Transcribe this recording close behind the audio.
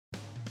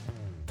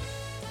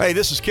Hey,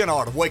 this is Ken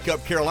Art of Wake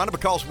Up Carolina.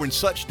 Because we're in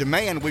such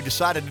demand, we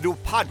decided to do a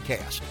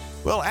podcast.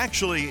 Well,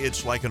 actually,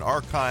 it's like an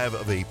archive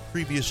of a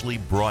previously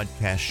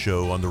broadcast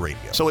show on the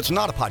radio. So it's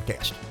not a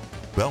podcast.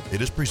 Well,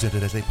 it is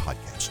presented as a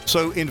podcast.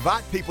 So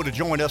invite people to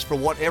join us for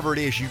whatever it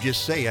is you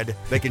just said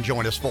they can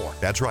join us for.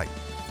 That's right.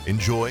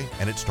 Enjoy,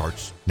 and it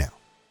starts now.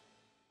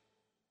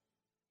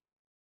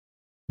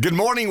 Good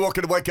morning.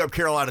 Welcome to Wake Up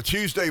Carolina.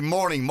 Tuesday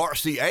morning,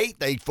 March the 8th,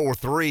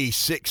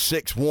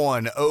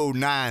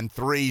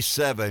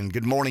 843-661-0937.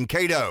 Good morning,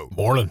 Cato.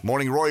 Morning.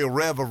 Morning, Royal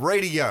Rev of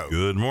Radio.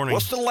 Good morning.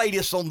 What's the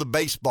latest on the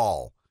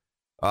baseball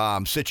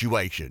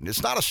situation?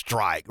 It's not a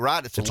strike,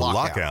 right? It's a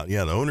lockout.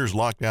 Yeah, the owners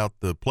locked out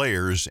the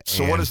players.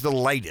 So what is the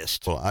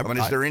latest? Well, I mean,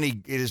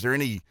 is there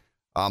any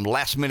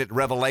last-minute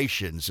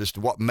revelations as to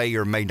what may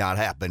or may not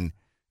happen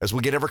as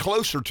we get ever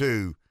closer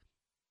to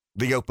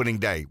the opening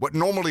day? What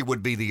normally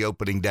would be the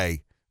opening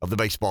day of the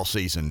baseball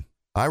season?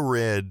 I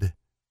read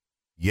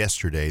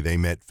yesterday they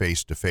met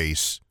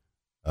face-to-face.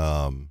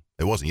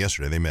 It wasn't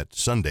yesterday. They met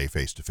Sunday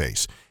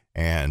face-to-face.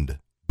 And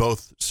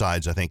both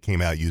sides, I think,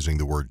 came out using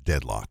the word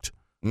deadlocked,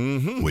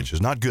 which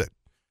is not good.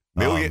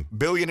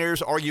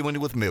 Billionaires arguing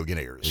with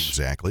millionaires.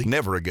 Exactly.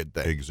 Never a good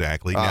thing.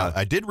 Exactly. Now,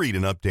 I did read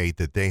an update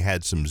that they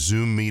had some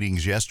Zoom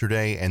meetings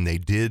yesterday, and they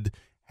did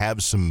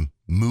have some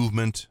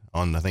movement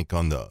on,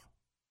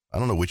 I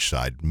don't know which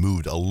side,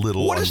 moved a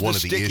little on one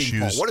of the issues.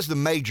 Point? What is the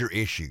major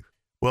issue?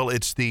 Well,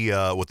 it's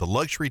the with the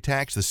luxury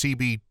tax, the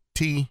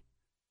CBT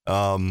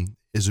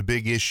is a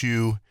big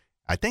issue.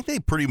 I think they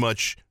pretty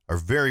much are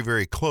very,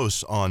 very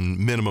close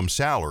on minimum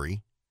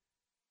salary.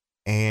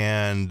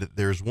 And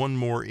there's one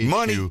more issue.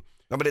 Money. No,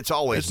 but it's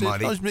always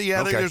money.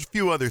 Yeah, okay. There's a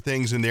few other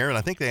things in there, and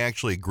I think they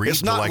actually agreed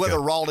It's not whether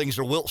Rawlings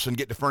or Wilson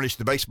get to furnish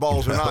the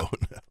baseballs or not.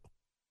 No.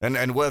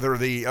 And whether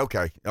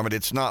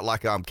it's not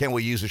like can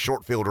we use a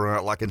short fielder or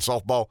not, like in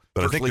softball?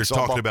 But I think they're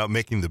softball? talking about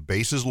making the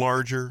bases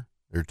larger.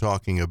 They're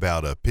talking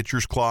about a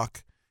pitcher's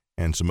clock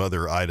and some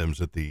other items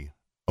that the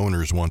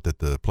owners want that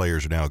the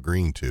players are now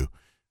agreeing to.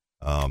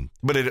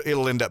 But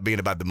it'll end up being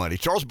about the money.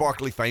 Charles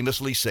Barkley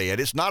famously said,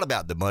 "It's not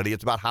about the money;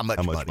 it's about how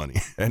much money."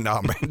 And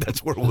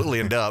that's where we'll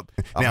end up.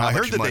 Now I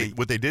heard that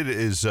what they did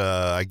is,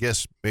 I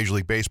guess Major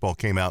League Baseball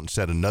came out and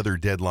set another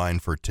deadline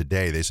for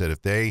today. They said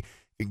if they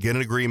get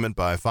an agreement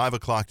by 5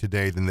 o'clock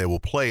today, then they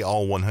will play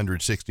all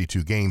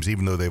 162 games,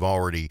 even though they've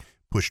already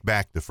pushed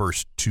back the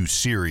first two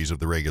series of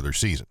the regular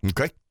season.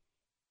 Okay.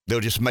 They'll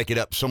just make it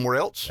up somewhere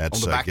else on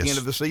the back end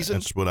of the season?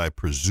 That's what I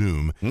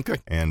presume. Okay.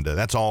 And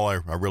that's all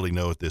I really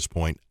know at this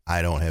point.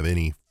 I don't have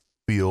any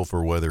feel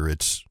for whether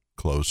it's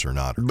close or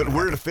not. But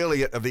we're an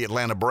affiliate of the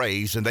Atlanta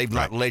Braves, and they've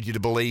not led you to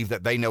believe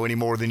that they know any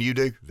more than you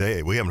do?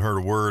 We haven't heard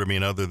a word,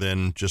 other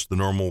than just the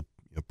normal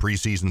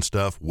preseason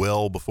stuff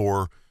well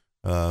before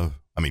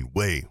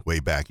way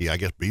back. I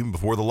guess even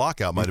before the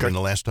lockout might have been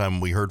the last time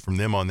we heard from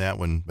them on that,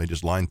 when they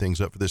just lined things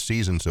up for this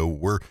season. So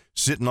we're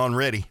sitting on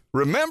ready.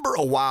 Remember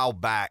a while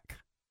back,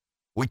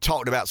 we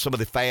talked about some of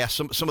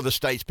the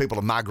states people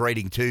are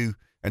migrating to,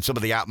 and some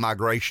of the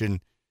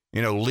out-migration,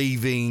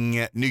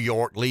 leaving New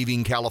York,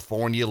 leaving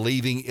California,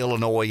 leaving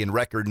Illinois in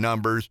record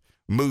numbers,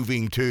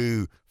 moving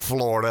to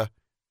Florida,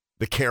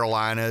 the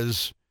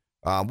Carolinas.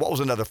 What was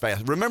another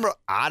fast? Remember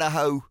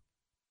Idaho?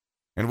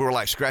 And we were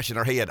like scratching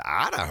our head.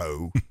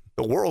 Idaho?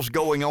 The world's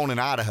going on in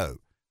Idaho.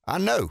 I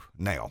know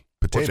now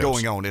what's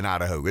going on in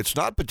Idaho. It's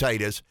not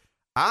potatoes.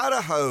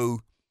 Idaho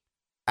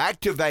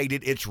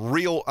activated its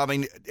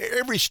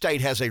every state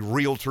has a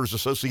Realtors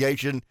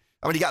Association.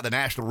 You got the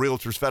National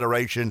Realtors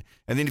Federation,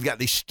 and then you've got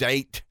these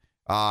state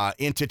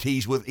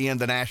entities within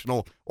the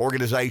national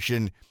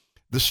organization.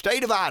 The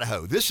state of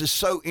Idaho, this is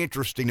so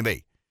interesting to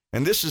me.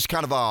 And this is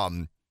kind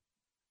of,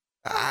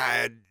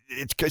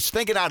 it's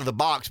thinking out of the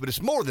box, but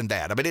it's more than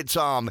that.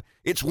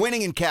 It's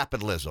winning in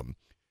capitalism.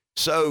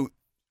 So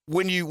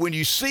when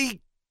you see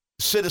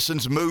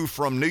citizens move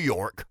from New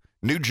York,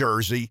 New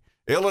Jersey,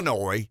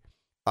 Illinois,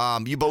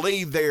 you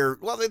believe there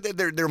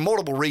are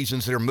multiple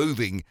reasons they're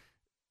moving.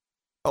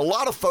 A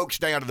lot of folks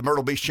down to the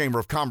Myrtle Beach Chamber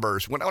of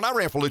Commerce, when I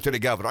ran for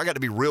lieutenant governor, I got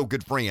to be real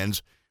good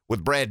friends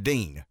with Brad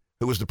Dean,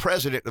 who was the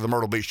president of the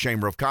Myrtle Beach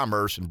Chamber of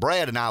Commerce. And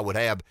Brad and I would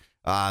have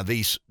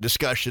these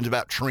discussions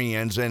about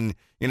trends and,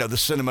 the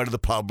sentiment of the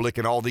public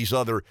and all these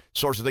other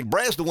sorts of things.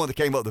 Brad's the one that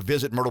came up with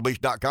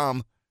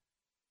visitmyrtlebeach.com.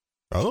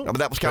 Oh,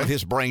 that was kind of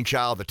his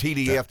brainchild, the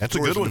TDF, that's the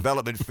a good tourism one.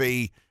 development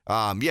fee.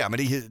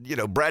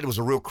 Brad was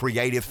a real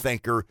creative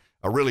thinker,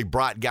 a really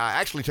bright guy.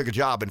 Actually took a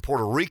job in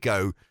Puerto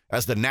Rico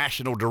as the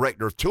national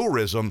director of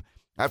tourism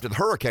after the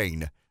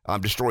hurricane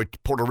destroyed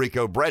Puerto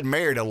Rico. Brad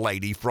married a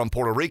lady from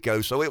Puerto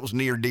Rico, so it was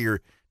near dear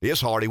to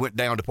his heart. He went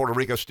down to Puerto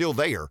Rico, still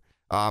there.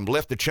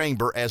 Left the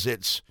chamber as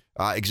its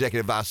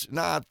executive vice.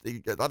 I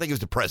think he was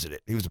the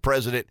president. He was the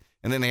president,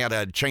 and then they had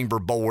a chamber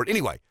board.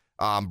 Anyway.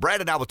 Brad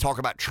and I would talk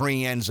about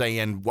trends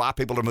and why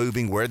people are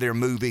moving, where they're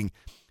moving.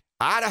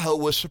 Idaho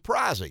was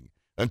surprising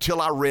until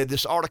I read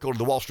this article in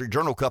the Wall Street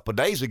Journal a couple of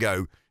days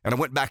ago, and I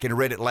went back and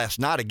read it last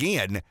night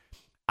again.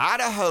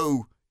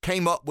 Idaho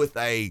came up with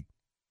a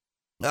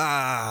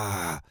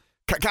kind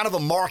of a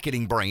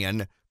marketing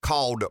brand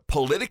called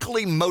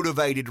Politically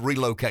Motivated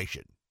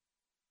Relocation.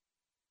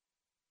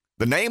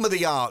 The name of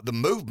the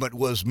movement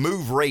was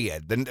Move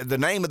Red. The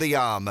name of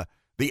the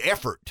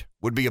effort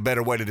would be a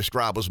better way to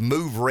describe was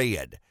Move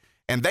Red.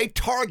 And they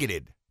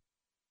targeted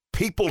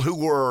people who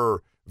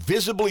were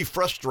visibly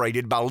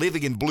frustrated by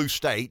living in blue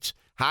states,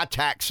 high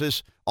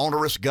taxes,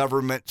 onerous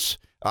governments.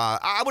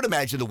 I would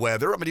imagine the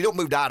weather. I mean, you don't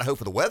move to Idaho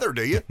for the weather,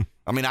 do you?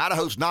 I mean,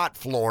 Idaho's not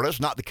Florida. It's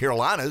not the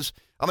Carolinas.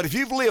 I mean, if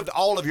you've lived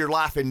all of your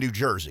life in New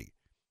Jersey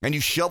and you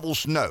shovel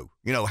snow,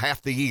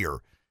 half the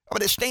year, I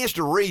mean, it stands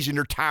to reason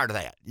you're tired of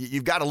that.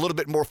 You've got a little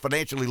bit more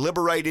financially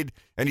liberated,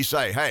 and you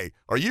say, hey,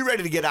 are you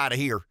ready to get out of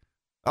here?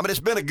 I mean,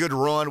 it's been a good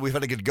run. We've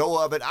had a good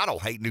go of it. I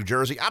don't hate New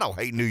Jersey. I don't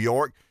hate New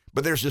York.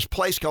 But there's this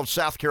place called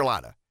South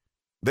Carolina.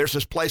 There's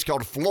this place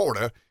called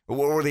Florida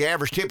where the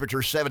average temperature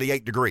is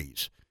 78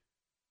 degrees.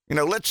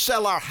 Let's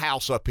sell our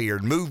house up here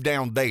and move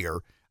down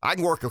there. I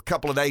can work a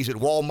couple of days at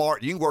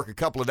Walmart. You can work a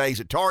couple of days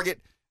at Target.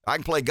 I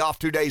can play golf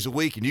 2 days a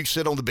week, and you can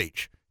sit on the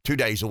beach 2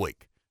 days a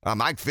week. I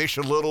can fish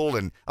a little,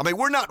 and I mean,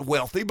 we're not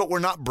wealthy, but we're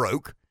not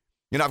broke.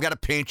 I've got a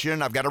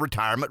pension, I've got a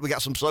retirement, we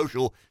got some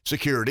Social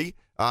Security.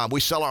 We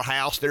sell our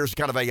house. There's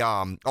kind of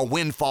a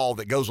windfall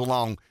that goes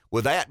along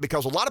with that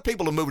because a lot of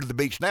people are moving to the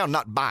beach now,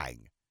 not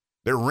buying,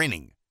 they're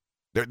renting.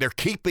 They're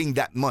keeping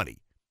that money.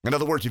 In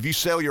other words, if you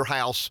sell your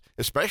house,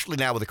 especially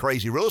now with the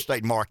crazy real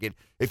estate market,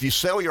 if you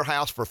sell your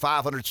house for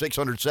 $500,000,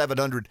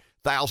 $600,000,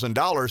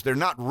 $700,000, they're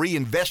not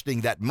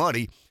reinvesting that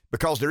money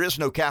because there is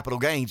no capital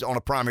gains on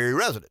a primary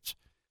residence.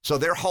 So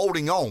they're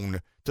holding on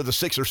to the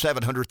 $600,000 or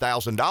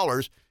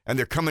 $700,000, and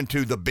they're coming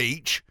to the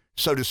beach,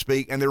 so to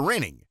speak, and they're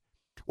renting.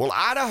 Well,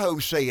 Idaho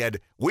said,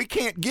 we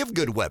can't give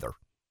good weather.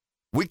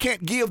 We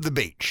can't give the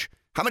beach.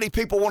 How many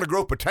people want to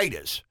grow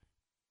potatoes?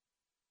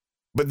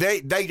 But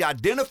they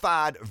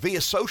identified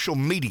via social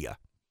media.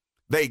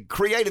 They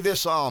created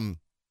this,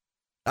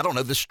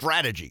 this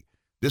strategy,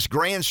 this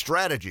grand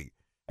strategy,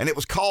 and it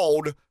was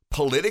called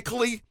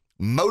politically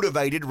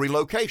motivated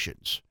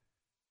relocations.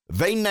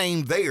 They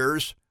named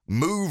theirs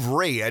Move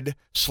Red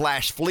 /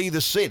 Flee the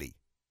City.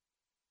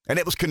 And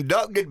it was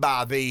conducted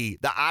by the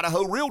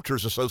Idaho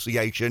Realtors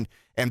Association,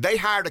 and they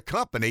hired a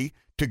company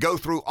to go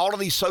through all of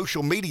these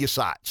social media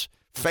sites,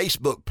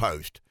 Facebook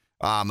post,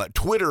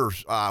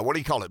 Twitter's, what do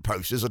you call it,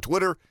 post? Is a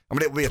Twitter? I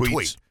mean, it would be a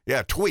tweet.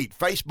 Yeah, tweet,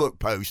 Facebook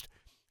post.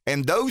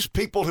 And those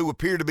people who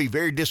appear to be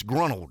very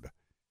disgruntled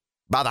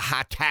by the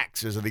high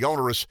taxes and the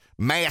onerous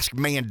mask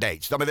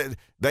mandates. I mean,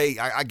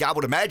 I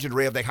would imagine,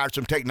 Rev, they hired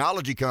some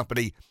technology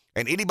company,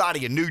 and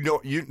anybody in New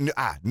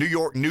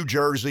York, New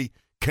Jersey,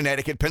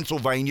 Connecticut,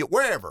 Pennsylvania,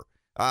 wherever,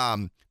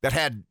 that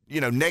had,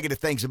 negative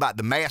things about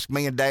the mask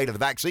mandate or the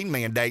vaccine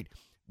mandate,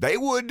 they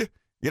would,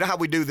 how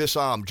we do this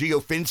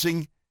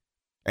geofencing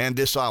and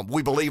this,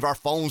 we believe our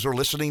phones are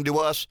listening to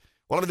us.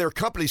 Well, I mean, there are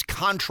companies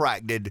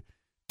contracted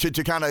to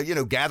kind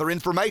of, gather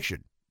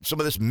information, some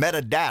of this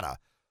metadata.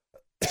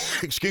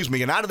 Excuse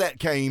me. And out of that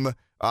came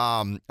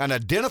an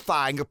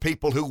identifying of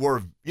people who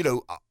were,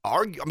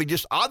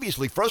 just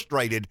obviously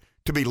frustrated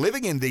to be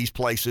living in these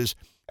places,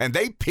 and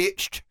they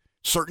pitched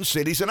certain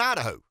cities in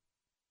Idaho.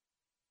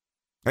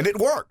 And it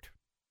worked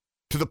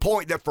to the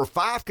point that for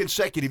 5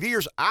 consecutive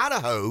years,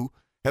 Idaho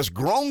has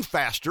grown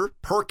faster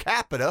per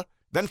capita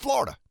than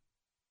Florida.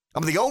 I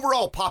mean, the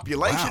overall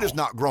population has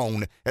not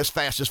grown as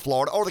fast as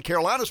Florida or the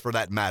Carolinas for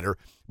that matter,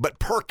 but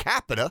per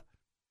capita,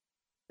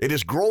 it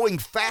is growing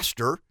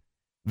faster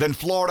than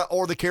Florida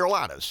or the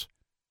Carolinas.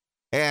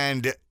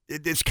 And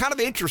it's kind of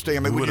interesting.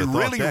 I mean, when you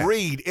really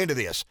read into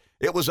this,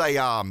 it was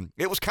kind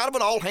of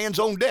an all hands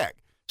on deck.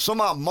 Some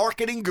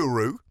marketing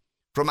guru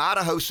from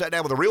Idaho sat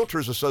down with the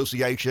Realtors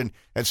Association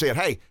and said,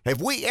 hey,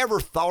 have we ever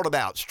thought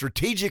about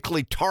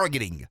strategically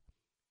targeting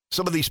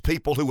some of these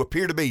people who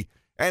appear to be,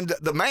 and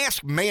the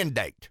mask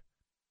mandate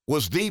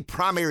was the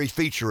primary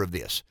feature of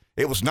this.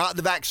 It was not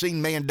the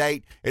vaccine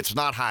mandate. It's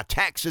not high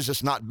taxes.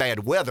 It's not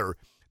bad weather.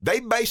 They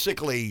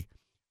basically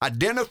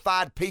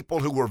identified people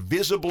who were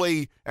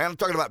visibly, and I'm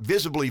talking about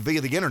visibly via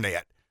the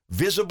internet,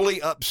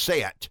 visibly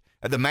upset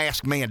at the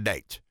mask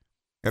mandate.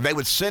 And they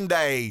would send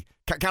a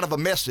kind of a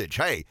message,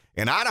 hey,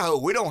 in Idaho,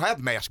 we don't have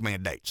mask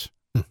mandates.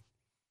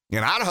 In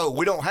Idaho,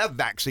 we don't have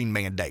vaccine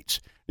mandates.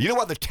 You know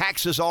what the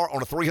taxes are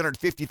on a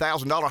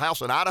 $350,000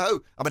 house in Idaho?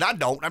 I mean, I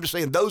don't. I'm just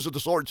saying those are the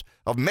sorts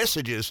of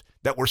messages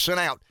that were sent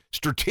out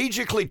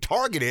strategically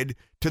targeted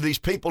to these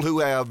people who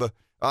have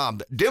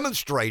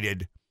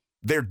demonstrated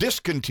their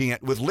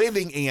discontent with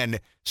living in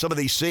some of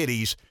these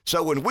cities.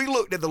 So when we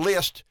looked at the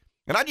list,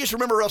 and I just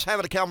remember us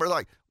having a conversation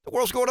like, the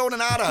world's going on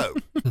in Idaho.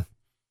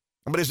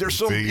 But is there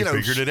some,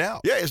 figured it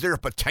out. Yeah, is there a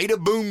potato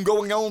boom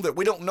going on that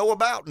we don't know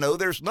about? No,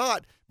 there's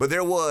not. But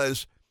there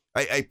was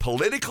a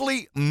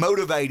politically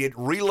motivated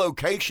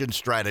relocation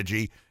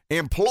strategy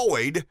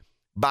employed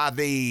by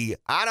the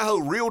Idaho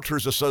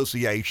Realtors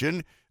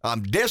Association,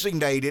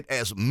 designated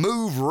as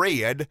Move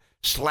Red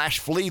 /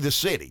 Flee the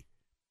City.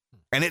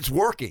 And it's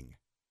working.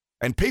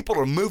 And people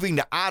are moving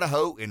to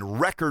Idaho in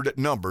record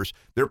numbers.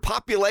 Their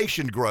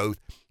population growth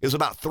is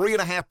about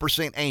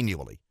 3.5%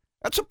 annually.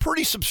 That's a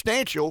pretty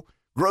substantial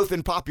growth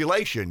in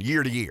population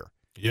year to year.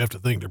 You have to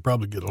think they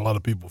probably get a lot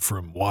of people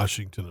from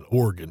Washington and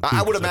Oregon, too,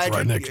 I would 'cause that's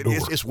imagine right next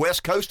door. it's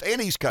West Coast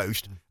and East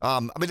Coast. I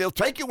mean, they'll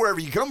take you wherever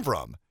you come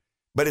from,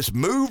 but it's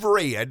move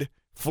red,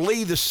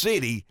 flee the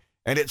city,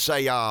 and it's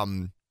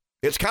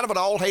it's kind of an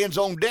all hands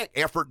on deck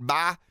effort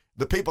by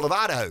the people of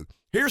Idaho.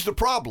 Here's the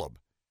problem: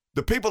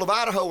 the people of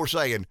Idaho are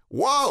saying,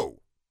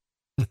 "Whoa,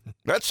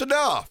 that's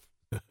enough.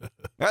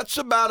 That's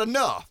about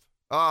enough."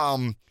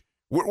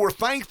 We're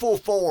thankful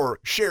for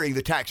sharing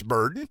the tax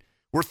burden.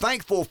 We're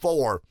thankful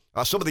for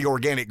some of the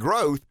organic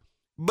growth,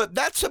 but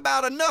that's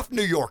about enough,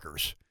 New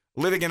Yorkers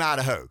living in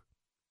Idaho.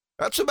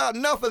 That's about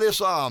enough of this,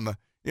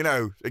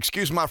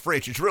 excuse my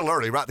French, it's real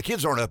early, right? The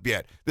kids aren't up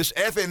yet. This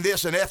effing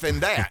this and effing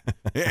that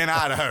in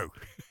Idaho.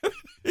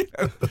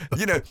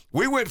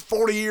 We went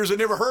 40 years and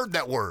never heard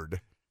that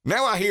word.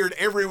 Now I hear it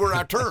everywhere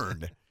I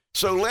turn.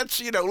 So let's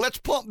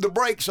pump the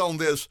brakes on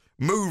this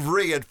move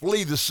red,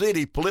 flee the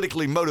city,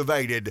 politically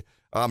motivated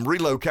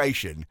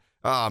relocation.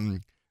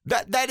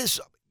 That is,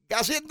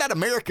 guys, isn't that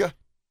America?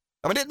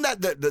 I mean, isn't that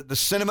the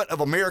sentiment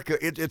of America?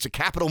 It's a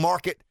capital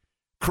market,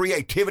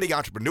 creativity,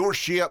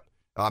 entrepreneurship,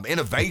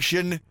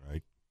 innovation.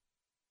 Right.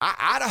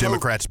 Idaho.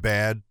 Democrats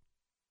bad.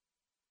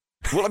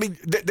 Well, I mean,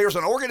 there's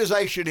an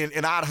organization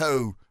in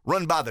Idaho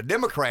run by the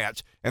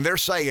Democrats, and they're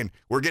saying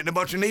we're getting a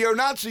bunch of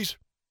neo-Nazis.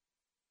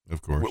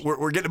 Of course.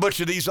 We're getting a bunch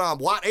of these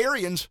white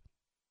Aryans.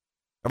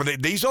 I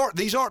mean, these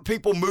aren't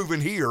people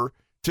moving here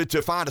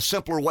to find a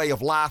simpler way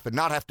of life and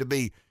not have to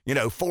be,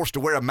 forced to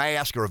wear a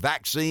mask or a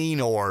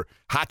vaccine or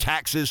high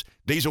taxes.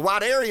 These are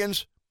white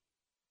Aryans.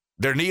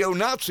 They're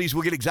neo-Nazis.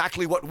 We'll get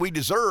exactly what we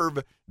deserve.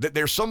 That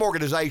there's some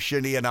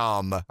organization in,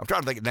 I'm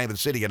trying to think of the name of the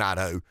city in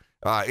Idaho.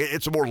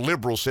 It's a more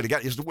liberal city.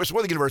 It's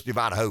where the University of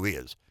Idaho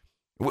is.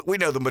 We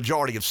know the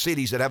majority of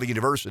cities that have a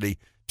university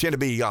tend to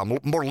be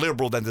more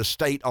liberal than the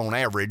state on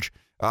average.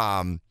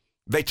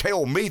 They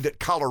tell me that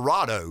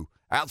Colorado,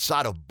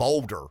 outside of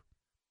Boulder,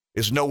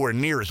 is nowhere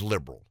near as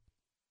liberal.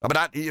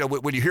 I mean,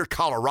 when you hear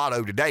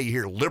Colorado today, you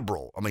hear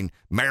liberal. I mean,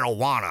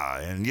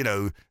 marijuana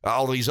and,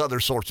 all these other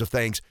sorts of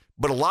things.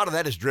 But a lot of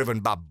that is driven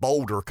by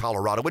Boulder,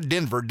 Colorado. With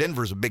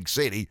Denver's a big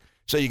city.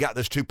 So you got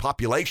those two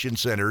population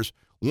centers.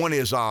 One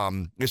is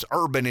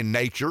urban in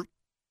nature.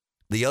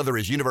 The other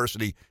is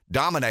university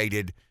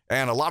dominated.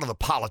 And a lot of the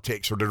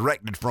politics are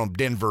directed from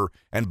Denver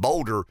and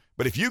Boulder.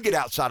 But if you get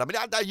outside,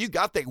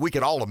 I think we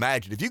can all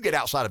imagine, if you get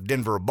outside of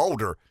Denver or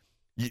Boulder,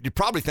 you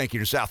probably think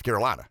you're in South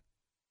Carolina.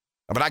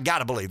 I got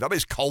to believe.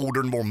 It's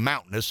colder and more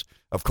mountainous,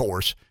 of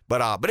course.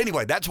 But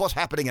anyway, that's what's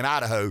happening in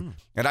Idaho.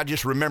 And I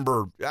just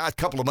remember a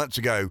couple of months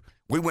ago,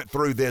 we went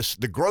through this.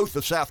 The growth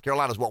of South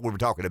Carolina is what we were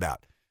talking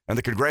about. And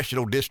the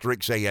congressional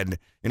districts and,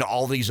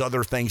 all these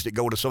other things that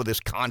go into some of this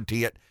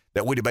content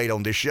that we debate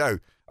on this show.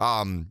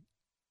 I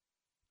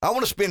want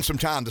to spend some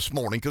time this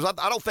morning because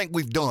I don't think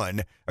we've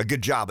done a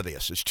good job of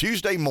this. It's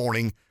Tuesday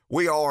morning.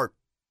 We are,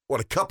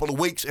 a couple of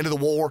weeks into the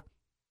war.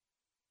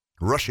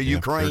 Russia,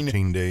 Ukraine.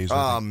 13 days.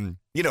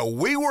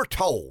 We were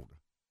told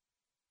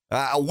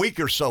a week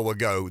or so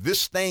ago,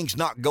 this thing's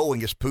not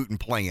going as Putin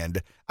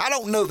planned. I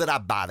don't know that I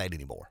buy that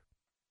anymore.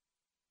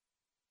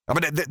 I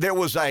mean, there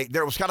was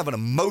kind of an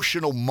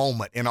emotional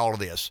moment in all of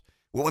this.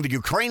 When the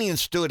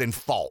Ukrainians stood and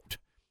fought,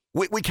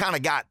 we kind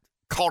of got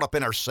caught up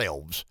in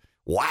ourselves.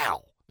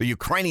 Wow, the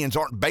Ukrainians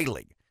aren't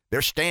bailing.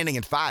 They're standing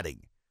and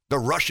fighting. The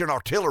Russian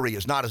artillery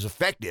is not as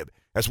effective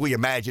as we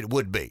imagined it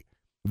would be.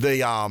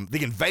 The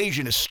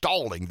invasion is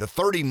stalling. The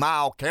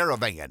 30-mile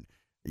caravan,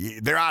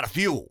 they're out of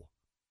fuel.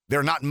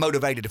 They're not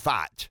motivated to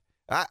fight.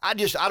 I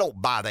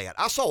don't buy that.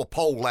 I saw a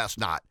poll last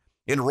night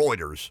in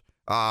Reuters.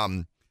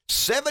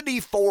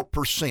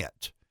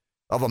 74%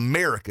 of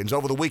Americans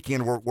over the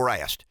weekend were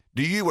asked,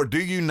 do you or do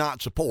you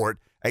not support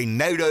a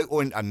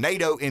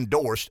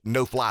NATO-endorsed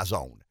no-fly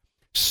zone?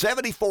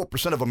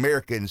 74% of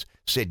Americans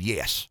said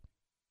yes.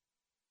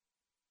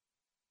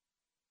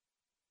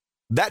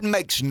 That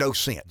makes no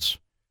sense.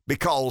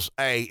 Because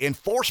a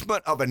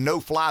enforcement of a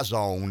no-fly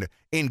zone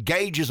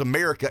engages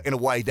America in a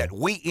way that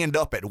we end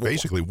up at war.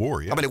 Basically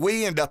war, yeah.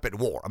 We end up at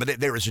war.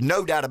 There is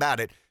no doubt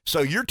about it.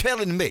 So you're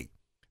telling me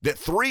that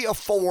 3 of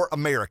 4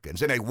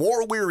 Americans in a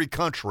war-weary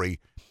country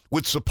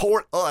would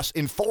support us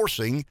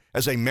enforcing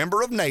as a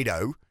member of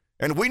NATO,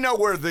 and we know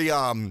where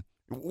the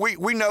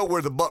we know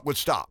where the buck would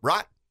stop,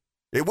 right?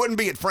 It wouldn't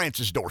be at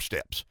France's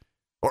doorsteps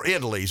or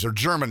Italy's or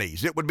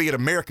Germany's. It would be at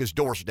America's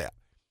doorstep.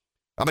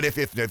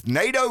 If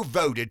NATO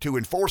voted to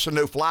enforce a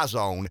no-fly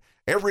zone,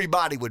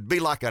 everybody would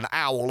be like an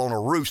owl on a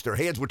roost. Their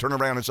heads would turn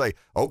around and say,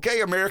 okay,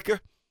 America,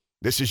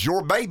 this is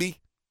your baby.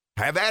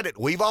 Have at it.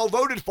 We've all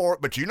voted for it,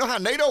 but you know how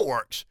NATO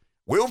works.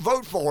 We'll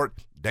vote for it.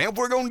 Damn,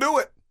 we're going to do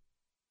it.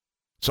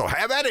 So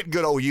have at it,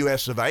 good old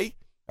U.S. of A.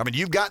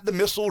 You've got the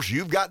missiles,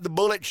 you've got the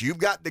bullets, you've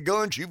got the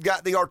guns, you've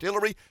got the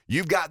artillery,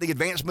 you've got the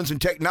advancements in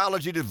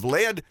technology that have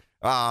led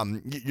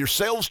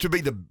yourselves to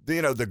be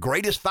the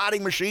greatest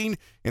fighting machine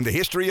in the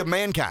history of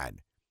mankind.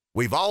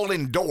 We've all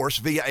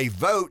endorsed via a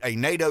vote a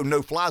NATO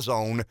no-fly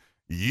zone.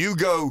 You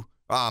go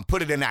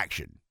put it in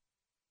action.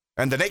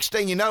 And the next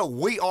thing you know,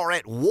 we are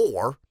at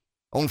war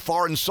on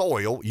foreign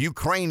soil,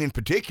 Ukraine in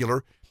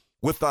particular,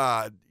 with,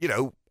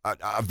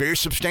 a very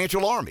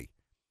substantial army.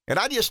 And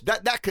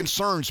that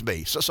concerns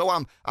me.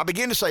 So I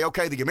begin to say,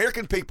 okay, the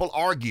American people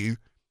argue,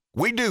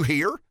 we do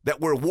here, that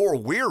we're war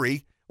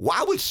weary.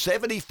 Why would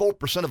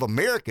 74% of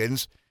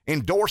Americans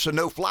endorse a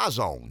no-fly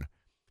zone?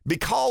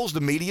 Because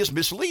the media is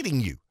misleading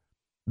you.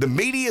 The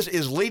media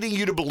is leading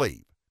you to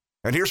believe.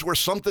 And here's where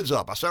something's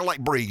up. I sound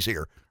like Breeze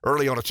here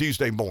early on a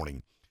Tuesday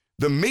morning.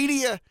 The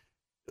media,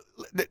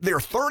 there are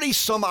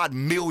 30-some-odd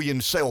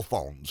million cell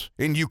phones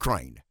in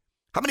Ukraine.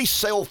 How many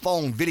cell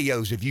phone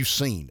videos have you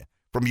seen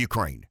from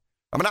Ukraine?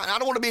 I mean, I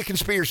don't want to be a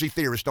conspiracy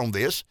theorist on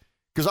this,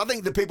 because I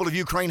think the people of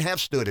Ukraine have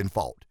stood and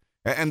fought.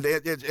 And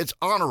it's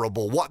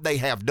honorable what they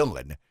have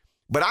done.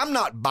 But I'm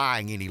not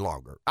buying any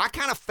longer. I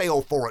kind of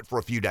fell for it for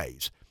a few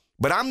days.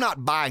 But I'm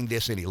not buying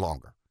this any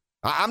longer.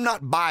 I'm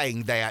not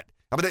buying that.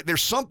 I mean,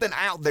 there's something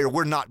out there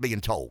we're not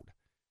being told.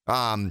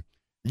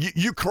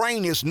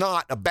 Ukraine is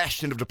not a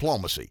bastion of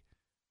diplomacy.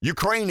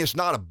 Ukraine is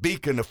not a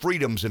beacon of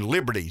freedoms and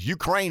liberties.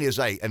 Ukraine is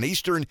an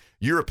Eastern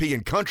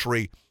European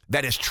country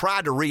that has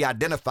tried to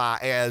re-identify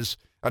as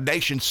a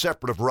nation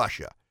separate of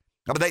Russia.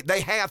 I mean,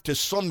 they have, to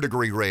some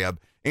degree, Reb,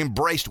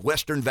 embraced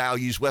Western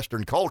values,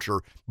 Western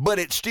culture, but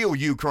it's still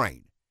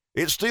Ukraine.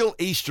 It's still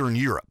Eastern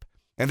Europe.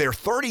 And there are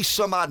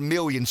 30-some-odd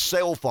million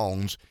cell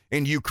phones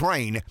in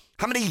Ukraine.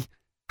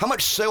 How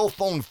much cell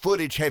phone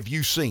footage have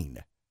you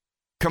seen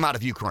come out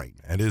of Ukraine?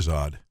 That is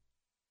odd.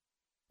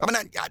 I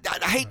mean,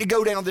 I hate to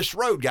go down this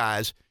road,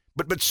 guys,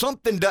 but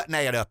something doesn't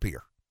add up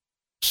here.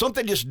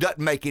 Something just doesn't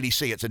make any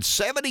sense. And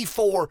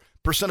 74%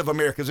 of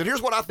Americans, and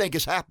here's what I think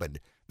has happened.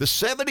 The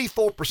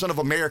 74% of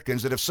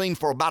Americans that have seen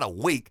for about a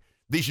week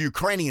these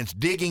Ukrainians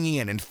digging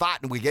in and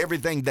fighting with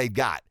everything they've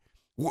got,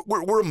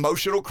 we're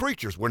emotional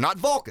creatures. We're not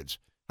Vulcans.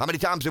 How many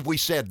times have we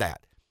said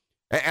that?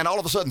 And all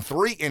of a sudden,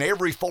 3 in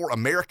every 4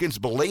 Americans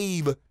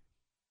believe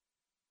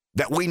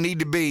that we need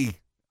to be,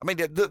 I mean,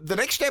 the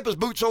next step is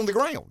boots on the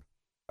ground.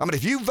 I mean,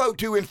 if you vote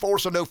to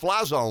enforce a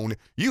no-fly zone,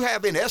 you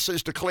have, in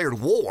essence, declared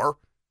war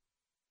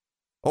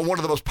on one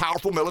of the most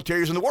powerful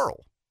militaries in the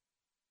world.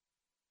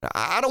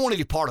 I don't want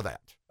any part of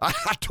that.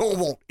 I don't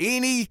want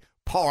any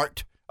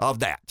part of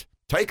that.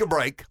 Take a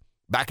break.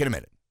 Back in a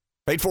minute.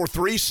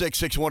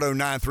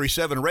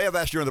 843-661-0937. Rev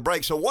asked during the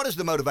break, so what is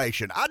the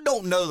motivation? I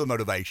don't know the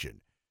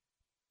motivation.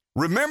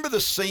 Remember the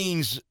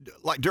scenes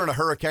like during a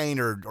hurricane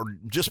or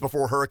just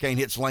before a hurricane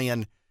hits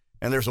land,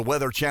 and there's a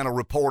Weather Channel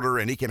reporter,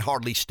 and he can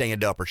hardly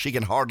stand up, or she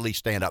can hardly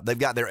stand up. They've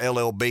got their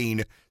LL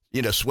Bean,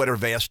 sweater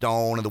vest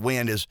on, and the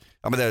wind is,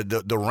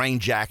 the rain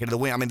jacket, and the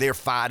wind, they're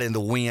fighting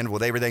the wind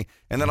with everything.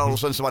 And then all of a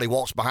sudden somebody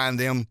walks behind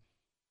them,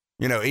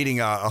 eating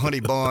a honey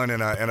bun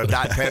and a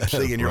Diet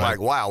Pepsi, and you're right. like,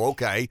 wow,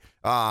 okay.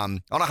 I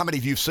don't know how many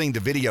of you have seen the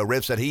video.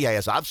 Rev said he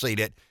has. I've seen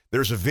it.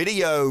 There's a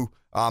video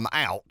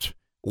out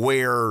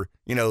where,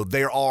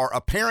 there are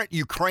apparent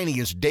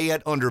Ukrainians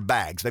dead under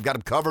bags. They've got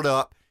them covered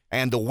up,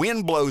 and the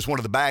wind blows one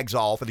of the bags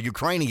off, and the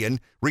Ukrainian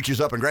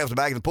reaches up and grabs the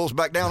bag and pulls it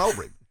back down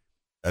over him.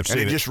 I've seen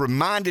it. It Just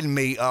reminded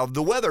me of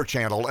the Weather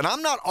Channel, and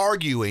I'm not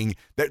arguing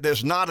that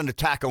there's not an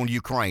attack on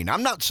Ukraine.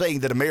 I'm not saying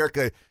that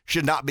America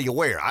should not be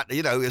aware.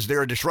 Is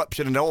there a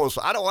disruption in oil?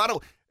 I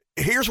don't.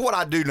 Here's what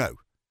I do know: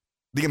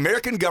 the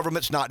American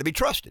government's not to be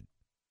trusted.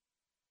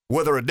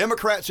 Whether a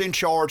Democrat's in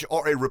charge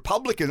or a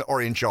Republican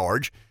are in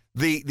charge,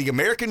 the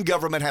American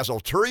government has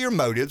ulterior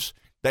motives.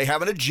 They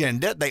have an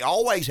agenda. They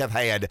always have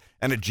had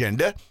an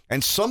agenda,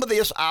 and some of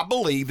this, I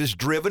believe, is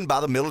driven by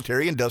the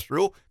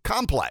military-industrial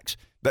complex.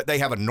 That they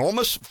have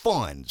enormous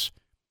funds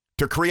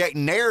to create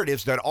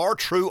narratives that are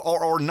true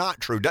or are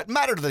not true. Doesn't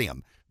matter to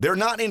them. They're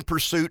not in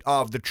pursuit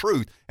of the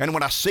truth. And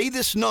when I see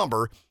this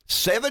number,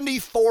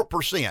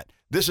 74%,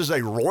 this is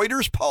a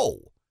Reuters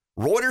poll.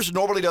 Reuters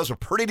normally does a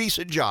pretty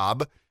decent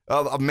job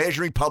of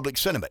measuring public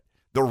sentiment.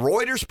 The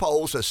Reuters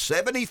poll says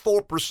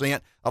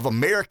 74% of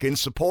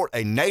Americans support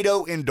a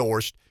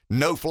NATO-endorsed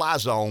no-fly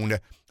zone.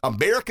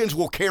 Americans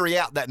will carry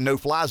out that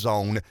no-fly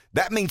zone.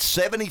 That means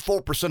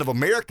 74% of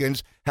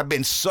Americans have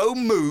been so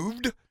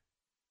moved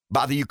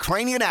by the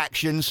Ukrainian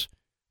actions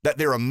that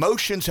their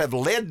emotions have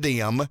led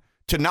them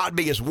to not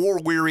be as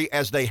war-weary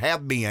as they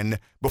have been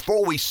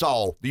before we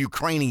saw the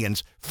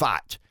Ukrainians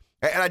fight.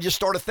 And I just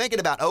started thinking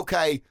about,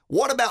 okay,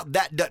 what about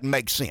that doesn't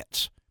make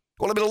sense?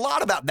 Well, a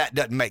lot about that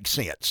doesn't make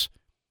sense.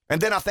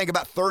 And then I think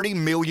about 30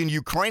 million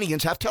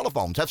Ukrainians have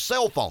telephones, have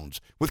cell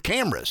phones with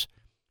cameras.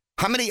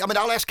 How many,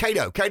 I'll ask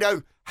Cato.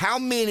 Cato, how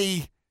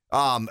many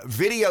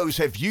videos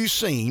have you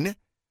seen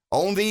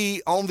on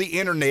the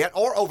internet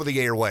or over the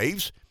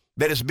airwaves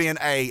that has been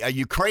a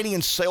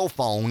Ukrainian cell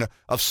phone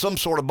of some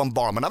sort of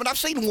bombardment? I've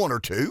seen one or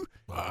two.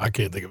 I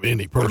can't think of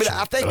any personally.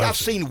 I think I've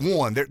seen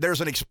one. There's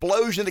an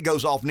explosion that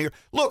goes off near.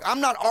 Look, I'm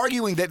not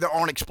arguing that there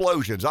aren't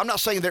explosions. I'm not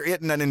saying there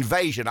isn't an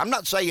invasion. I'm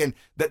not saying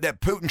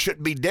that Putin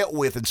shouldn't be dealt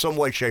with in some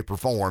way, shape, or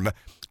form.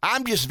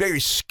 I'm just very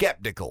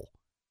skeptical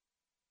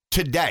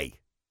today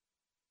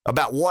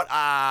about what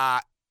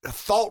I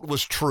thought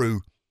was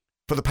true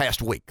for the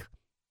past week.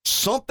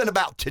 Something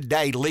about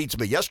today leads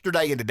me.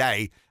 Yesterday and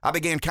today, I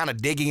began kind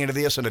of digging into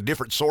this in a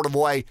different sort of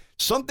way.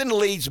 Something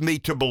leads me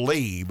to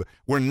believe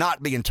we're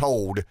not being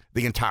told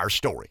the entire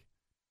story.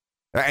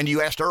 And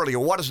you asked earlier,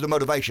 what is the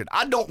motivation?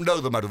 I don't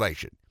know the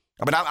motivation.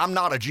 I mean, I'm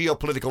not a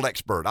geopolitical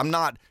expert. I'm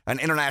not an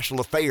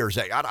international affairs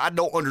expert. I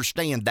don't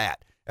understand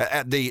that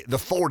at the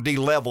 4D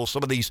level.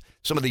 Some of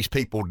these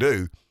people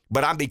do,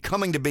 but I'm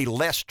becoming to be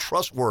less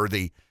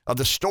trustworthy of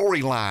the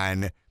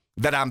storyline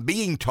that I'm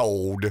being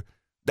told.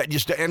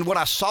 And when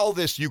I saw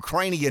this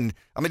Ukrainian,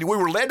 I mean, we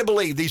were led to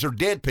believe these are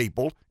dead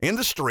people in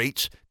the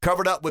streets,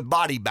 covered up with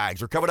body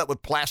bags or covered up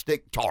with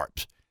plastic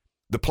tarps.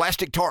 The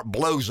plastic tarp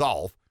blows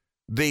off.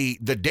 The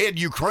dead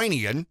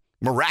Ukrainian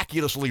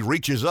miraculously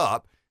reaches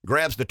up,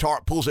 grabs the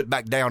tarp, pulls it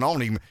back down on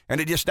him,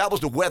 and that was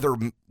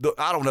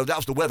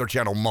the Weather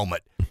Channel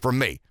moment for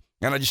me.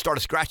 And I just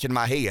started scratching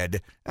my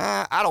head.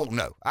 I don't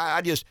know.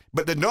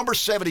 But the number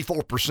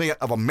 74%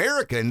 of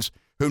Americans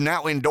who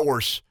now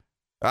endorse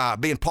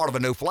being part of a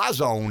no-fly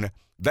zone,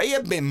 they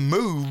have been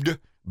moved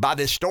by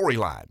this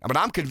storyline. I mean,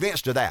 I'm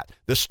convinced of that.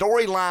 The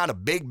storyline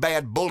of big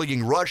bad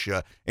bullying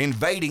Russia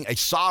invading a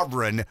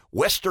sovereign,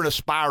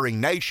 Western-aspiring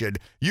nation.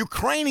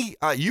 Ukraine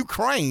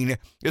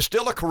is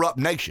still a corrupt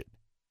nation.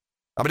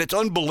 I mean, it's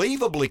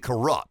unbelievably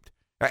corrupt.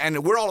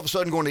 And we're all of a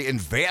sudden going to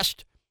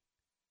invest,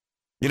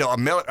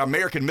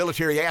 American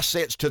military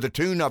assets to the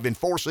tune of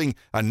enforcing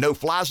a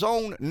no-fly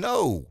zone?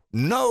 No,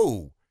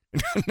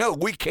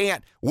 we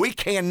can't. We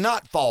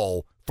cannot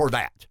fall for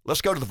that.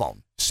 Let's go to the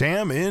phone.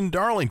 Sam in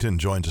Darlington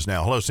joins us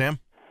now. Hello, Sam.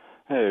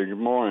 Hey, good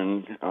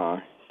morning,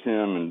 Ken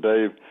and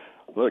Dave.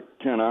 Look,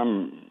 Ken,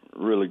 I'm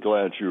really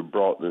glad you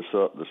brought this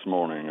up this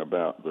morning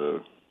about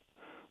the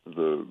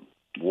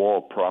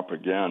war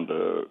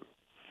propaganda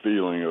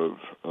feeling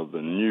of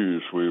the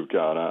news we've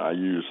got. I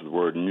use the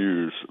word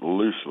news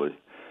loosely.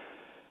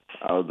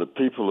 The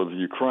people of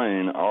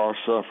Ukraine are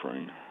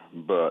suffering,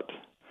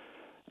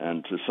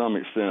 and to some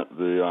extent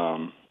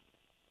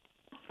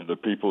the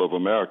people of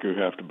America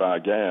who have to buy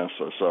gas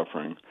are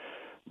suffering,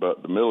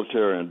 but the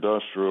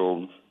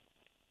military-industrial,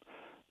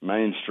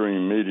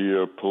 mainstream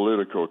media,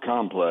 political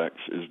complex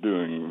is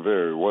doing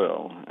very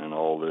well in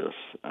all this.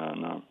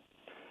 And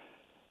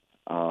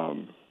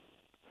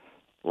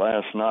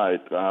last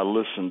night I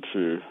listened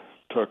to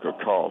Tucker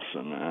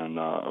Carlson and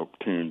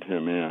tuned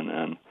him in,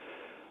 and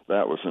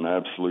that was an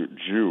absolute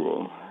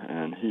jewel.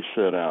 And he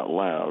said out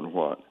loud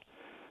what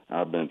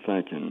I've been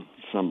thinking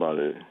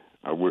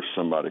I wish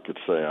somebody could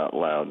say out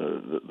loud.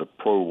 The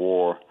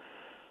pro-war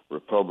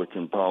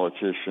Republican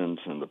politicians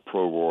and the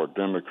pro-war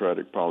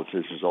Democratic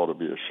politicians ought to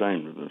be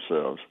ashamed of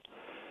themselves.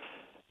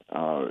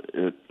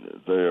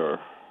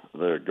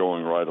 They're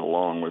going right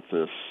along with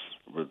this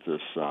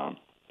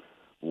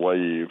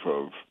wave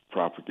of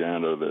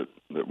propaganda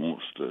that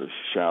wants to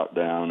shout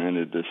down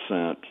any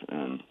dissent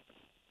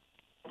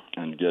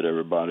and get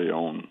everybody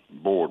on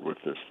board with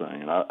this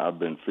thing. And I've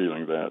been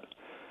feeling that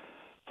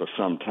for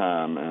some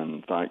time,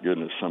 and thank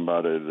goodness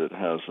somebody that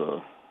has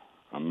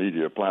a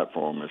media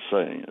platform is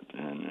saying it,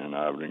 and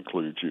I would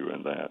include you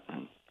in that.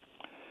 And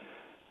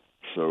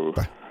so,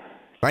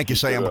 thank you,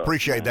 Sam.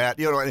 Appreciate that.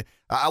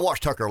 I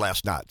watched Tucker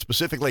last night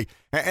specifically,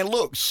 and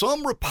look,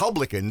 some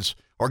Republicans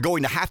are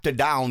going to have to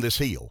die on this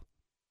hill.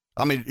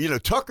 I mean,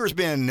 Tucker's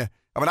been.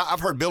 I mean, I've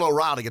heard Bill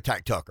O'Reilly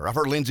attack Tucker. I've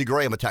heard Lindsey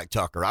Graham attack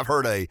Tucker. I've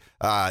heard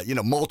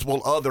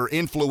multiple other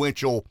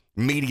influential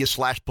media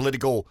 /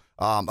 political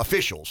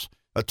officials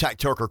attack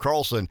Tucker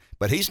Carlson,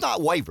 but he's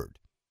not wavered.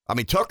 I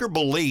mean, Tucker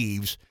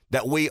believes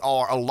that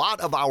a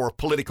lot of our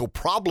political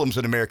problems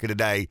in America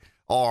today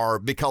are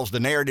because the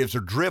narratives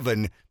are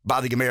driven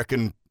by the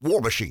American war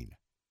machine.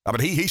 I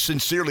mean, he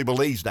sincerely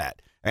believes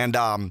that. And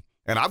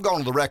I've gone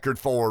on the record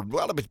for,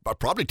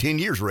 probably 10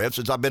 years, Rev,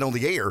 since I've been on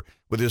the air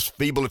with this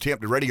feeble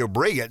attempt at radio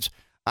brilliance.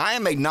 I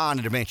am a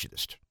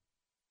non-interventionist.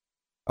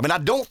 I mean, I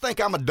don't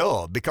think I'm a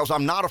dove because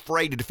I'm not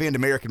afraid to defend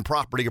American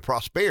property or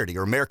prosperity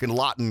or American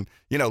lot and,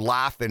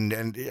 life. And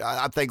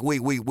I think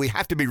we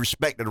have to be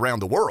respected around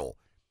the world.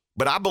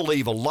 But I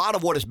believe a lot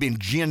of what has been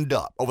ginned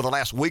up over the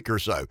last week or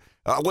so,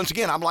 once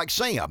again, I'm like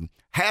Sam,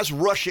 has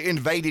Russia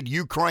invaded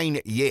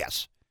Ukraine?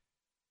 Yes.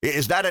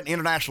 Is that an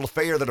international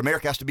affair that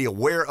America has to be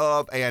aware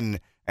of and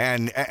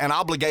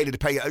obligated to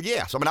pay?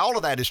 Yes. I mean, all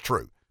of that is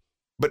true.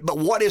 But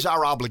what is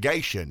our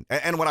obligation?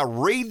 And when I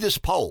read this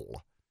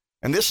poll,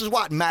 and this is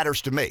what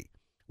matters to me,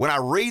 when I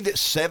read that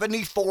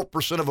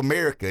 74% of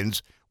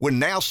Americans would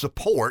now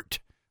support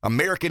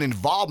American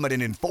involvement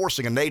in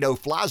enforcing a NATO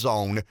fly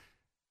zone,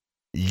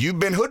 you've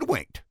been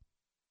hoodwinked.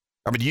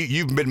 I mean,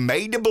 you've been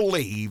made to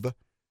believe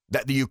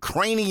that the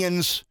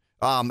Ukrainians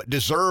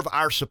deserve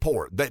our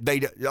support. They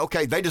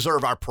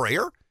deserve our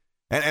prayer.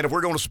 And if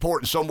we're going to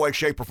support in some way,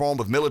 shape, or form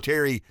with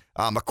military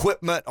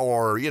equipment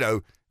or,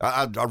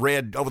 I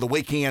read over the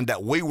weekend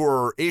that we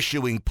were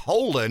issuing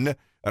Poland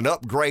an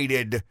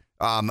upgraded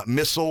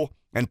missile,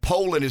 and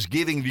Poland is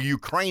giving the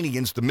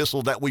Ukrainians the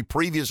missile that we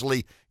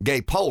previously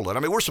gave Poland.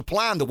 I mean, we're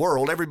supplying the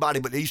world, everybody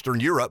but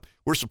Eastern Europe,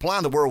 we're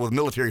supplying the world with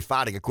military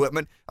fighting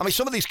equipment. I mean,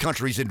 some of these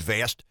countries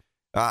invest,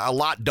 a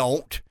lot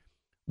don't.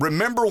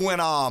 Remember when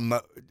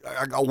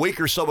a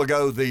week or so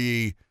ago,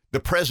 the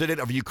president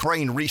of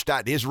Ukraine reached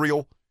out to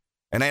Israel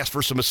and asked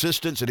for some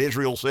assistance, and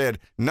Israel said,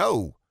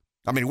 no.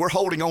 I mean, we're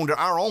holding on to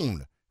our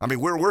own. I mean,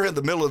 we're in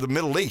the middle of the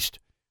Middle East.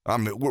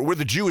 We're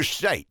the Jewish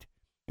state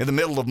in the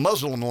middle of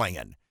Muslim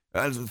land.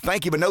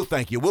 Thank you, but no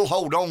thank you. We'll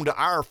hold on to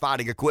our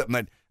fighting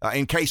equipment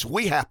in case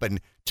we happen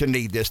to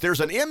need this.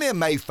 There's an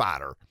MMA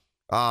fighter,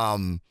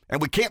 and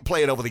we can't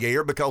play it over the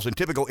air because in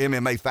typical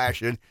MMA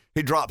fashion,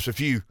 he drops a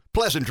few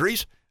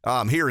pleasantries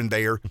here and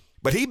there.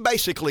 But he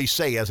basically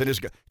says, and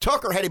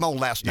Tucker had him on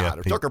last night,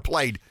 or Tucker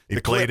played the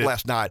clip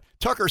last night.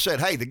 Tucker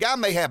said, hey, the guy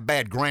may have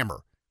bad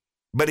grammar,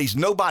 but he's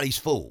nobody's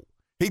fool.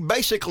 He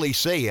basically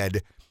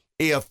said,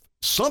 if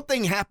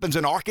something happens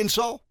in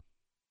Arkansas,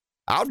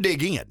 I'll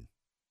dig in.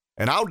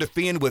 And I'll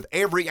defend with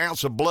every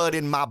ounce of blood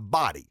in my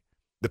body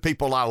the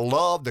people I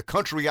love, the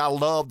country I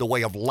love, the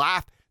way of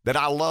life that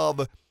I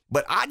love.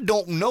 But I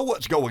don't know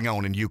what's going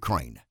on in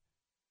Ukraine.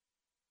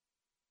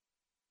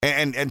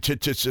 And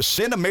to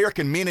send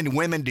American men and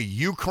women to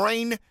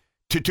Ukraine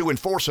to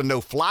enforce a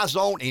no-fly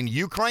zone in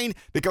Ukraine,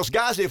 because,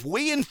 guys, if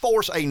we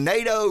enforce a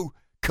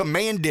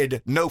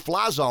NATO-commanded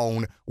no-fly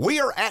zone, we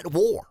are at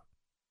war.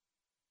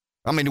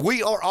 I mean,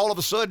 we are all of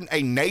a sudden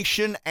a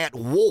nation at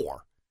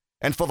war.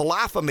 And for the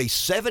life of me,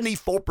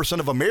 74%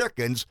 of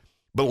Americans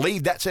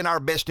believe that's in our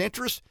best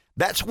interest.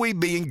 That's we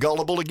being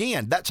gullible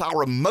again. That's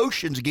our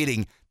emotions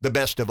getting the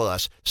best of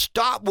us.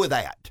 Stop with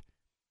that.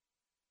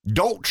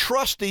 Don't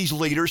trust these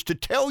leaders to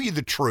tell you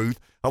the truth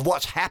of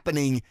what's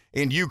happening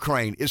in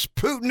Ukraine. Is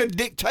Putin a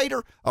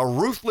dictator, a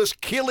ruthless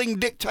killing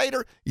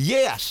dictator?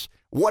 Yes.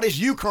 What is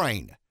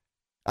Ukraine?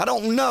 I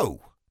don't know.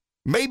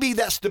 Maybe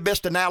that's the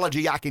best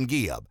analogy I can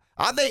give.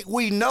 I think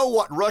we know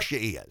what Russia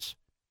is.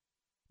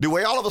 Do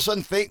we all of a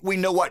sudden think we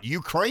know what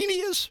Ukraine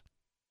is?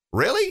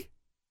 Really?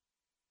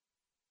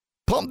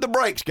 Pump the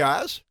brakes,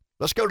 guys.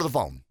 Let's go to the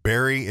phone.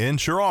 Barry in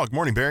Chirag.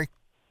 Morning, Barry.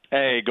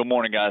 Hey, good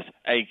morning, guys.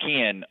 Hey,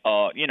 Ken,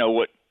 you know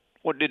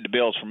what did the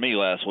bells for me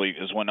last week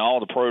is when all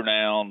the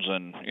pronouns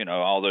and, you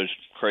know, all those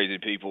crazy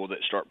people that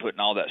start putting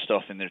all that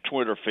stuff in their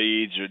Twitter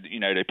feeds, or,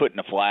 you know, they put in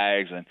the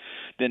flags, and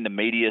then the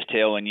media's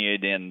telling you,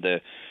 then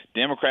the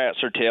Democrats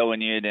are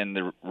telling you, then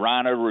the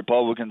Rhino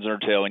Republicans are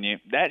telling you.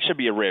 That should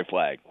be a red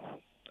flag.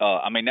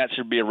 That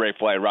should be a red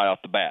flag right off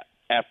the bat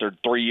after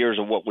 3 years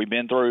of what we've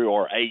been through,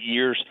 or 8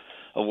 years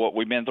of what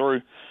we've been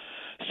through.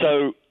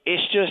 So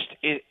it's just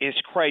it's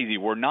crazy.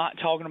 We're not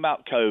talking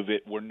about COVID.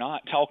 We're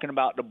not talking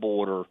about the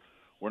border.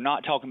 We're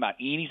not talking about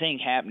anything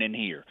happening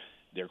here.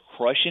 They're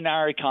crushing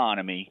our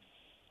economy.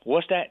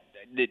 What's that?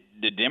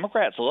 The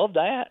Democrats love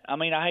that. I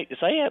mean, I hate to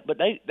say it, but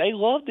they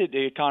love that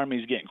the economy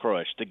is getting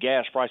crushed. The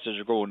gas prices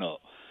are going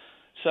up.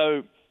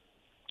 So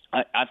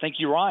I think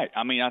you're right.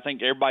 I mean, I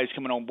think everybody's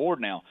coming on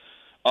board now.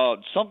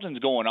 Something's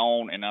going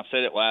on, and I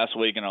said it last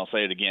week, and I'll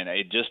say it again.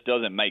 It just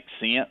doesn't make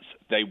sense.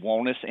 They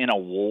want us in a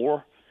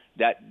war.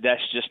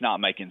 That's just not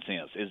making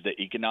sense. Is the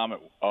economic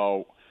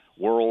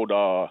world,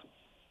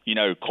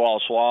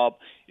 Klaus Schwab,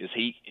 is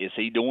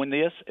he doing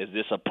this? Is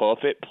this a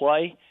puppet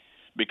play?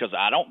 Because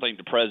I don't think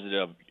the president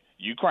of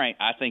Ukraine,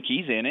 I think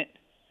he's in it.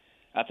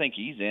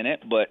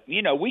 But,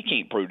 we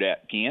can't prove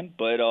that, Ken.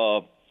 But,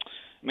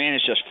 man,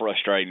 it's just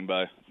frustrating,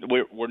 Bo.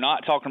 We're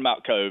not talking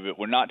about COVID.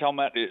 We're not talking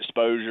about the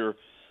exposure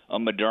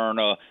of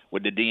Moderna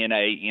with the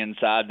DNA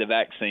inside the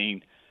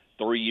vaccine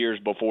 3 years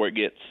before it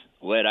gets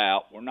let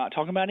out. We're not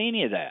talking about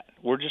any of that.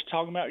 We're just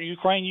talking about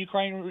Ukraine.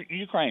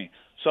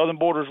 Southern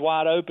border's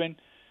wide open.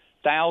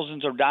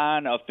 Thousands are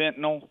dying of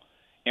fentanyl,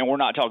 and we're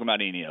not talking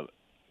about any of it.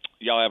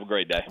 Y'all have a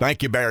great day.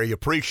 Thank you, Barry.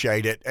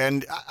 Appreciate it.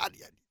 And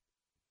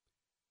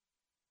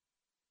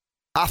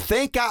I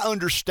think I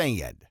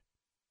understand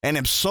and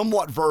am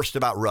somewhat versed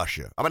about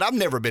Russia. I mean, I've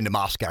never been to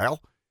Moscow,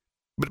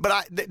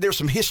 but there's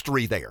some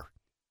history there.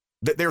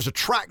 That there's a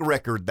track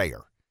record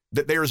there.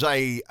 That there's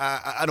an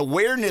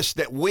awareness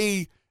that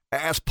we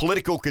as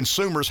political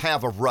consumers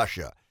have of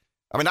Russia.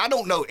 I mean, I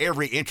don't know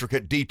every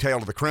intricate detail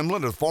of the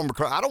Kremlin or the former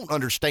Kremlin. I don't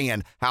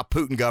understand how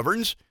Putin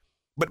governs,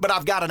 but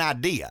I've got an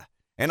idea.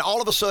 And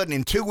all of a sudden,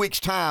 in 2 weeks'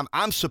 time,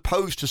 I'm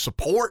supposed to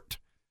support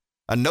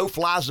a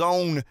no-fly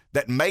zone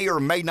that may or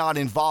may not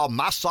involve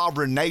my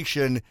sovereign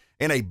nation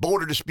in a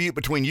border dispute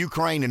between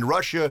Ukraine and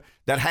Russia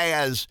that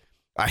has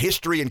a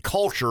history and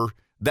culture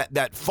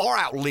that far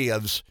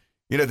outlives,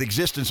 the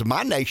existence of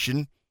my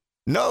nation.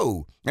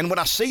 No. And when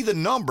I see the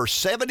number,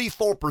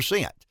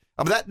 74%,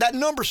 I mean, that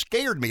number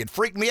scared me. It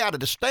freaked me out.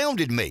 It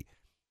astounded me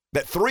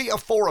that 3 or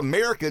 4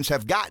 Americans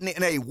have gotten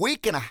in a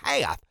week and a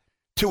half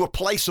to a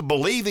place of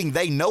believing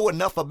they know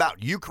enough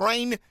about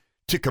Ukraine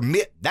to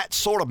commit that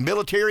sort of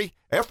military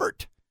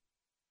effort.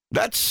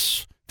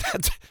 It's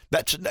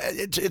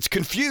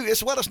confusing.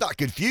 It's not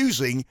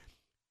confusing.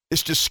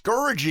 It's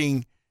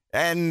discouraging,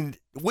 and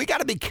we got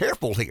to be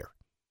careful here.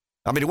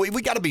 I mean,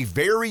 we got to be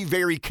very,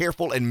 very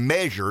careful and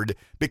measured,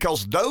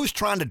 because those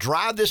trying to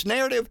drive this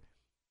narrative,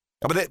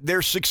 I mean,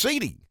 they're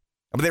succeeding.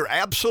 I mean, they're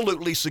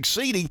absolutely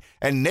succeeding,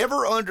 and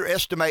never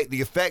underestimate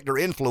the effect or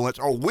influence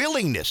or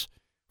willingness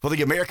for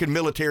the American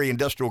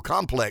military-industrial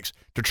complex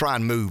to try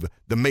and move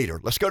the meter.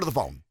 Let's go to the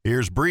phone.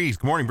 Here's Breeze.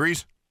 Good morning,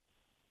 Breeze.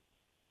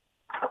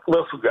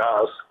 Listen,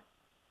 guys,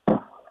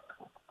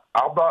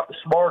 I'm not the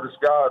smartest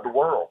guy in the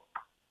world.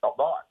 I'm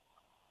not.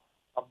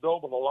 I'm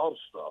dumb with a lot of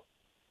stuff.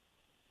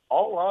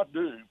 All I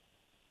do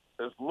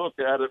is look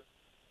at it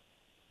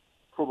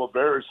from a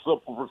very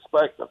simple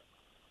perspective.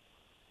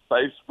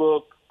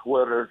 Facebook,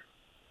 Twitter,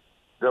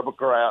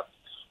 Democrats,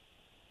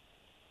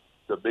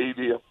 the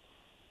media.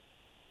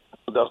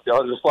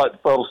 Just like the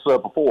fellow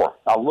said before,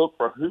 I look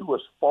for who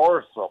is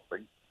for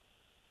something,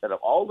 and if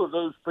all of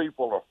those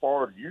people are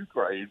for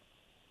Ukraine,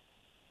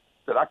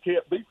 then I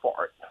can't be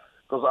for it,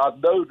 because I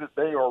know that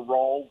they are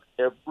wrong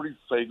every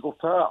single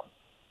time.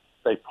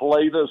 They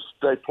played us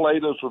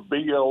with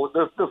BL.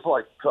 Just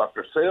like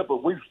Tucker said,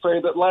 but we've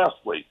said it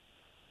last week.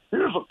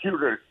 Here's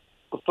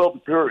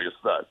something curious,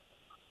 though.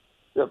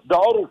 If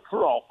Donald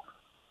Trump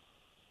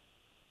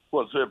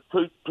was in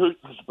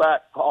Putin's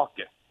back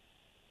pocket,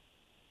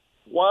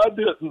 why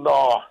didn't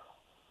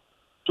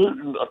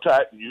Putin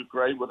attack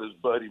Ukraine when his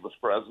buddy was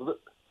president?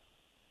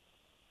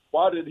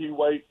 Why did he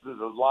wait to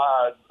the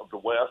line of the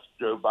West,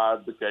 Joe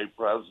Biden became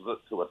president,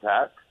 to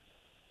attack?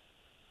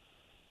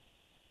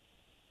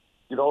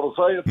 You know what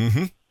I'm saying?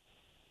 Mm-hmm.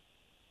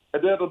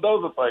 And then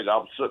another thing,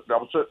 I'm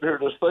sitting here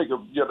just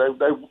thinking, they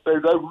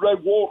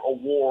want a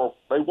war.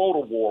 They want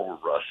a war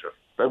with Russia.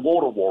 They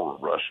want a war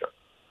with Russia.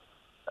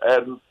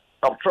 And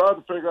I'm trying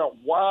to figure out,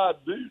 why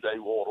do they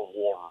want a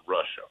war with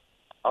Russia?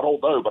 I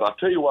don't know, but I'll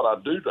tell you what I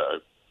do know.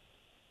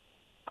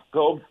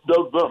 Come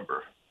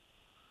November,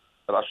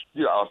 and I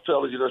was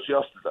telling you this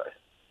yesterday,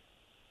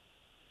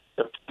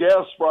 if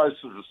gas prices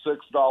are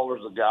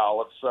 $6 a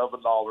gallon, $7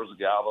 a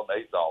gallon, $8 a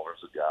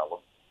gallon,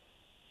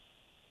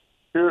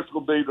 here's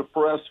going to be the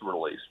press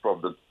release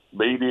from the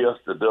media,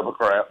 the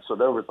Democrats,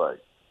 and everything.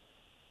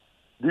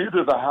 Due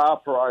to the high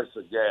price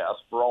of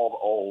gas brought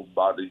on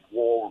by the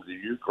war with the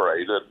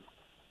Ukraine and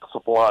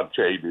supply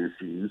chain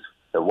issues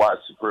and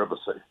white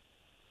supremacy,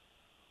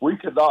 we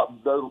can't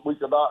vote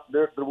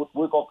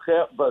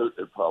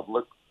in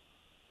public,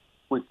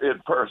 in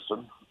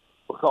person,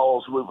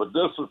 because we would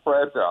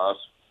disenfranchise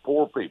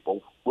poor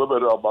people,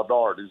 women and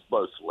minorities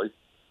mostly,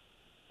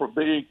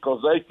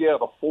 because they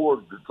can't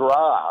afford to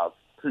drive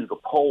to the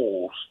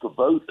polls to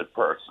vote in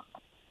person.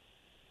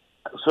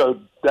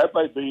 So that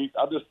may be,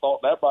 I just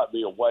thought that might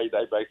be a way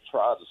they may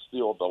try to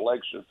steal the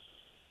election.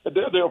 And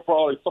then they'll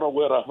probably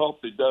throw in a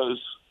healthy dose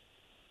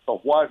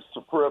of white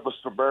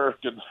supremacist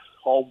American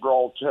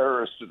homegrown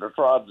terrorists that are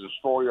trying to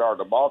destroy our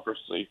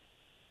democracy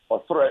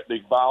or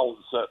threatening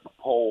violence at the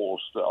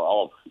polls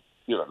to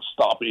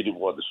stop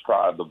anyone that's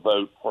trying to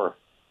vote for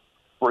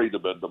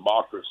freedom and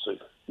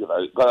democracy.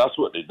 That's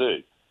what they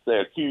do. They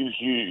accuse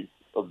you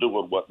of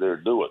doing what they're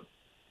doing.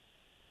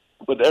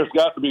 But there's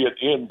got to be an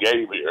end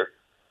game here,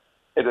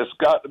 and it's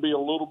got to be a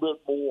little bit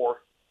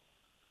more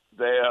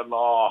than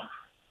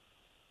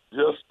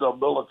just a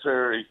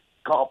military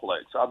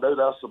complex. I know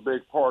that's a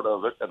big part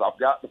of it, and I've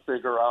got to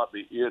figure out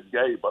the end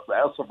game. But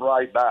as of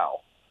right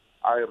now,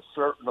 I am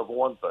certain of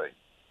one thing,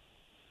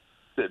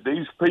 that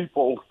these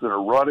people that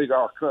are running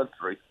our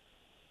country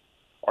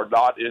are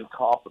not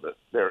incompetent.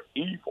 They're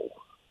evil,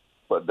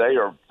 but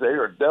the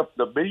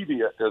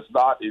media is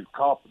not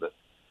incompetent.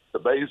 The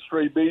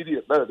mainstream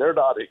media, no, they're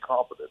not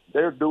incompetent.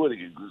 They're doing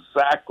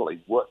exactly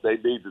what they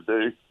need to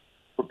do.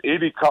 From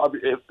any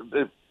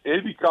if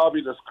any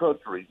communist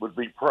country would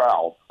be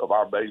proud of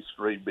our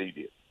mainstream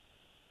media.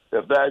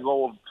 If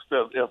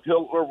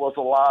Hitler was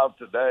alive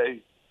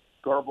today,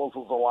 Goebbels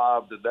was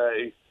alive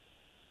today,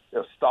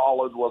 if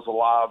Stalin was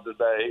alive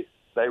today,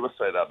 they would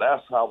say, now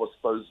that's how it's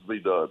supposed to be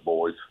done,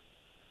 boys.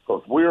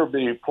 Because we're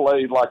being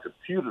played like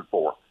accounted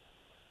for.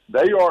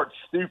 They aren't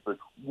stupid.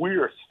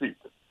 We're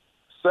stupid.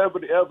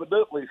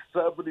 Evidently,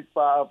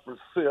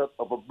 75%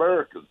 of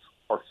Americans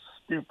are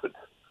stupid.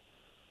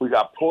 We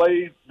got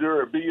played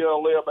during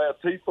BLM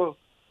Antifa.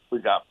 We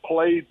got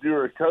played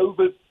during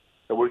COVID,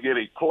 and we're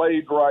getting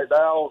played right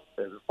now.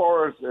 And as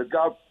far as I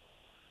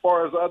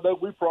know,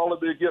 we probably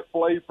been getting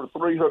played for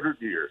 300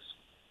 years.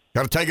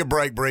 Got to take a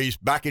break, Breeze.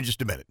 Back in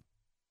just a minute.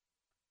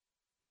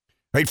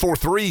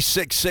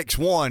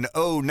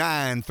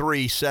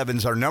 843-661-0937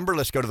 is our number.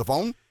 Let's go to the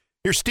phone.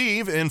 Here's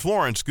Steve in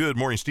Florence. Good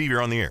morning, Steve.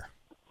 You're on the air.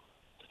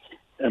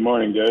 Good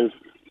morning, guys.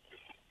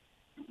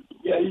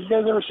 Yeah, you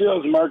guys ever see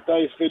those Mark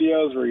Dice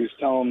videos where he's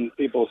telling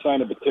people to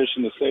sign a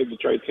petition to save the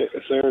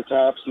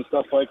Triceratops and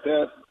stuff like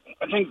that?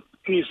 I think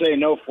when you say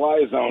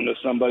no-fly zone to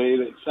somebody,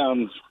 that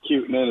sounds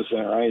cute and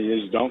innocent, right?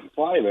 You just don't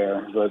fly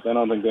there. But I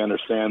don't think they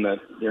understand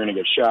that you're going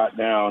to get shot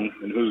down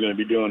and who's going to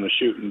be doing the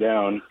shooting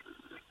down.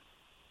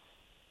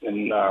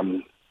 And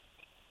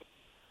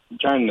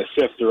trying to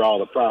sift through all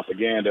the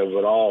propaganda,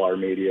 but all our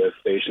media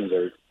stations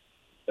are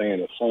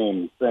saying the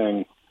same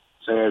thing.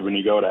 Sad when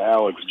you go to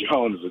Alex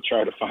Jones to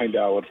try to find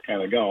out what's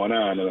kind of going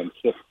on and then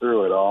sift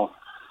through it all.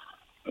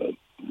 But,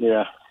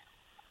 yeah,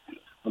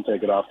 I'll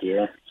take it off the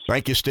air.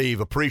 Thank you,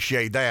 Steve.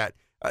 Appreciate that.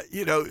 Some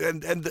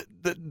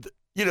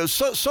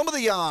of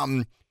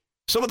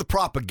the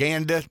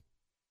propaganda,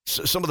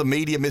 some of the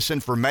media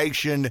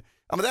misinformation,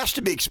 I mean, that's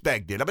to be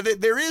expected. I mean,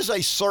 there is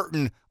a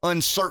certain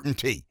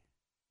uncertainty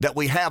that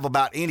we have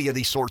about any of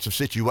these sorts of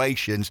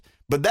situations,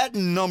 but that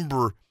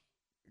number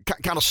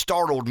kind of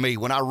startled me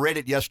when I read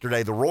it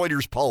yesterday. The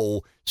Reuters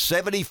poll,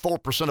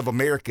 74% of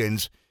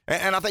Americans,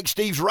 and I think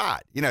Steve's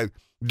right. Do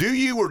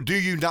you or do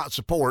you not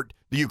support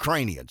the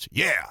Ukrainians?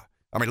 Yeah.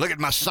 I mean, look at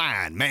my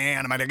sign,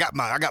 man. I mean,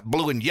 I got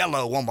blue and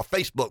yellow on my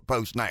Facebook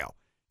post now.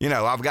 You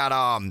know, I've got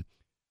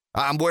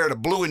I'm wearing a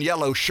blue and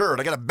yellow shirt.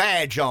 I got a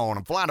badge on.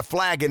 I'm flying a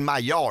flag in my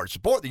yard.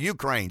 Support the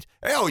Ukrainians.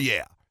 Hell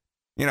yeah.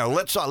 You know,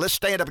 let's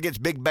stand up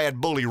against big bad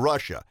bully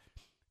Russia.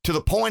 To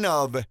the point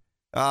of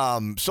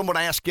someone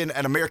asking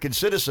an American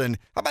citizen,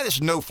 how about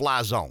this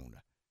no-fly zone?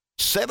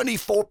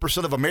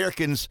 74% of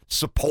Americans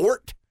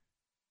support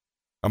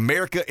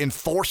America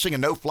enforcing a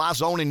no-fly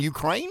zone in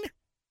Ukraine?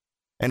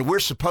 And we're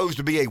supposed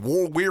to be a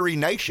war-weary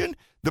nation?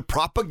 The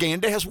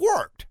propaganda has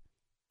worked.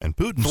 And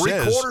Putin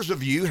says... Three-quarters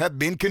of you have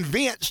been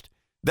convinced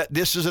that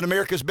this is in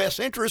America's best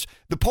interest.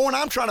 The point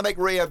I'm trying to make,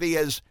 Rev,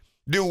 is,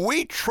 do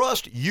we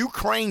trust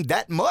Ukraine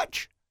that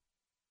much?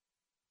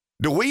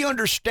 Do we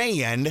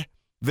understand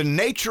the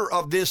nature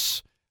of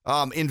this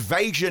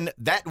invasion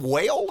that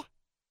well?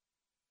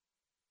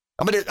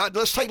 I mean,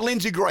 let's take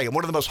Lindsey Graham,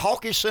 one of the most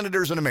hawkish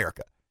senators in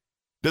America.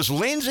 Does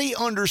Lindsey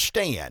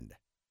understand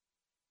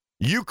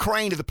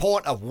Ukraine to the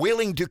point of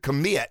willing to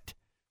commit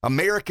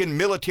American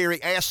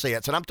military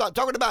assets? And I'm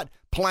talking about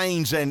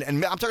planes and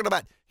I'm talking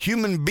about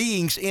human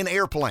beings in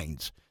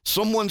airplanes.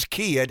 Someone's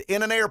kid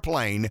in an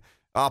airplane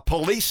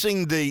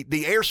policing the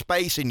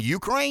airspace in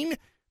Ukraine.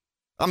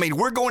 I mean,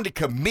 we're going to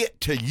commit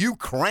to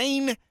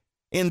Ukraine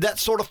in that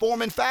sort of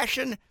form and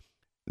fashion?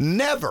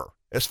 Never,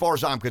 as far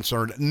as I'm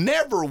concerned,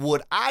 never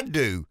would I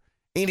do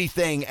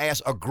anything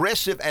as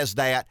aggressive as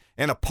that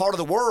in a part of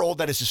the world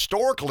that has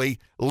historically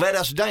let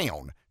us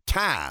down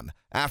time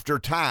after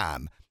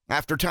time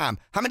after time.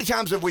 How many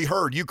times have we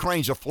heard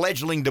Ukraine's a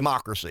fledgling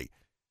democracy?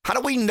 How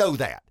do we know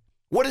that?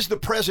 What is the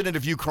president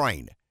of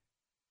Ukraine?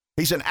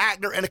 He's an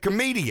actor and a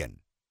comedian.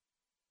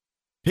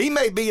 He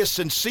may be as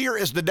sincere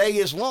as the day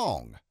is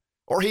long,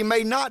 or he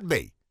may not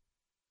be.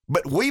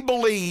 But we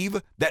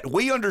believe that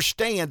we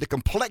understand the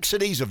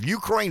complexities of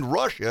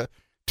Ukraine-Russia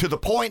to the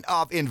point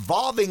of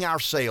involving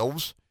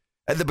ourselves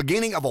at the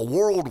beginning of a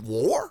world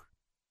war?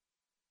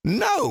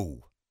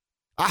 No.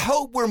 I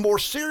hope we're more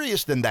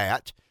serious than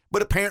that,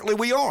 but apparently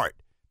we aren't,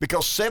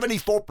 because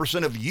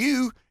 74% of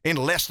you in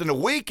less than a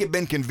week have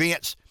been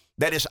convinced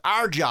that it's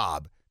our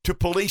job to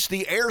police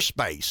the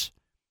airspace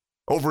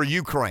over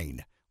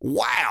Ukraine.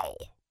 Wow.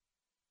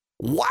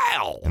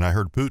 Wow. And I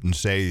heard Putin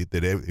say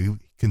that he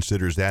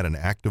considers that an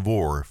act of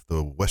war if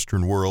the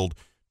Western world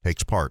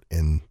takes part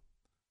in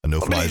a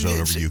no-fly zone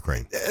over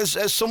Ukraine.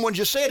 As someone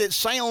just said, it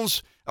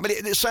sounds a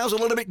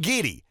little bit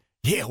giddy.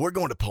 Yeah, we're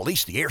going to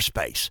police the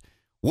airspace.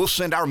 We'll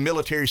send our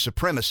military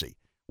supremacy.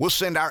 We'll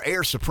send our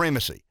air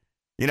supremacy,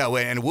 you know,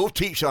 and we'll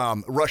teach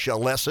Russia a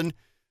lesson.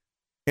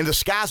 In the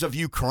skies of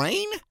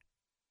Ukraine?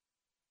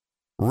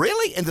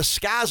 Really? In the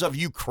skies of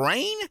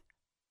Ukraine?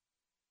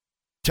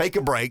 Take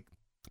a break.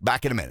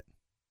 Back in a minute.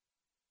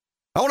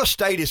 I want to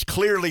state as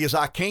clearly as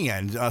I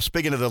can,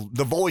 speaking of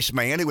the voice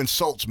man who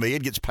insults me,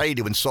 it gets paid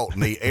to insult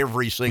me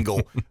every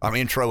single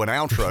intro and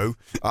outro.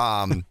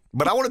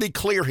 But I want to be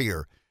clear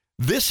here.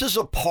 This is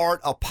a part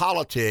of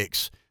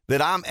politics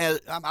that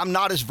I'm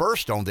not as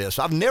versed on this.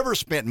 I've never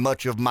spent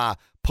much of my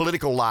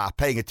political life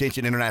paying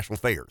attention to international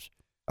affairs.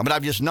 I mean,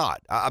 I've just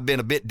not. I've been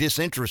a bit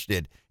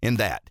disinterested in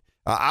that.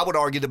 I would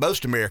argue that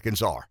most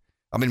Americans are.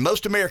 I mean,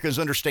 most Americans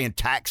understand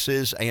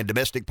taxes and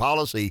domestic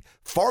policy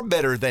far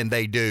better than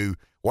they do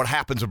what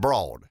happens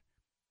abroad.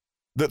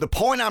 The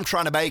point I'm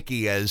trying to make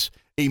is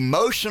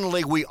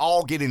emotionally we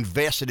all get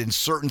invested in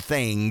certain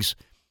things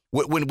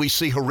when we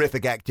see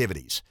horrific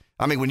activities.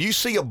 I mean, when you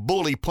see a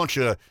bully punch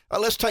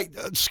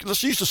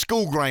let's use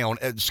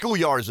the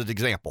schoolyard as an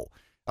example.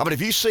 I mean,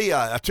 if you see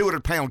a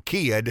 200-pound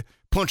kid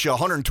punch a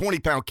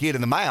 120-pound kid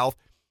in the mouth,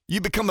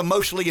 you become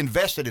emotionally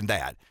invested in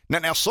that.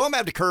 Now some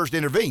have the courage to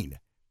intervene.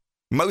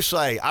 Most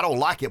say, I don't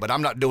like it, but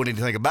I'm not doing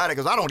anything about it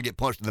because I don't want to get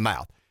punched in the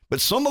mouth.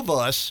 But some of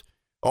us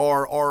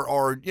are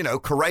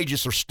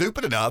courageous or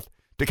stupid enough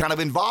to kind of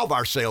involve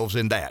ourselves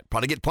in that.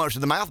 Probably get punched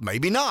in the mouth,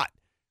 maybe not.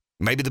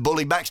 Maybe the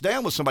bully backs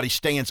down when somebody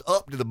stands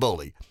up to the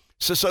bully.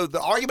 So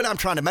the argument I'm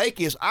trying to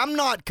make is I'm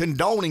not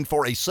condoning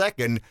for a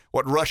second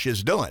what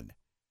Russia's done.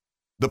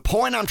 The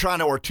point I'm trying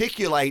to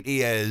articulate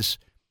is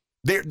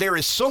there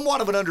is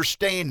somewhat of an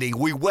understanding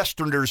we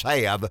Westerners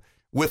have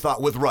with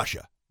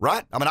Russia,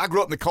 right? I mean, I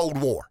grew up in the Cold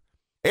War.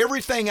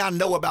 Everything I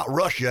know about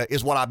Russia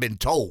is what I've been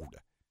told.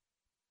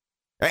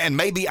 And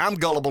maybe I'm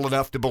gullible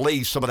enough to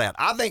believe some of that.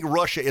 I think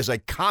Russia is a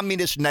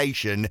communist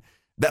nation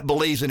that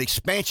believes in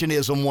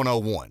expansionism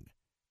 101.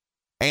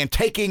 And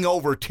taking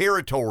over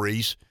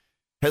territories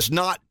has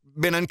not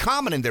been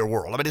uncommon in their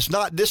world. I mean,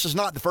 this is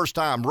not the first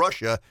time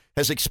Russia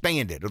has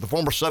expanded, or the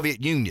former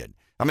Soviet Union.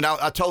 I mean,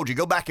 I told you,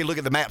 go back and look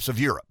at the maps of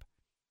Europe.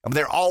 I mean,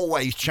 they're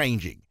always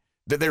changing.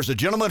 There's a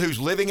gentleman who's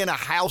living in a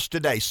house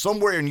today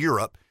somewhere in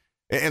Europe,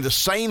 in the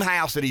same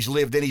house that he's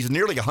lived in. He's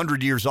nearly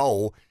 100 years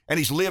old, and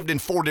he's lived in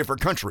 4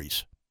 different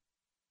countries.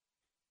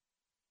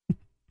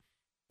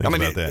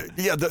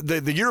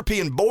 The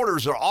European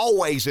borders are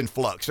always in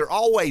flux. They're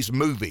always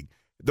moving.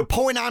 The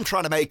point I'm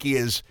trying to make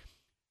is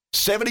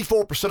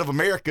 74% of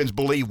Americans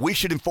believe we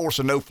should enforce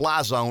a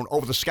no-fly zone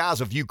over the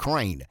skies of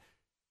Ukraine,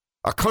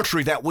 a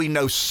country that we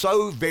know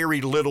so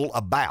very little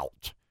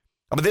about.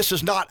 I mean, this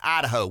is not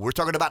Idaho. We're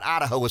talking about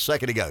Idaho a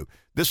second ago.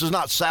 This is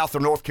not South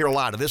or North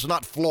Carolina. This is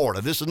not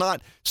Florida. This is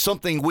not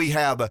something we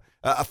have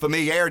a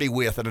familiarity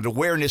with and an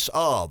awareness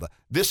of.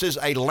 This is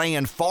a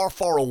land far,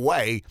 far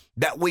away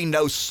that we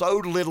know so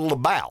little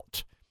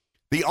about.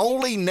 The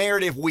only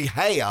narrative we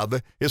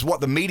have is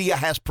what the media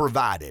has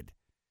provided.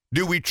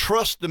 Do we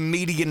trust the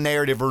media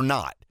narrative or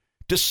not?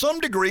 To some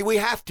degree, we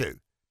have to.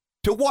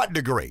 To what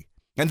degree?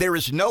 And there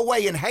is no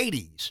way in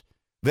Hades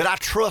that I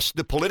trust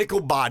the political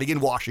body in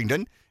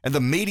Washington and the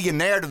media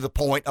narrative to the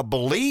point of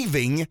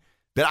believing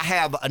that I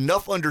have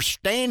enough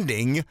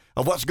understanding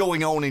of what's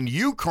going on in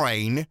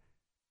Ukraine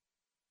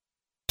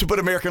to put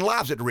American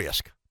lives at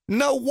risk.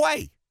 No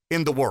way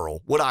in the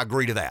world would I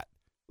agree to that.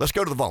 Let's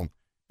go to the phone.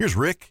 Here's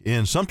Rick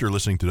in Sumter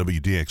listening to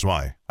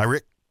WDXY. Hi,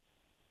 Rick.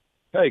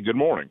 Hey, good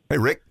morning. Hey,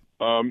 Rick.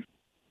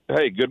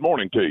 Hey, good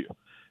morning to you.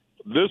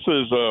 This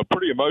is a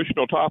pretty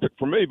emotional topic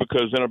for me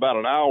because in about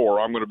an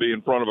hour, I'm going to be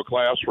in front of a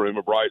classroom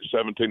of bright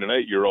 17 and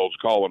 8-year-olds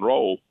call and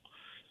roll,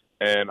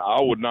 and I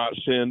would not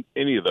send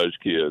any of those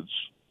kids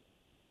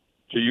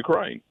to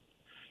Ukraine.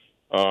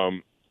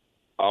 I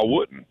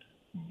wouldn't,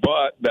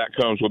 but that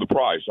comes with a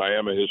price. I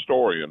am a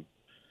historian,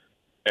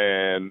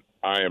 and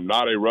I am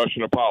not a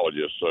Russian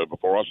apologist, so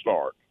before I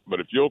start. But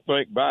if you'll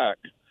think back,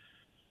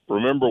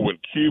 remember when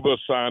Cuba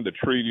signed a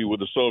treaty with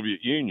the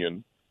Soviet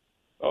Union?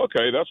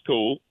 Okay, that's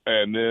cool.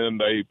 And then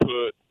they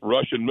put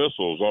Russian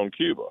missiles on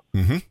Cuba.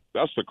 Mm-hmm.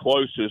 That's the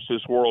closest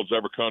this world's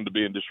ever come to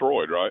being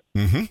destroyed, right?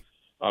 Mm-hmm.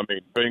 I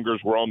mean,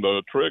 fingers were on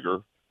the trigger.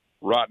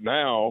 Right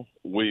now,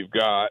 we've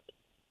got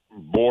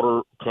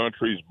border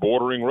countries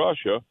bordering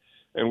Russia,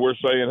 and we're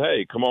saying,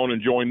 hey, come on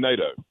and join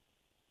NATO.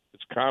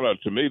 It's kind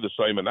of, to me, the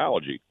same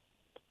analogy.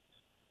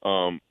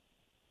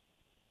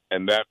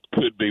 And that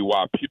could be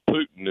why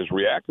Putin is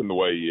reacting the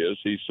way he is.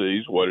 He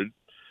sees what an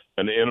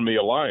enemy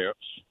alliance,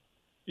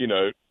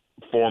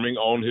 forming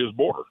on his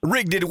border.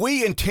 Rick, did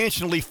we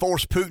intentionally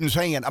force Putin's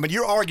hand? I mean,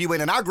 you're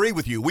arguing, and I agree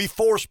with you, we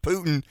forced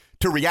Putin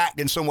to react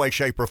in some way,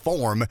 shape, or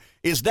form.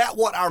 Is that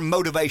what our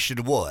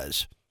motivation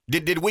was?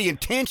 Did we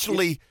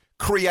intentionally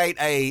create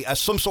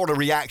some sort of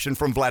reaction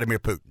from Vladimir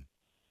Putin?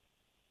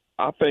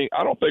 I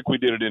don't think we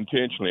did it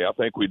intentionally. I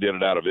think we did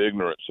it out of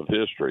ignorance of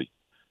history.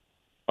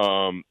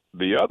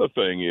 The other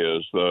thing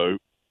is, though,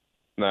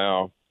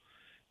 now,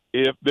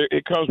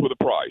 it comes with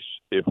a price.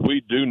 If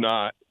we do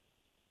not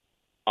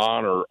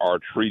honor our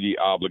treaty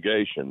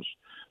obligations,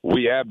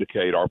 we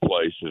abdicate our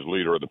place as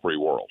leader of the free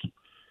world.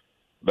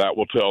 That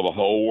will tell the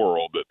whole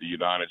world that the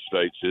United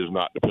States is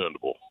not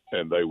dependable,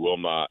 and they will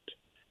not,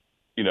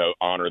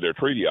 honor their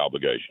treaty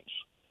obligations.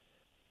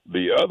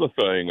 The other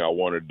thing I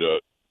wanted to,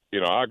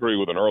 I agree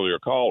with an earlier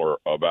caller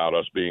about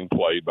us being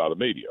played by the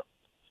media.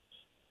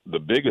 The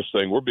biggest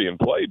thing we're being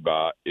played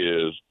by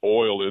is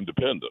oil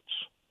independence.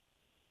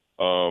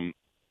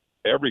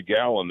 Every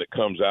gallon that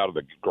comes out of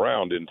the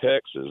ground in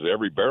Texas,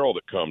 every barrel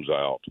that comes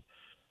out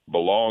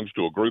belongs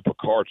to a group of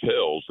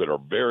cartels that are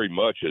very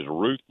much as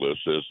ruthless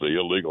as the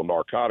illegal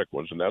narcotic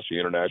ones, and that's the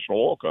international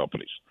oil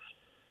companies.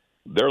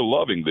 They're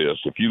loving this.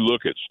 If you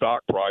look at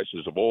stock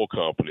prices of oil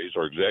companies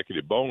or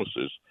executive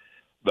bonuses,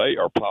 they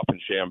are popping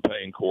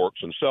champagne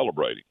corks and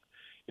celebrating.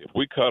 If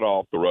we cut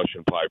off the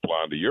Russian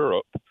pipeline to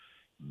Europe,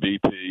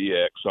 BP,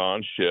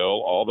 Exxon,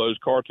 Shell, all those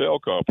cartel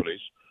companies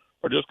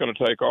are just going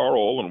to take our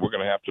oil, and we're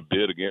going to have to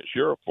bid against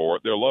Europe for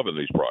it. They're loving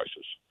these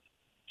prices.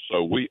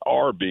 So we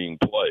are being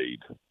played,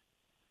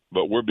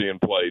 but we're being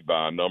played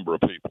by a number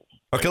of people.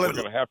 Okay, we're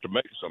going to have to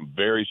make some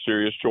very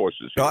serious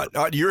choices here.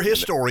 You're a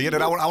historian,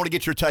 and I want to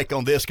get your take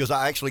on this because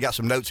I actually got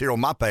some notes here on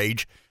my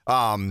page.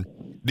 Do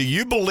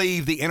you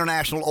believe the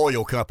international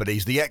oil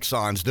companies, the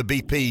Exxons, the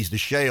BPs, the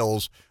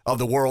Shells of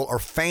the world are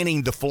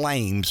fanning the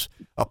flames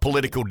of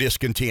political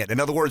discontent? In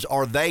other words,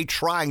 are they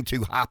trying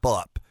to hype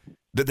up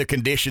the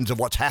conditions of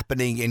what's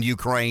happening in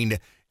Ukraine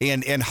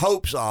in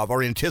hopes of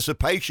or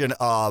anticipation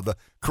of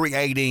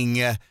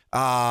creating,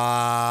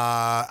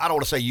 I don't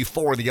want to say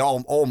euphoria in the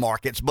oil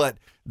markets, but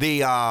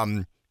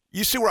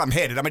you see where I'm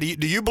headed. I mean,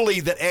 do you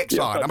believe that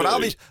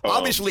Exxon,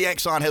 obviously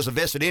Exxon has a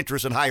vested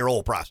interest in higher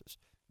oil prices,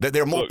 that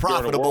they're more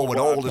profitable when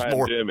oil is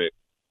more.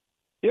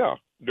 Yeah,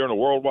 during a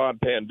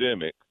worldwide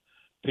pandemic,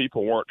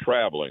 people weren't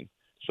traveling,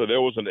 so there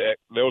was an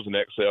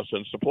excess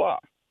in supply.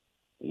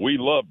 We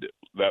loved it.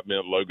 That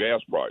meant low gas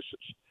prices.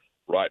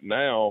 Right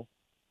now,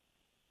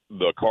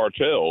 the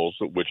cartels,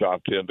 which I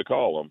tend to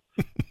call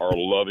them, are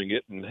loving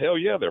it, and hell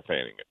yeah, they're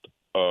fanning it.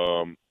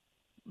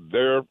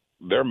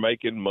 They're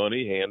making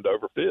money hand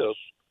over fist,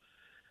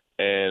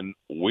 and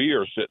we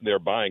are sitting there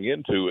buying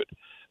into it.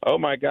 Oh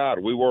my God,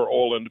 we were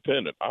oil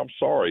independent. I'm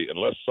sorry,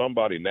 unless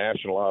somebody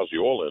nationalized the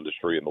oil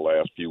industry in the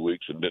last few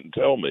weeks and didn't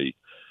tell me,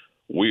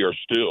 we are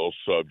still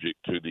subject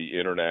to the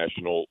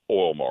international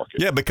oil market.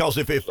 Yeah, because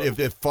if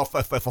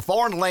a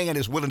foreign land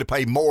is willing to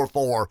pay more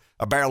for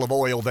a barrel of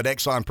oil that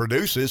Exxon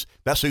produces,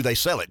 that's who they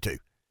sell it to.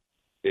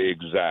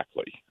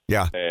 Exactly.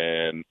 Yeah.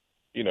 And,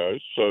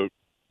 so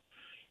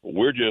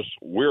we're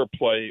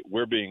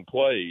being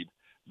played.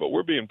 but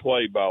we're being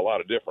played by a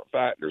lot of different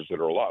factors that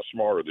are a lot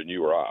smarter than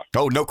you or I.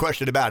 Oh, no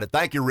question about it.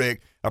 Thank you,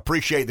 Rick.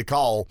 Appreciate the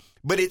call.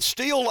 But it's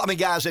still, I mean,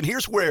 guys, and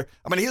here's where,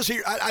 I mean,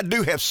 I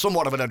do have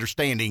somewhat of an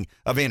understanding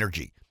of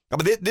energy.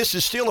 I mean, this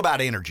is still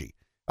about energy.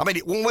 I mean,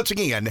 once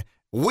again,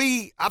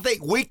 I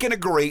think we can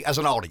agree as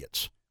an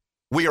audience.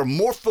 We are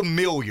more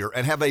familiar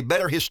and have a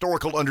better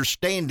historical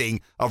understanding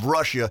of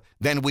Russia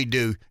than we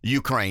do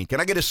Ukraine. Can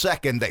I get a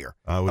second there?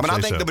 I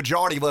think the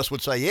majority of us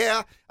would say,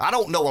 yeah, I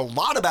don't know a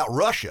lot about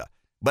Russia,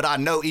 but I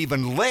know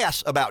even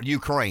less about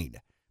Ukraine.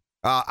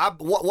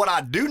 What I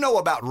do know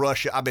about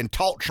Russia, I've been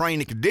taught,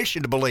 trained, and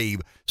conditioned to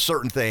believe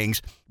certain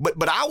things.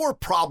 But our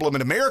problem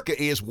in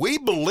America is we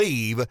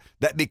believe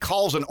that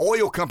because an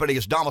oil company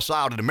is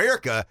domiciled in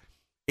America,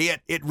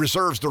 it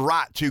reserves the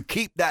right to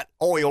keep that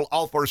oil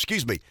off, or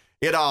excuse me,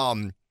 it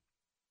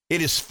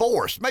is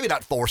forced, maybe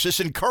not forced, it's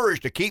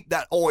encouraged to keep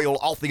that oil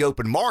off the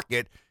open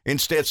market,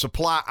 instead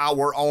supply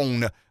our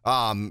own,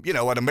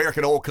 an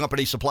American oil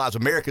company supplies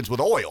Americans with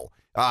oil.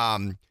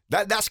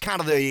 That's kind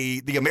of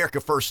the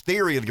America First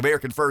theory, the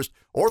American First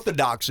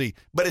orthodoxy,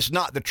 but it's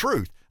not the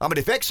truth. I mean,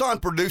 if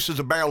Exxon produces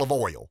a barrel of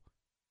oil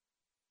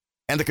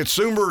and the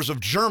consumers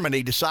of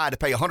Germany decide to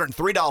pay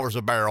 $103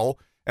 a barrel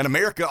and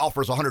America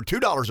offers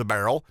 $102 a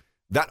barrel,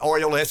 that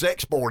oil is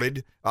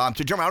exported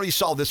to Germany. I don't know if you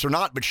saw this or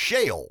not, but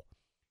Shell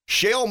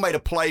made a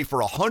play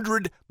for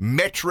 100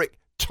 metric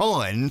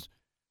tons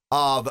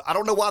of, I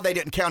don't know why they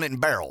didn't count it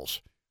in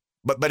barrels,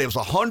 but it was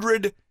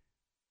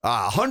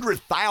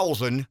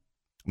 100,000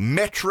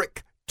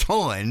 metric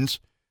tons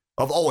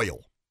of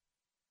oil.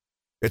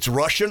 It's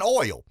Russian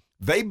oil.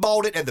 They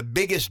bought it at the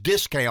biggest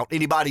discount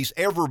anybody's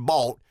ever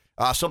bought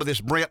some of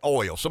this Brent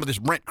oil, some of this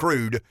Brent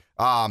crude.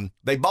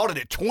 They bought it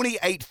at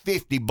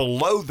 $28.50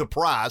 below the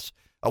price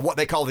of what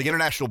they call the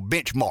international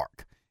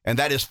benchmark, and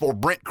that is for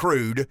Brent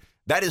crude.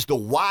 That is the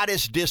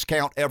widest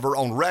discount ever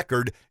on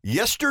record.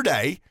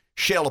 Yesterday,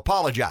 Shell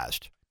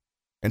apologized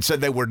and said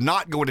they were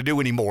not going to do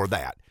any more of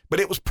that, but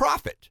it was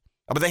profit.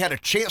 I mean, they had a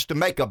chance to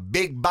make a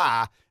big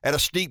buy at a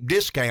steep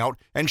discount,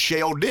 and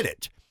Shell did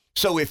it.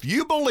 So if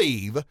you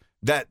believe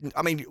that,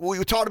 I mean, we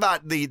talked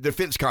about the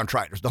defense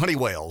contractors, the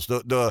Honeywells,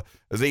 the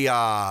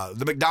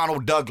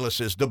McDonnell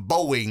Douglases, the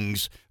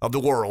Boeings of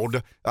the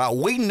world.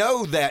 We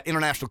know that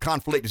international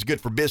conflict is good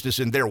for business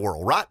in their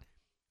world, right?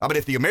 I mean,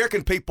 if the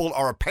American people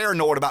are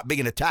paranoid about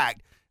being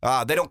attacked,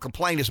 they don't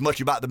complain as much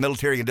about the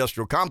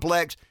military-industrial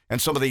complex and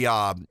some of the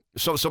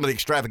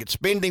extravagant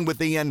spending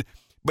within.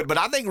 But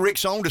I think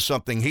Rick's on to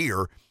something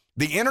here.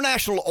 The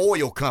international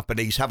oil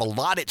companies have a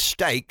lot at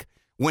stake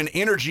when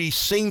energy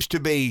seems to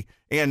be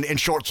in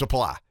short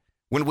supply.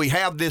 When we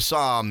have this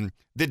the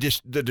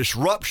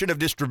disruption of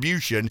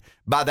distribution,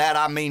 by that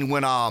I mean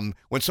when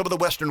some of the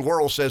Western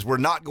world says we're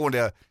not going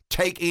to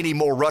take any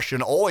more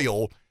Russian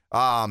oil,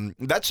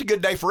 that's a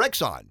good day for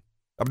Exxon.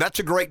 I mean, that's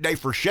a great day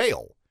for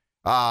Shell.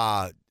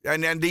 And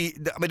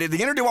the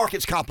energy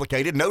market's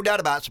complicated, no doubt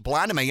about it,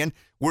 supply and demand.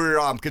 We're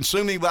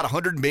consuming about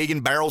 100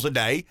 million barrels a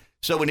day,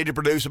 so we need to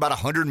produce about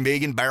 100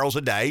 million barrels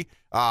a day.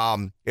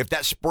 If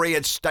that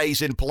spread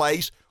stays in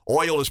place,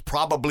 oil is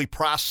probably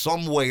priced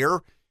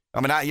somewhere.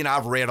 I mean,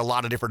 I've read a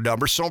lot of different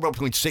numbers, somewhere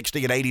between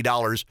 $60 and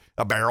 $80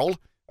 a barrel.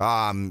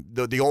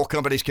 The oil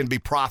companies can be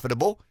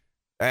profitable,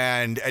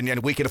 and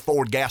we can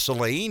afford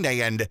gasoline,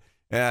 and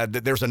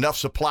there's enough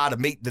supply to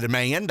meet the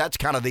demand. That's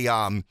kind of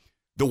the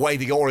way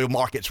the oil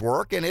markets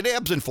work, and it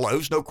ebbs and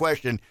flows, no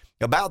question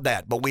about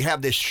that. But we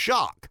have this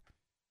shock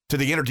to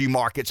the energy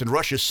markets, and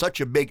Russia's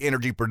such a big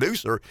energy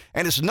producer.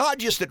 And it's not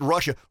just that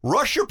Russia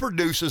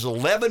produces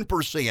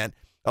 11%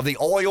 of the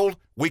oil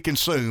we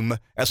consume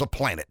as a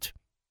planet.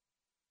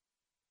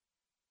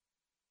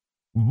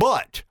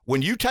 But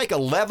when you take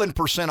 11%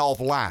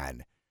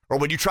 offline, or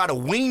when you try to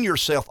wean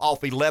yourself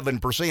off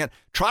 11%,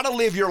 try to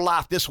live your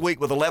life this week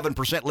with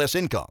 11% less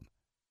income.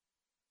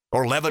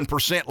 Or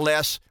 11%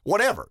 less,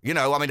 whatever.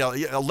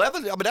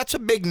 11, that's a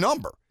big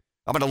number.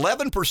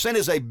 11%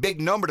 is a big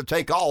number to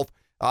take off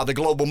the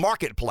global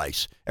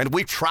marketplace. And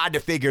we've tried to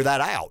figure that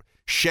out.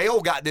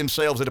 Shell got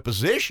themselves in a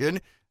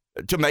position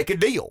to make a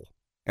deal.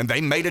 And they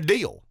made a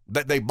deal.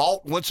 That they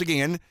bought, once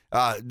again,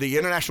 the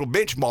international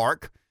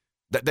benchmark,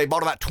 that they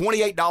bought about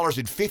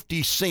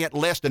 $28.50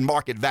 less than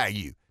market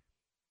value.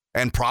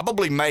 And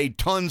probably made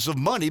tons of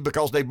money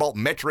because they bought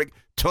metric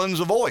tons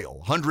of oil,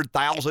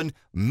 100,000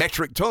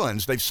 metric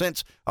tons. They've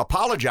since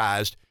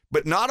apologized.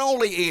 But not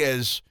only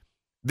is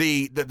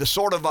the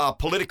sort of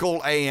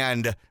political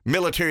and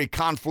military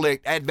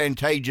conflict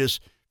advantageous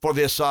for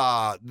this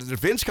the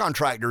defense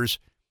contractors,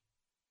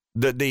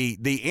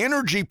 the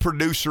energy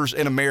producers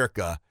in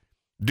America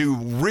do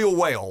real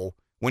well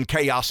when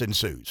chaos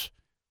ensues.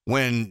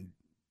 When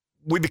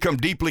we become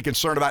deeply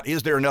concerned about,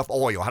 is there enough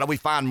oil? How do we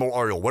find more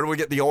oil? Where do we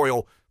get the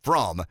oil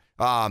from?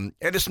 And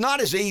it's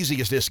not as easy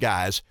as this,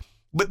 guys,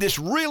 but this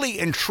really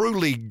and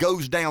truly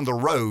goes down the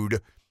road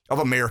of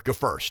America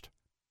first.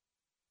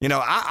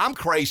 I'm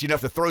crazy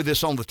enough to throw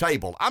this on the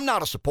table. I'm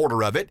not a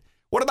supporter of it.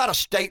 What about a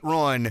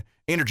state-run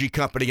energy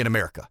company in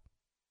America?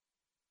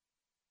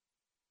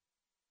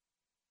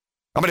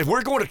 I mean, if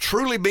we're going to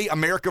truly be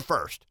America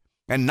first,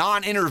 and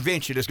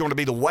non-intervention is going to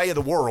be the way of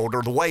the world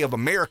or the way of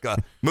America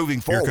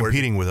moving forward. You're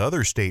competing with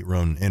other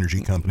state-run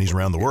energy companies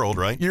around the world,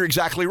 right? You're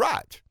exactly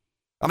right.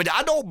 I mean,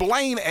 I don't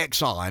blame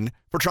Exxon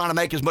for trying to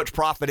make as much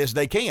profit as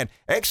they can.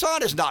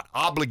 Exxon is not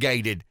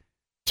obligated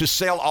to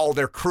sell all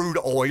their crude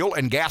oil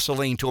and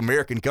gasoline to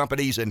American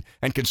companies and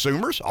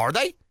consumers, are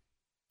they?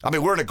 I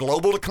mean, we're in a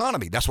global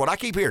economy. That's what I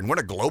keep hearing. We're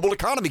in a global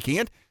economy,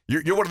 Ken.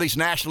 You're one of these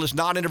nationalist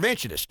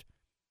non-interventionists.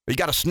 You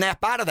got to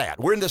snap out of that.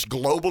 We're in this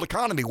global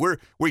economy. We're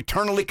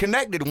eternally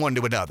connected one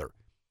to another.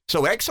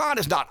 So Exxon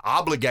is not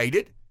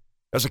obligated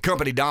as a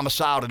company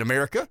domiciled in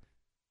America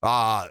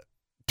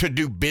to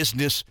do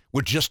business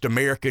with just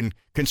American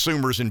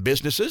consumers and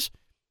businesses.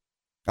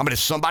 I mean, if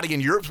somebody in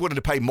Europe's willing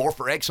to pay more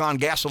for Exxon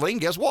gasoline,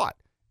 guess what?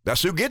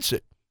 That's who gets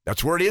it.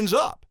 That's where it ends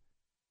up.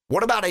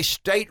 What about a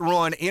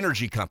state-run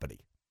energy company?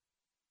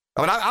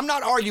 I mean, I'm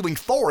not arguing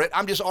for it.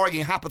 I'm just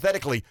arguing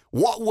hypothetically,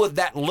 what would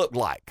that look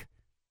like?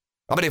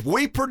 I mean, if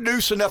we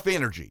produce enough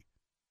energy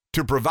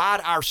to provide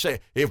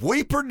if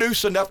we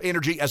produce enough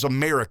energy as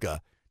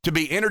America to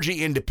be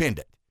energy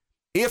independent,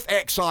 if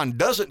Exxon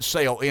doesn't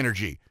sell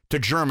energy to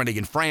Germany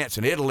and France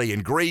and Italy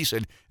and Greece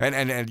and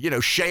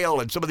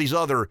Shell and some of these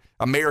other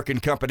American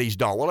companies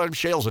don't. Well,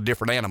 Shell's a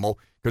different animal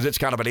because it's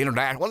kind of an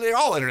international. Well, they're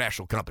all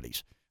international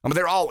companies. I mean,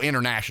 they're all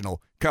international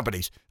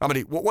companies. I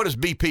mean, what does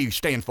BP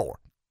stand for?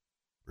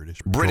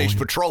 British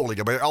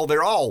Petroleum. I mean,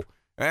 they're all.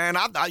 And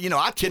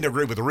I tend to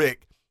agree with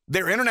Rick.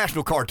 They're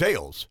international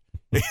cartels.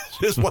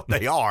 Is what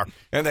they are,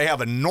 and they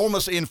have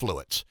enormous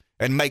influence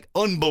and make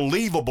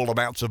unbelievable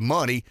amounts of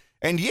money.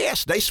 And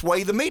yes, they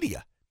sway the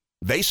media.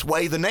 They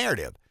sway the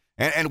narrative.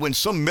 And when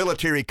some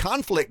military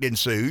conflict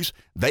ensues,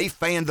 they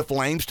fan the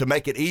flames to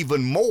make it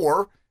even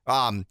more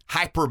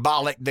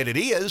hyperbolic than it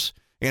is,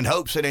 in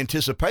hopes and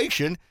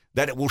anticipation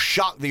that it will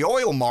shock the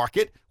oil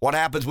market. What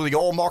happens when the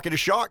oil market is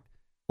shocked?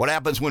 What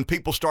happens when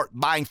people start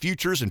buying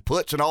futures and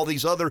puts and all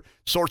these other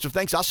sorts of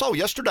things? I saw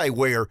yesterday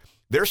where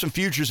there's some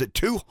futures at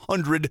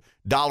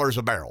 $200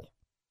 a barrel.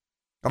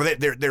 I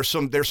mean, there's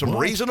some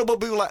reasonable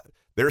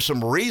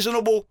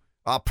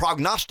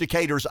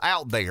prognosticators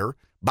out there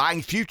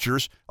buying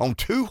futures on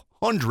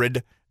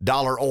 $200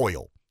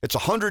 oil. It's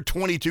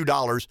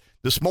 $122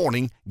 this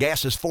morning.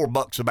 Gas is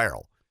 $4 a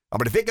barrel. I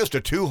mean, if it goes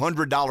to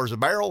 $200 a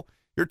barrel,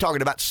 you're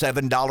talking about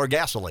 $7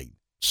 gasoline,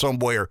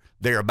 somewhere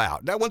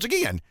thereabout. Now, once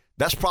again,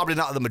 that's probably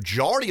not the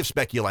majority of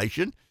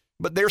speculation,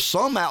 but there's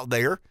some out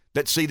there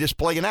that see this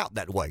playing out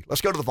that way.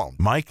 Let's go to the phone.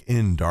 Mike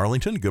in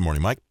Darlington. Good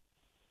morning, Mike.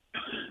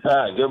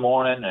 Good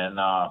morning, and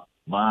I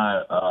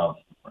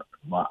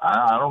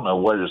don't know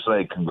what to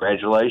say.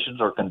 Congratulations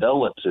or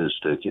condolences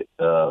to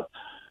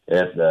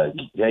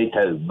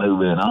Gato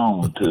moving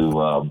on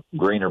to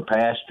greener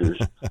pastures.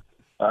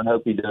 I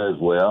hope he does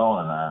well,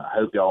 and I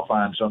hope y'all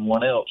find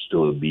someone else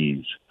to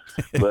abuse.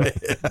 But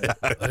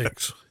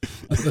thanks.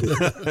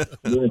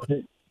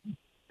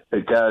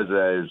 Because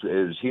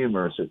it's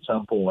humorous at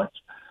some points.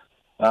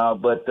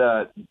 But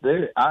I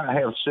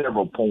have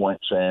several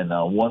points, and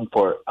one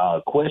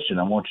question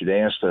I want you to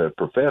ask the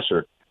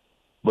professor.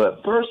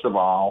 But first of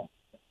all,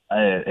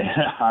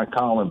 I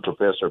call him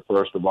Professor.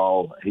 First of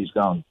all, he's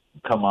going to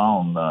come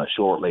on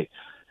shortly.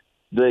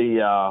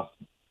 The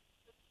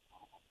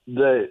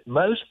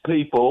most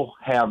people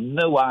have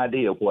no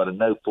idea what a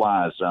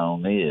no-fly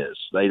zone is.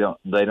 They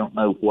don't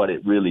know what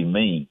it really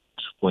means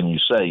when you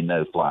say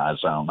no-fly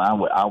zone.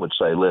 I would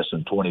say less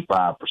than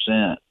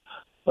 25%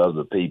 of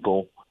the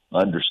people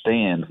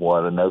understand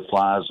what a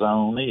no-fly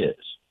zone is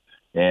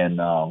and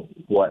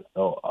what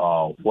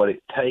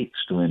it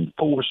takes to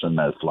enforce a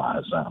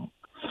no-fly zone.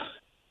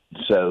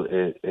 So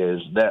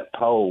is that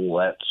poll,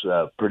 that's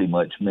a pretty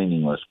much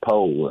meaningless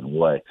poll in a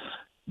way.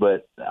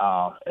 But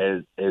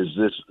is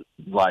this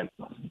like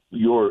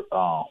your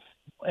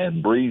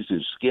and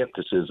Breeze's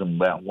skepticism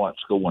about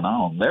what's going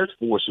on? There's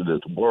forces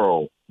of the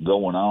world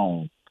going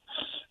on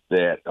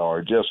that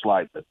are just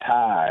like the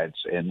tides,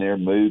 and they're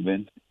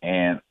moving,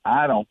 and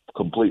I don't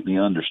completely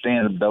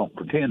understand them, don't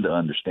pretend to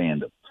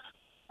understand them,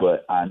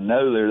 but I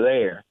know they're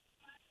there,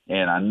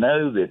 and I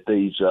know that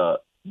these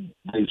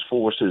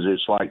forces,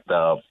 it's like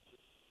the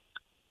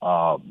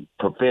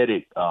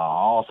prophetic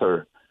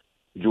author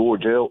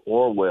George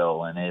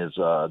Orwell in his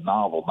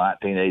novel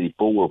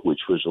 1984,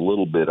 which was a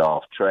little bit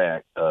off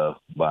track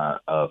by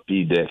a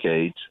few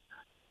decades,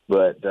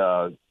 but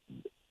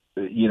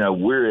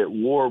we're at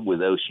war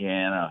with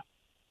Oceania.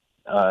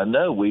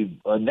 No, we've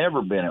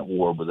never been at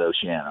war with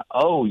Oceania.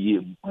 Oh,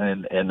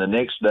 and the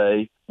next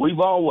day, we've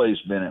always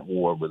been at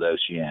war with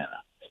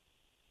Oceania.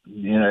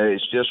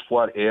 It's just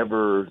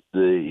whatever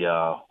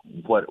the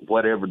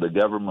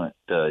government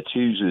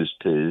chooses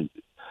to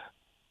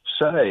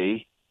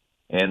say,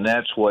 and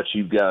that's what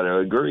you've got to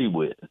agree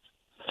with.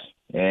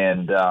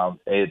 And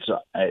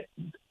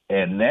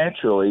and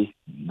naturally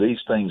these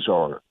things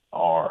are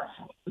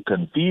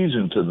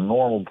confusing to the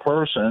normal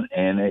person,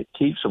 and it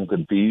keeps them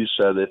confused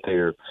so that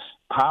they're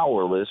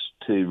powerless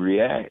to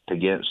react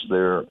against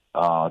their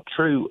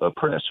true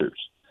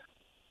oppressors.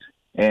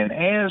 And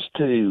as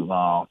to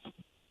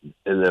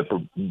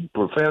the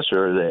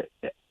professor,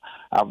 that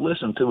I've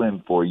listened to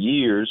him for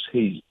years.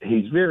 He's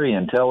very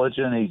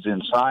intelligent. He's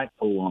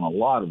insightful on a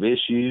lot of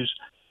issues.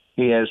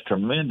 He has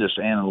tremendous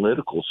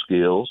analytical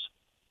skills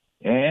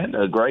and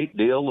a great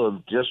deal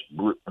of just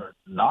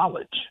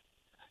knowledge.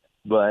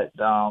 But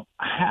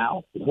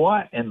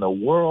what in the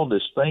world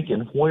is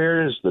thinking?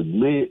 Where is the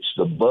glitch,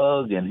 the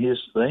bug in his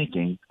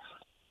thinking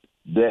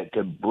that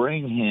could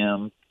bring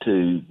him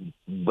to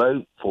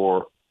vote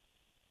for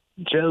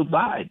Joe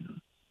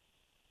Biden?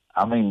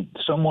 I mean,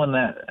 someone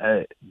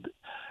that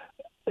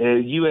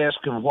you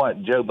ask him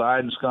what Joe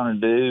Biden's going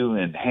to do,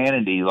 and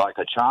Hannity, like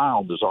a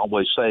child, is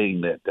always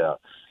saying that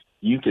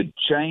you could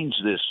change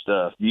this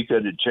stuff. You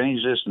could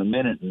change this in a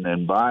minute, and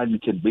then Biden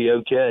could be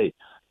okay.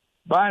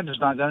 Biden's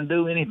not going to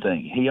do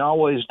anything. He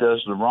always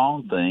does the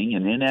wrong thing,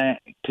 and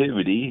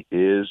inactivity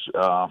is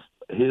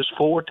his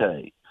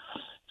forte.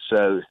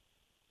 So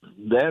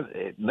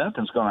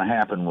nothing's going to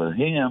happen with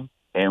him.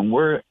 And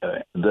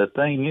the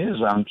thing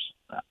is,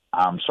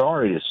 I'm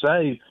sorry to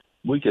say,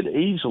 we could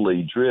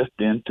easily drift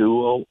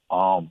into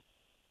a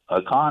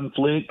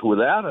conflict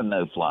without a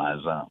no-fly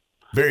zone.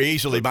 Very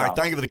easily, Mike.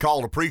 Thank you for the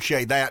call.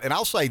 Appreciate that. And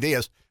I'll say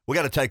this. We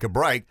got to take a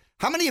break.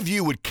 How many of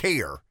you would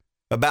care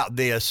about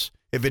this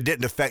if it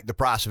didn't affect the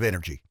price of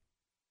energy?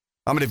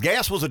 I mean, if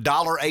gas was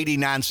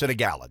 $1.89 a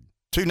gallon,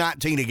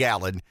 $2.19 a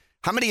gallon,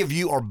 how many of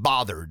you are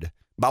bothered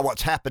by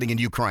what's happening in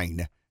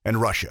Ukraine and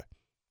Russia?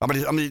 I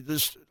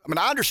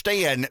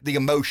understand the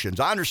emotions.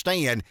 I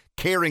understand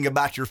caring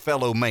about your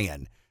fellow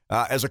man.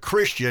 As a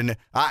Christian,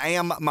 I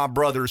am my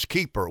brother's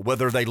keeper,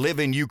 whether they live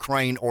in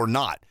Ukraine or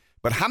not.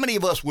 But how many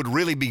of us would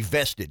really be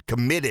vested,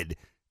 committed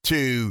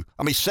to,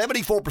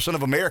 74%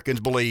 of Americans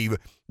believe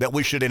that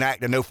we should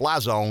enact a no-fly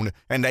zone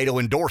and NATO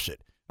endorse it.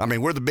 I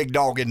mean, we're the big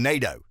dog in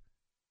NATO.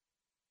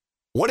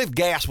 What if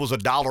gas was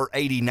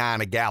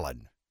 $1.89 a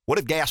gallon? What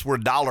if gas were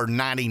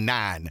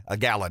 $1.99 a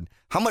gallon?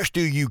 How much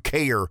do you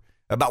care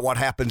about what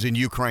happens in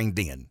Ukraine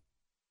then?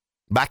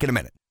 Back in a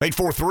minute.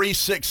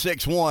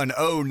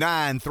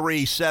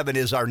 843-661-0937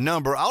 is our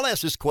number. I'll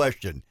ask this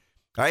question.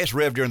 I asked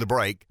Rev during the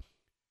break.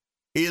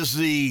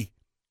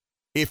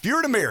 If you're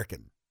an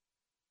American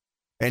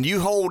and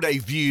you hold a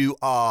view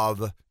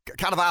of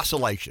kind of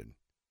isolation,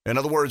 in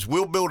other words,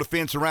 we'll build a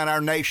fence around our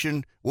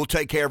nation, we'll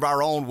take care of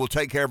our own, we'll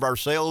take care of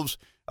ourselves,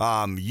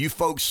 you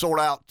folks sort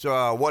out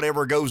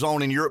whatever goes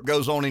on in Europe,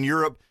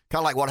 kind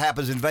of like what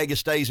happens in Vegas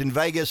stays in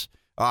Vegas.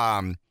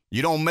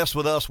 You don't mess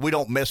with us, we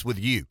don't mess with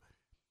you.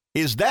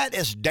 Is that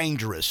as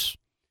dangerous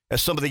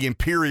as some of the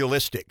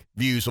imperialistic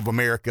views of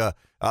America,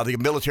 the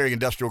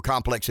military-industrial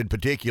complex in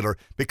particular?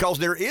 Because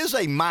there is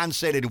a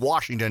mindset in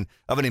Washington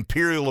of an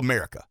imperial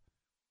America.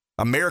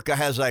 America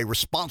has a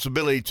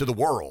responsibility to the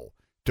world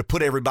to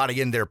put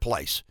everybody in their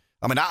place.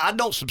 I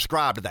don't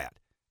subscribe to that.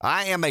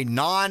 I am a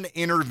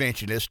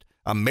non-interventionist,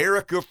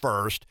 America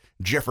first,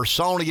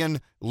 Jeffersonian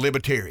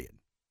libertarian.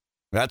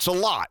 That's a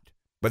lot,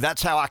 but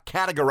that's how I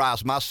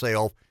categorize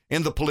myself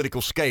in the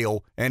political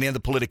scale and in the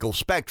political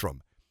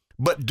spectrum.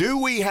 But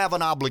do we have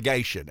an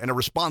obligation and a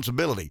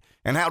responsibility?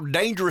 And how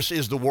dangerous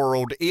is the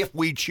world if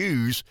we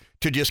choose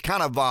to just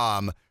kind of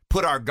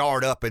put our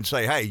guard up and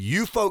say, hey,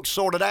 you folks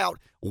sort it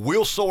out,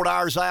 we'll sort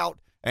ours out,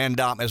 and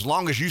as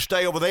long as you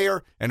stay over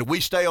there and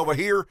we stay over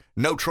here,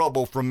 no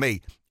trouble from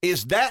me.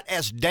 Is that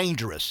as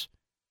dangerous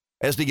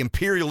as the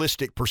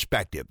imperialistic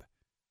perspective?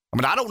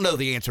 I don't know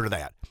the answer to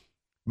that.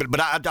 But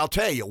I'll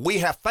tell you, we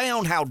have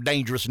found how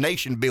dangerous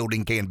nation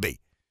building can be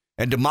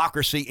and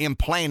democracy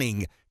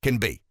implanting can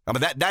be.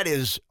 That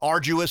is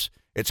arduous.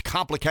 It's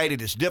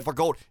complicated. It's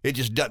difficult. It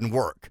just doesn't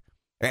work.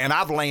 And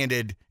I've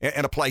landed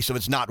in a place of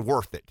it's not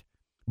worth it.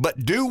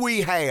 But do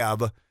we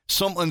have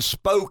some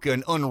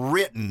unspoken,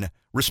 unwritten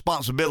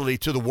responsibility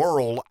to the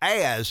world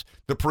as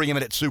the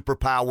preeminent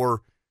superpower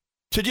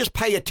to just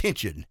pay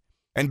attention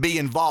and be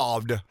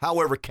involved,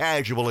 however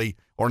casually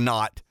or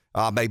not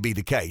may be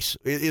the case?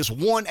 Is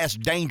one as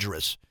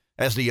dangerous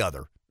as the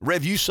other?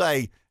 Rev, you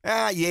say,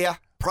 yeah,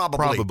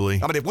 probably.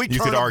 If we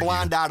turn a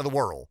blind eye to the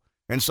world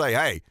and say,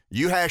 hey,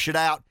 you hash it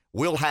out,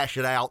 we'll hash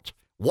it out,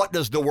 what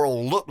does the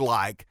world look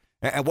like,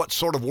 and what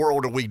sort of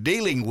world are we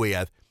dealing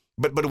with?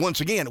 But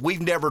once again,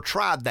 we've never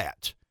tried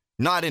that.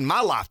 Not in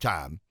my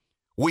lifetime.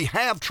 We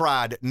have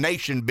tried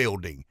nation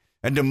building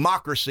and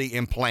democracy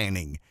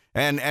implanting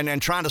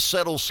and trying to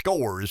settle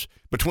scores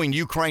between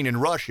Ukraine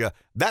and Russia.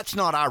 That's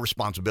not our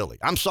responsibility.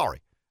 I'm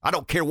sorry. I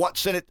don't care what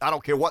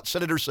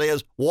senator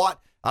says what.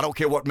 I don't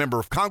care what member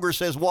of Congress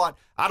says what.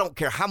 I don't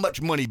care how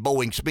much money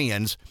Boeing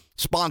spends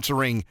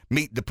sponsoring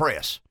Meet the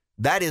Press.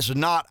 That is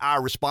not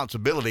our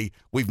responsibility.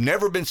 We've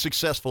never been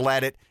successful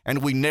at it,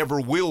 and we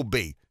never will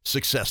be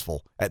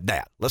successful at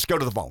that. Let's go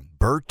to the phone.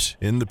 Bert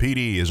in the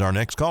PD is our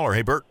next caller.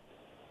 Hey, Bert.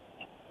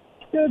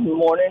 Good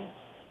morning.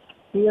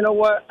 You know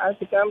what? I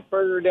think I'm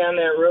further down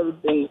that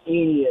road than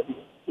any of you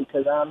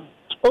because I'm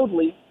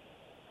totally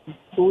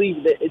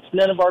believe that it's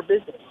none of our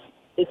business.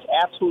 It's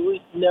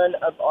absolutely none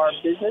of our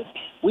business.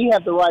 We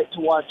have the right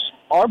to watch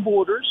our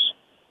borders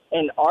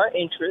and our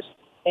interests.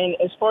 And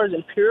as far as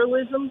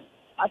imperialism,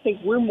 I think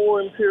we're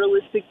more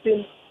imperialistic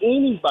than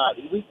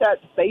anybody. We've got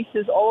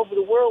bases all over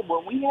the world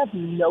where we have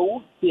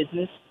no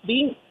business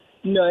being,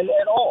 none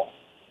at all.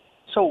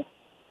 So,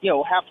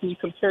 how can you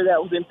compare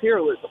that with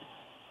imperialism?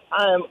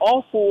 I am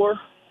all for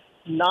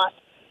not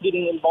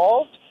getting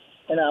involved,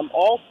 and I'm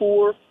all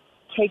for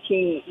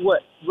taking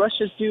what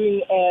Russia's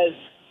doing as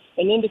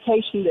an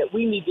indication that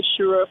we need to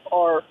shore up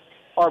our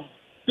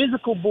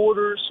physical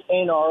borders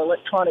and our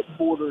electronic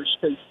borders,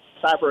 because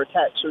cyber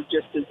attacks are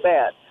just as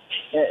bad.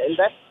 And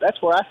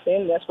that's where I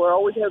stand, and that's where I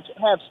always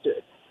have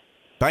stood.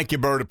 Thank you,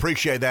 Bert.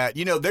 Appreciate that.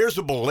 There's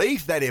a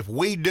belief that if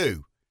we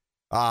do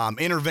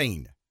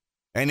intervene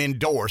and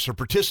endorse or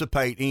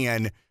participate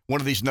in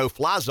one of these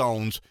no-fly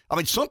zones, I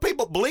mean, some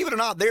people, believe it or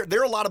not,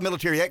 there are a lot of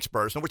military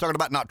experts, and we're talking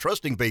about not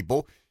trusting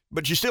people,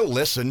 but you still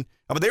listen.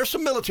 I mean, there's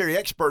some military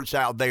experts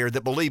out there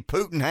that believe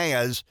Putin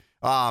has,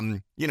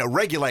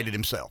 regulated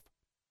himself.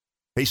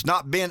 He's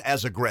not been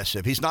as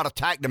aggressive. He's not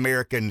attacked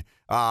American,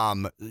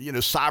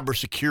 cyber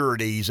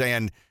securities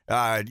and,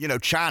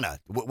 China.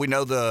 We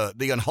know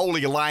the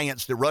unholy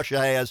alliance that Russia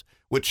has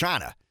with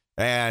China.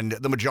 And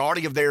the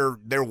majority of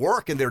their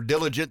work and their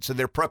diligence and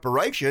their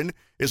preparation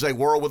is a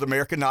world with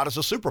America not as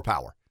a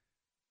superpower.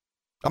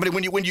 I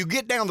mean, when you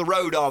get down the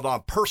road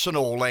of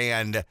personal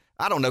and,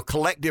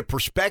 collective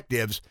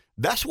perspectives,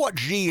 that's what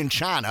Xi in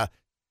China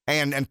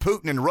and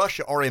Putin in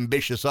Russia are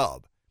ambitious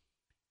of.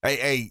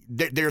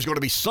 There's going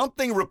to be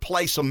something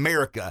replace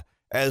America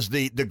as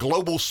the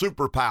global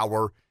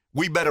superpower.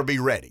 We better be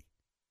ready.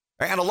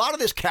 And a lot of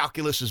this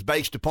calculus is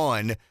based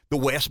upon the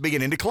West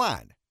being in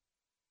decline.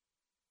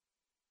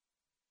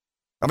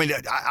 I mean,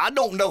 I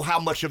don't know how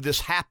much of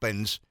this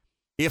happens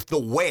if the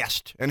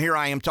West, and here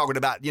I am talking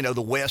about,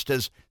 the West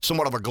as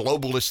somewhat of a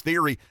globalist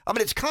theory. I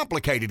mean, it's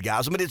complicated,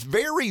 guys. I mean, it's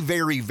very,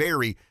 very,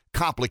 very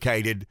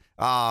complicated.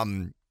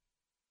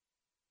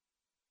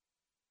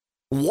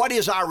 What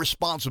is our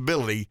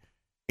responsibility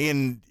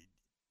in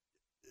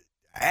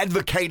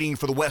advocating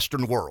for the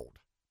Western world?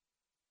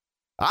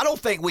 I don't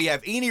think we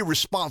have any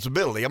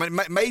responsibility. I mean,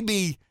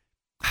 maybe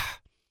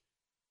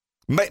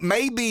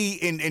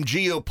in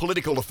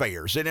geopolitical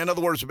affairs, and in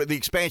other words, the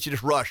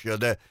expansionist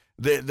Russia,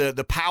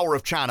 the power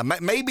of China,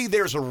 maybe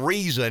there's a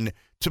reason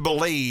to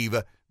believe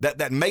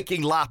that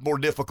making life more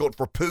difficult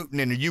for Putin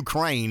and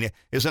Ukraine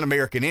is in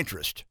American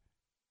interest.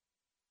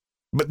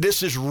 But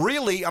this is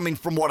really, I mean,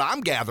 from what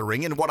I'm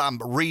gathering and what I'm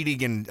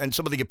reading and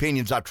some of the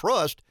opinions I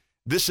trust,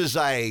 this is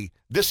a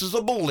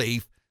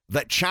belief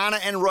that China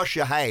and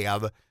Russia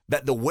have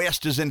that the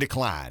West is in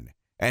decline,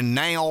 and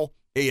now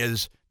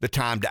is the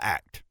time to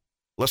act.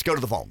 Let's go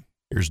to the phone.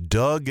 Here's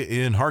Doug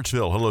in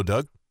Hartsville. Hello,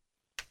 Doug.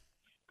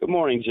 Good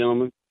morning,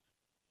 gentlemen.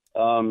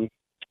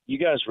 You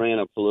guys ran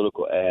a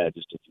political ad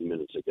just a few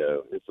minutes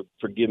ago, and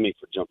forgive me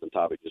for jumping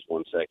topic just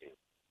 1 second.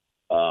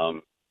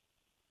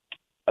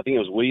 I think it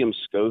was William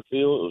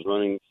Schofield. It was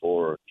running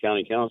for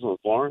county council in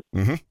Florence.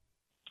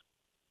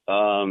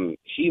 Mm-hmm.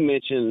 He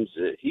mentions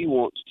that he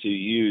wants to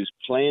use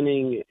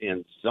planning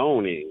and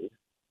zoning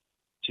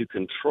to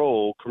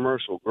control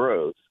commercial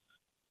growth.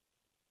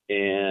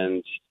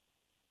 And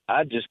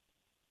I just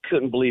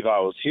couldn't believe I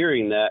was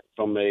hearing that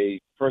from a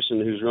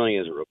person who's running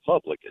as a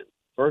Republican,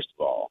 first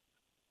of all,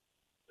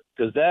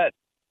 because that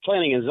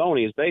planning and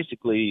zoning is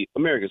basically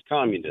America's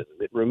communism.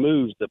 It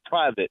removes the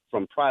private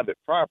from private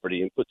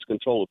property and puts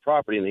control of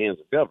property in the hands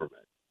of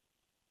government.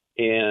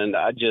 And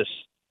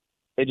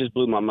it just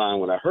blew my mind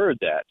when I heard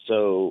that.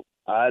 So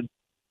I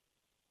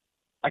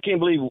can't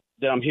believe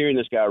that I'm hearing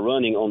this guy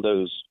running on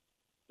those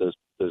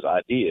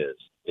ideas,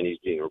 and he's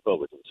being a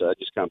Republican. So that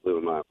just kind of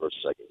blew my mind for a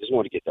second. Just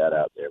wanted to get that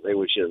out there. Maybe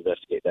we should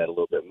investigate that a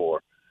little bit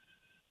more.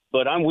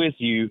 But I'm with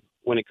you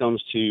when it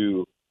comes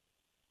to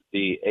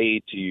the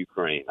aid to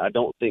Ukraine. I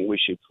don't think we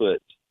should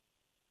put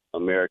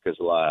America's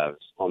lives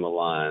on the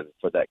line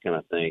for that kind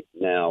of thing.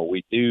 Now,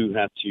 we do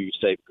have to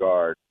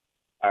safeguard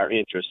our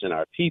interests and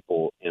our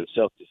people, and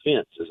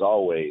self-defense is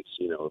always,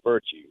 a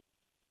virtue.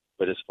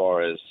 But as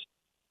far as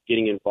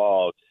getting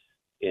involved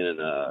in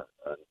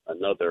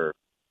another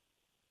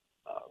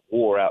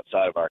war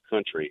outside of our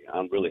country,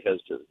 I'm really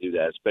hesitant to do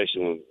that,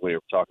 especially when we're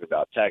talking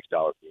about tax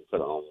dollars being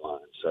put on the line.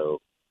 So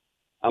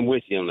I'm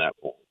with you on that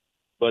point.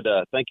 But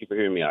thank you for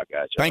hearing me out,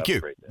 guys. Thank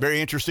you. Very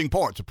interesting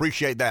points.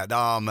 Appreciate that.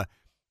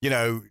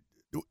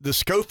 The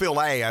Schofield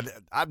ad,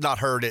 I've not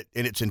heard it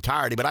in its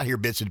entirety, but I hear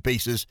bits and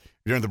pieces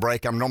during the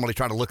break. I'm normally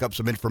trying to look up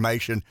some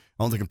information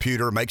on the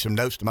computer, make some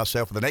notes to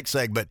myself for the next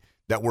segment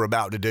that we're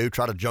about to do,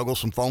 try to juggle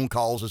some phone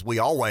calls as we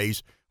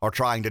always are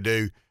trying to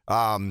do.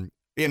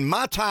 In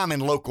my time in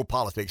local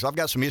politics, I've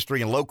got some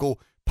history in local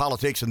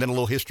politics and then a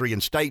little history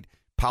in state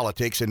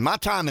politics. In my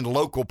time in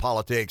local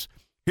politics,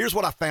 here's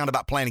what I found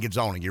about planning and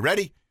zoning. You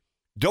ready?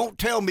 Don't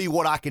tell me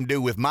what I can do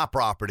with my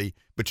property,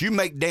 but you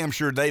make damn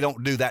sure they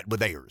don't do that with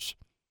theirs.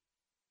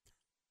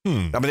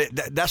 I mean,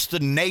 that's the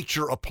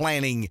nature of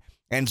planning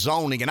and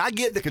zoning. And I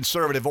get the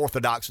conservative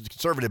orthodox, the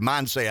conservative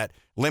mindset,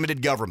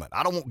 limited government.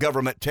 I don't want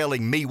government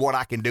telling me what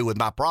I can do with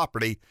my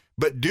property,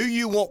 but do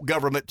you want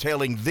government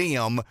telling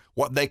them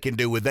what they can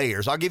do with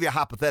theirs? I'll give you a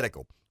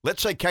hypothetical.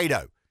 Let's say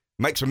Cato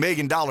makes $1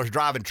 million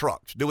driving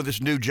trucks, doing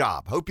this new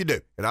job. Hope you do.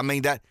 And I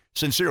mean that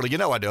sincerely. You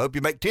know I do. Hope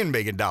you make $10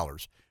 million.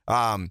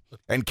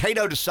 And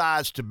Cato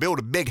decides to build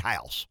a big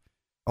house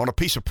on a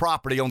piece of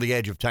property on the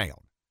edge of town.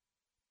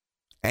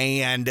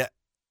 And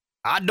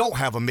I don't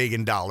have $1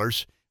 million,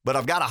 but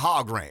I've got a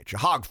hog ranch, a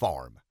hog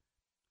farm.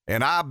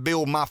 And I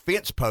build my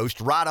fence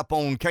post right up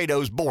on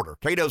Cato's border.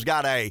 Cato's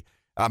got a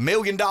 $1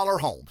 million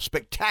home,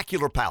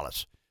 spectacular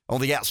palace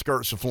on the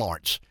outskirts of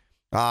Florence.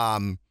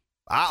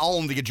 I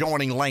own the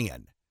adjoining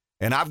land,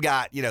 and I've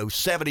got,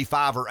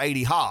 75 or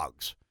 80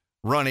 hogs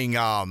running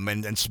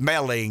and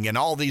smelling and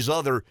all these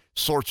other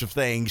sorts of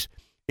things.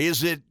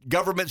 Is it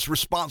government's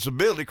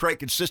responsibility to create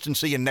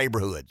consistency in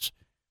neighborhoods?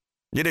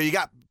 You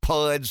got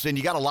PUDs and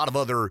you got a lot of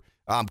other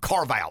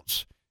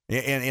carve-outs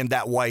in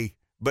that way,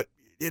 but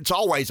it's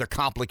always a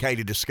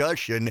complicated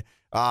discussion.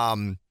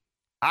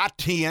 I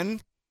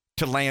tend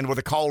to land where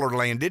the caller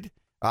landed.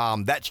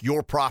 That's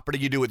your property.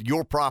 You do with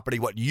your property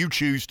what you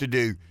choose to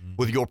do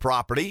with your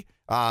property.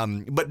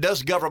 But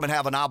does government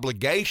have an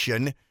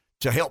obligation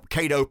to help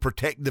Cato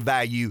protect the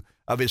value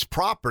of his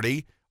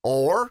property,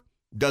 or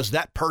does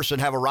that person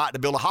have a right to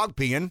build a hog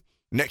pen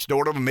next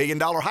door to a $1 million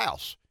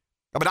house?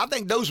 I mean, I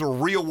think those are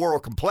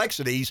real-world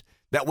complexities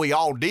that we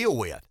all deal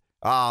with.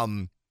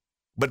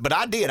 But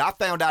I did. I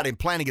found out in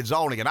planning and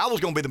zoning, and I was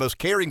going to be the most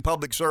caring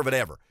public servant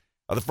ever.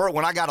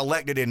 When I got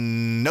elected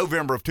in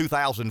November of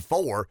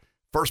 2004,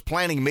 first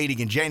planning meeting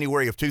in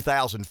January of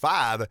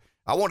 2005,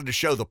 I wanted to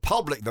show the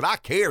public that I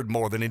cared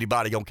more than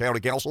anybody on county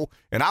council,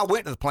 and I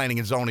went to the planning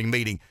and zoning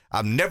meeting.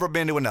 I've never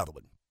been to another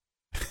one.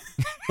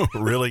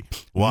 Really?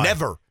 Why?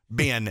 Never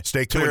been.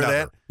 Stay clear of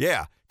that?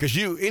 Yeah, because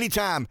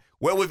anytime,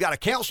 we've got a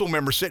council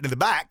member sitting in the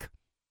back,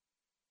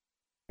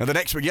 and the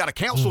next one, you got a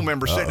council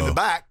member sitting in the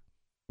back.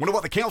 Wonder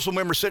what the council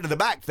member sitting in the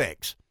back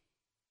thinks.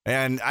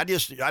 And I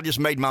just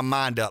made my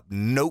mind up.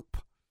 Nope.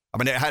 I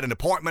mean, I had an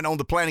appointment on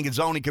the Planning and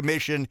Zoning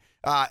Commission,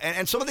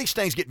 and some of these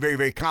things get very,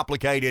 very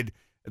complicated.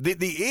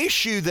 The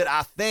issue that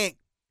I think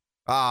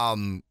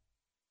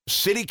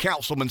City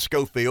Councilman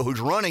Schofield, who's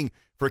running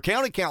for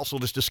county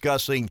council, is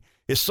discussing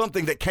is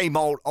something that came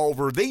out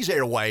over these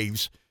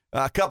airwaves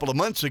a couple of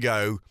months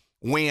ago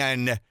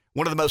when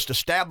one of the most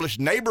established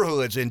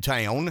neighborhoods in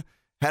town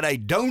had a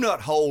donut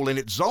hole in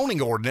its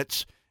zoning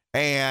ordinance,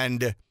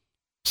 and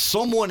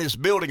someone is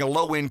building a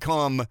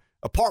low-income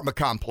apartment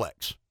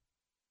complex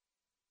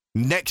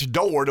next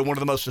door to one of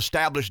the most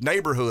established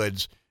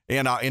neighborhoods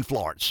in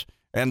Florence.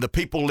 And the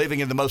people living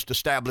in the most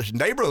established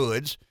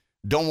neighborhoods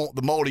don't want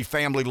the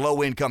multifamily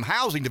low-income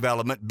housing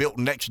development built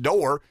next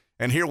door.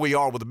 And here we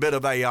are with a bit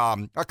of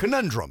a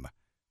conundrum,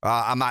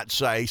 I might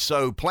say.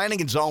 So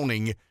planning and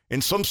zoning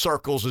in some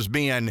circles has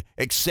been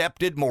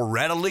accepted more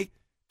readily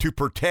to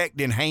protect,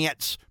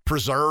 enhance,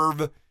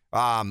 preserve,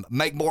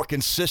 make more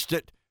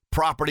consistent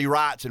property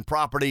rights and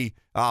property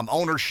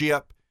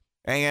ownership.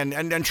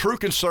 And true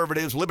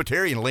conservatives,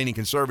 libertarian-leaning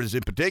conservatives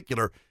in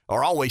particular,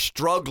 are always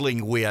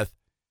struggling with,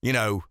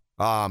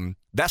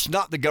 that's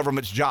not the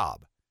government's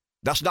job.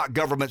 That's not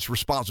government's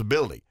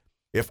responsibility.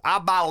 If I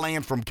buy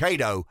land from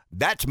Cato,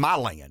 that's my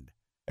land.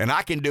 And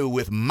I can do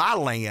with my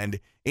land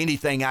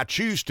anything I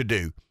choose to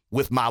do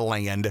with my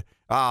land.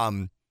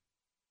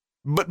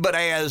 But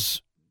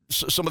as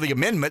some of the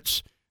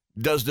amendments,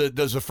 does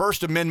the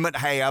First Amendment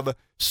have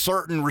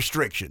certain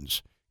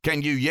restrictions?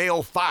 Can you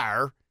yell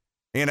fire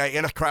in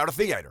a crowded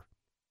theater?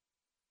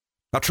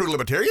 A true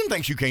libertarian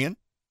thinks you can.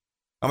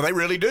 I mean, they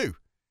really do.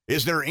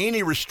 Is there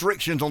any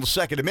restrictions on the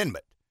Second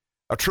Amendment?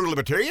 A true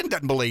libertarian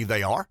doesn't believe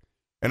they are.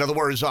 In other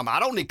words, I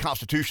don't need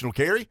constitutional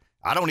carry.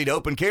 I don't need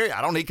open carry.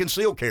 I don't need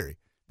concealed carry.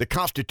 The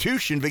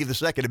Constitution, via the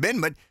Second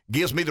Amendment,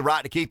 gives me the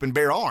right to keep and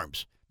bear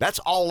arms. That's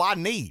all I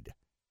need.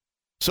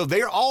 So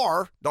there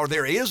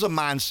is a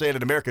mindset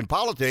in American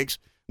politics,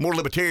 more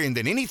libertarian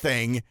than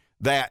anything,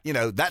 that,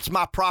 that's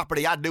my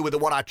property. I do with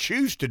it what I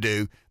choose to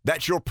do.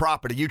 That's your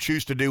property. You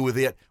choose to do with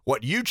it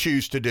what you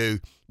choose to do.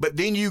 But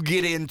then you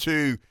get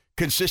into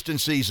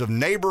consistencies of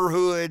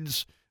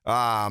neighborhoods.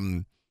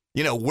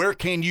 Where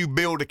can you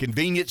build a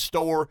convenience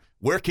store?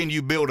 Where can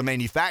you build a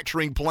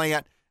manufacturing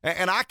plant?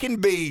 And I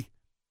can be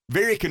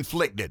very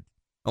conflicted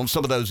on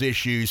some of those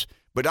issues.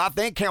 But I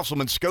think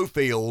Councilman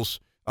Schofield's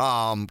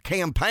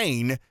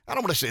campaign, I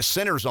don't want to say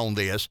centers on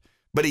this,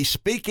 but he's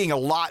speaking a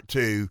lot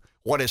to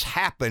what has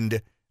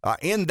happened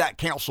in that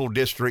council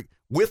district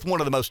with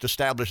one of the most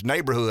established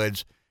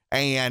neighborhoods,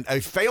 and a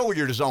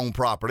failure to zone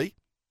property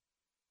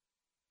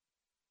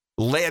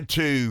led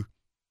to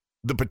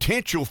the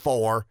potential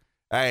for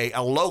a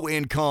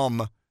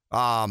low-income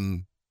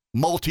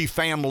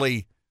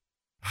multifamily,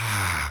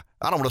 I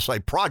don't want to say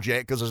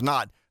project because it's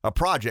not a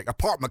project,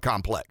 apartment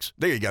complex.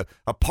 There you go.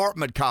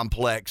 Apartment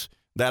complex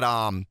that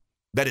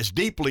is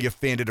deeply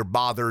offended or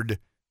bothered,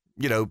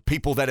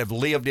 people that have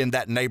lived in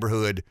that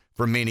neighborhood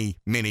for many,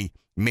 many,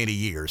 many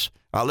years.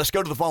 Let's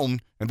go to the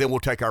phone, and then we'll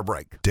take our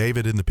break.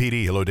 David in the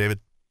PD. Hello, David.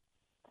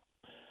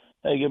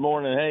 Hey, good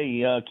morning.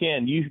 Hey,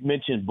 Ken, you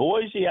mentioned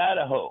Boise,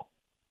 Idaho.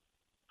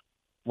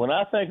 When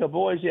I think of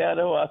Boise,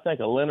 Idaho, I think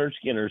of Leonard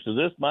Skinner. So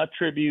this is my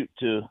tribute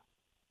to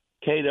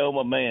Cato,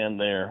 my man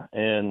there.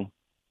 And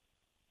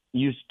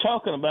you're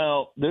talking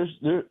about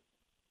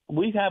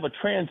we have a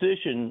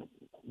transition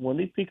when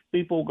these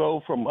people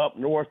go from up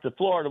north to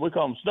Florida. We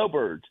call them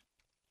snowbirds.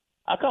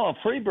 I call them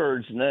free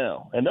birds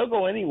now, and they'll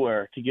go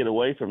anywhere to get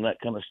away from that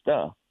kind of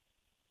stuff.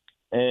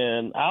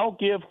 And I'll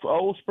give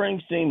old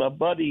Springsteen, my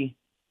buddy,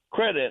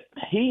 credit.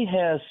 He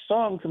has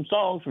sung some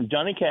songs from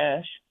Johnny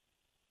Cash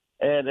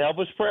and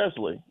Elvis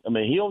Presley. I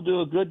mean, he'll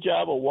do a good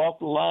job of Walk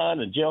the Line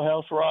and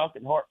Jailhouse Rock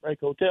and Heartbreak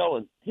Hotel.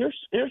 And here's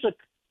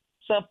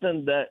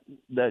something that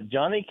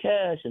Johnny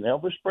Cash and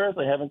Elvis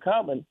Presley have in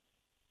common.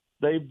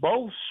 They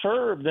both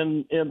served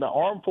in the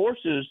armed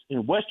forces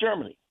in West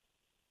Germany.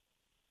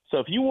 So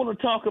if you want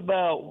to talk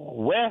about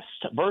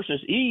West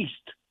versus East,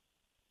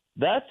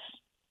 that's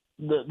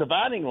the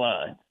dividing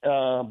line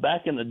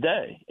back in the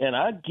day. And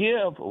I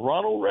give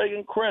Ronald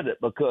Reagan credit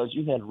because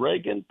you had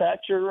Reagan,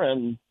 Thatcher,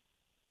 and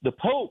the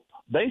Pope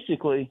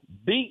basically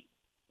beat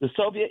the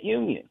Soviet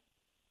Union.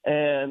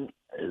 And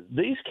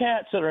these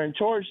cats that are in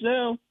charge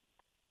now,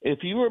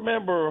 if you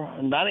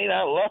remember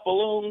 99 Love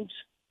Balloons,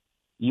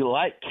 you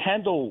light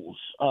candles.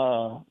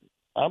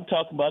 I'm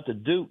talking about the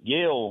Duke,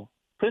 Yale,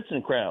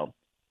 Princeton crowd.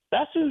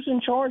 That's who's in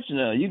charge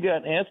now. You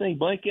got Anthony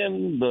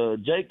Blinken, the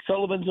Jake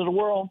Sullivans of the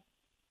world.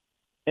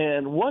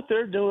 And what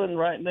they're doing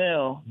right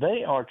now,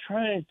 they are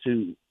trying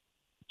to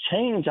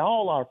change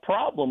all our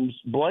problems,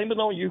 blame it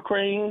on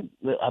Ukraine.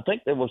 I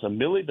think there was a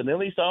Milli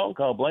Vanilli song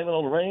called Blame It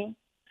on the Rain.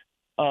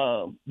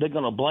 They're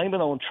going to blame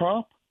it on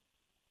Trump.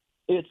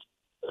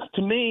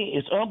 To me,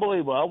 it's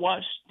unbelievable. I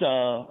watched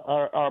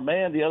our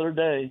man the other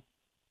day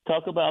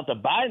talk about the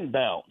Biden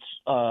bounce.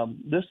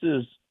 This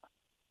is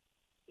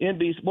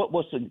NBC. What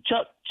was the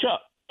Chuck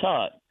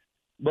Todd?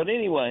 But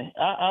anyway,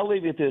 I'll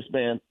leave you at this,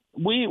 man.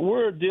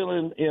 We're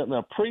dealing in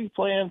a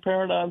pre-planned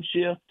paradigm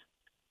shift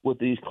with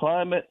these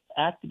climate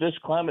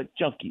activists, climate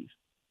junkies.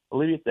 I'll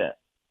leave you at that.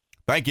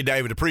 Thank you,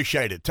 David.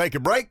 Appreciate it. Take a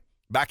break.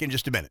 Back in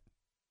just a minute.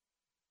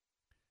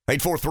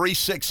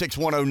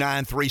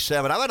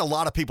 843-661-0937. I've had a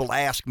lot of people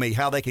ask me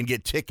how they can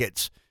get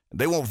tickets.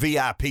 They want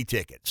VIP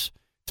tickets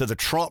to the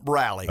Trump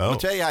rally. I'll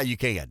tell you how you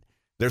can.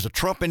 There's a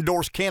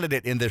Trump-endorsed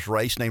candidate in this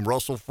race named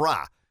Russell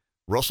Fry.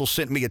 Russell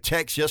sent me a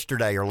text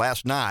yesterday or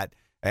last night,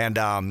 and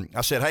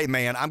I said, hey,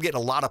 man, I'm getting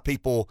a lot of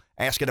people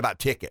asking about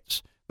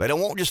tickets. They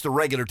don't want just the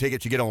regular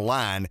tickets you get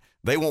online.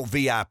 They want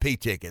VIP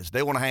tickets.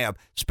 They want to have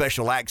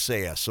special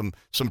access, some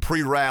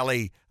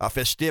pre-rally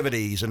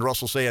festivities. And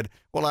Russell said,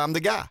 well, I'm the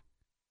guy.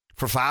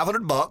 For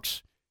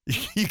 $500,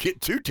 you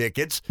get 2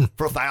 tickets.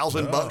 For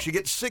 $1,000, you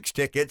get 6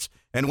 tickets.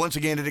 And once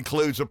again, it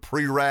includes a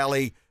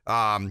pre-rally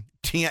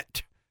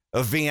tent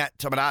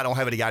event. I mean, I don't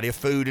have any idea.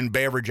 Food and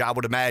beverage, I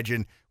would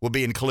imagine, will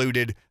be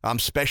included.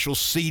 Special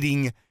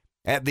seating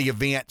at the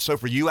event. So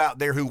for you out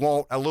there who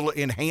want a little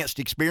enhanced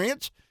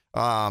experience,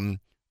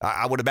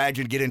 I would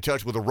imagine get in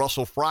touch with the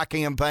Russell Fry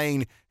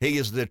campaign. He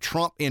is the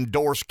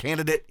Trump-endorsed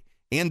candidate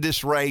in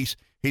this race.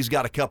 He's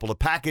got a couple of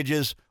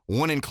packages.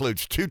 One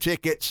includes 2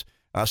 tickets,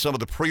 some of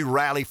the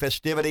pre-rally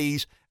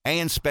festivities,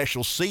 and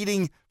special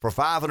seating for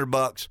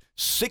 $500,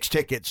 6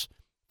 tickets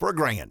for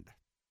 $1,000.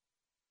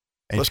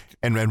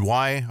 And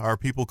why are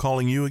people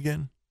calling you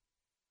again?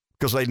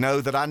 Because they know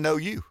that I know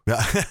you.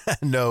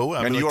 No.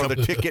 And you are the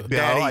ticket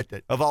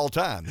daddy of all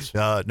times.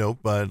 No,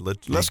 but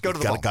let's go to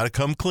the vault. Got to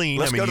come clean.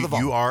 Let's go to the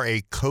vault. You are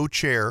a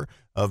co-chair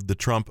of the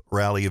Trump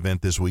rally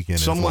event this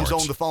weekend. Someone's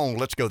on the phone.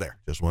 Let's go there.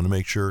 Just want to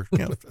make sure.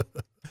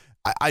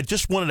 I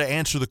just wanted to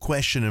answer the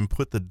question and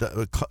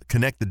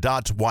connect the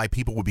dots why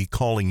people would be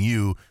calling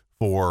you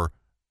for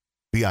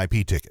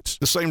VIP tickets.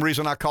 The same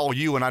reason I call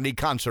you when I need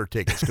concert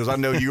tickets, because I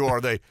know you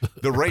are the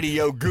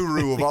radio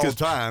guru of all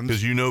times.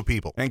 Because you know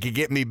people. And can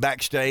get me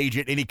backstage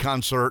at any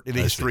concert in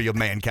the history of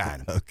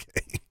mankind.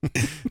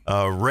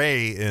 Okay.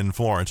 Ray in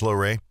Florence. Hello,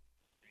 Ray.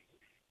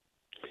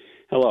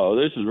 Hello,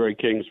 this is Ray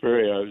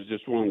Kingsbury. I was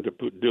just wanting to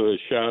do a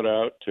shout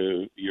out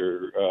to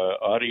your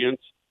audience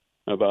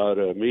about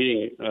a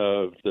meeting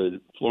of the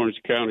Florence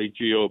County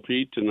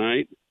GOP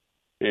tonight.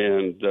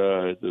 And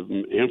the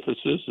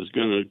emphasis is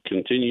going to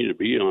continue to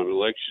be on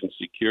election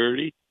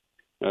security.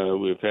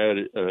 We've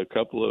had a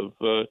couple of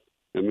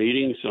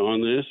meetings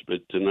on this, but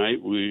tonight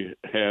we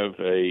have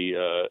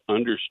a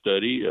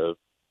understudy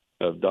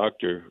of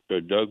Dr.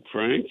 Doug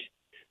Frank,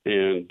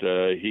 and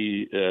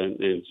she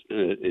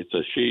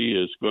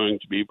is going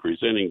to be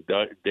presenting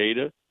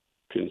data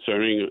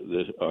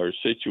concerning our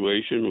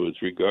situation with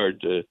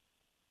regard to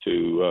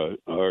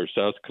our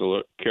South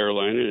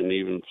Carolina and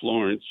even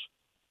Florence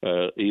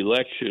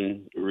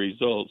election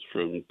results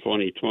from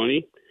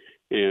 2020,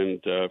 and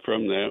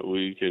from that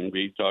we can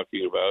be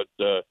talking about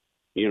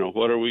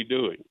what are we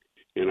doing.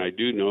 And I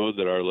do know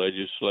that our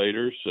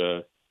legislators,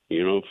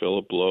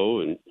 Philip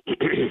Lowe and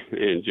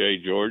and Jay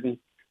Jordan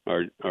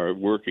are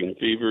working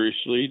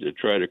feverishly to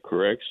try to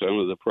correct some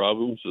of the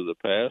problems of the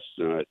past,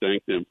 and I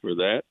thank them for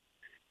that.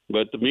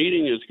 But the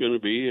meeting is going to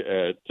be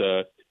at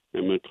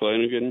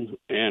McClanagan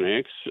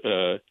Annex,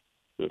 the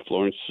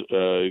Florence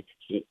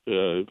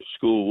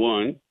School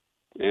 1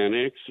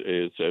 Annex.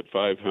 It's at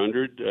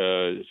 500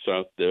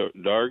 South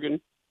Dargan.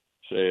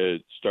 So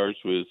it starts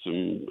with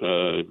some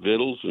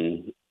vittles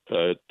and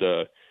at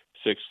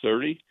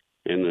 6:30,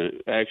 and the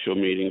actual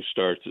meeting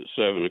starts at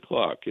 7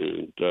 o'clock.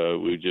 And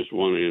we just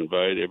want to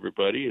invite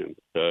everybody and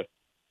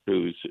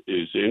who's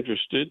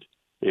interested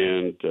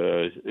and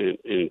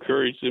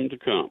encourage them to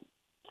come.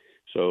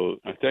 So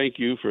I thank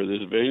you for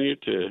this venue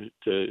to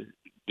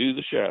do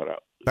the shout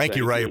out. Thank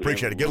you, Ray.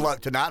 Appreciate it. Good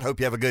luck tonight. Hope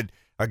you have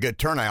a good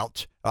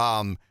turnout.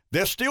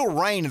 There's still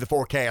rain in the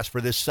forecast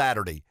for this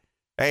Saturday.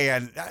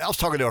 And I was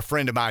talking to a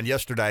friend of mine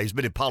yesterday. He's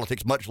been in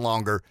politics much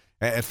longer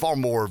and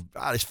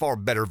he's far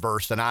better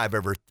versed than I've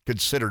ever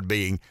considered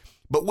being.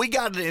 But we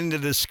got into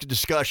this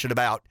discussion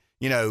about,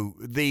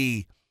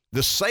 the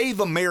Save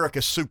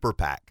America Super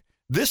PAC.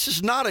 This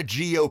is not a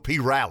GOP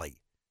rally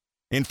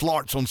in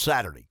Florence on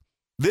Saturday.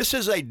 This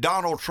is a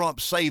Donald Trump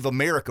Save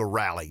America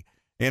rally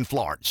in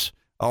Florence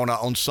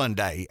on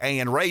Sunday.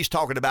 And Ray's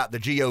talking about the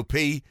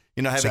GOP,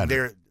 having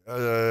Saturday.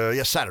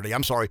 Saturday.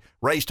 I'm sorry.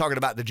 Ray's talking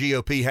about the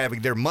GOP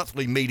having their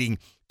monthly meeting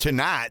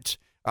tonight.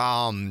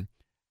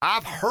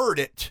 I've heard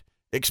it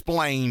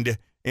explained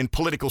in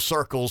political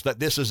circles that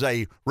this is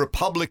a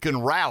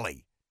Republican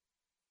rally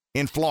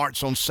in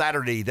Florence on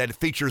Saturday that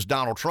features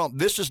Donald Trump.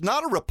 This is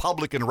not a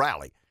Republican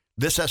rally.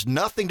 This has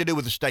nothing to do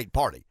with the state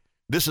party.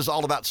 This is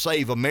all about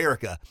Save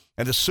America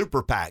and the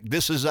Super PAC.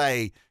 This is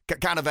a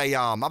kind of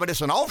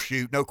it's an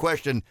offshoot, no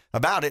question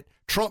about it.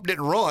 Trump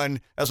didn't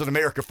run as an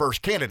America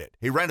First candidate.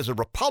 He ran as a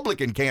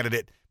Republican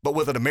candidate, but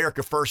with an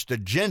America First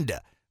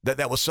agenda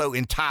that was so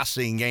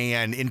enticing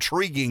and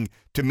intriguing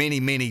to many,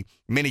 many,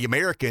 many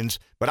Americans.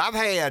 But I've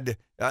had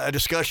a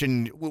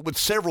discussion with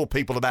several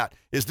people about,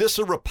 is this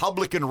a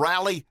Republican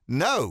rally?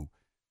 No.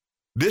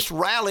 This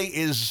rally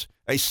is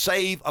a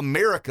Save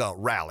America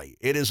rally.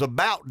 It is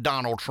about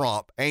Donald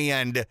Trump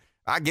and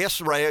I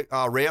guess,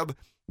 Reb,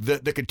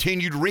 the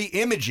continued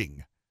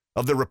re-imaging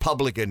of the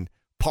Republican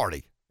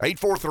Party.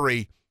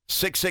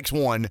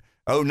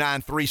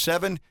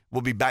 843-661-0937.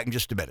 We'll be back in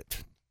just a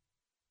minute.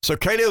 So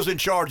Cato's in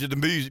charge of the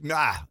music.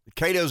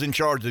 Cato's in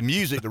charge of the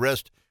music the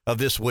rest of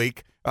this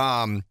week.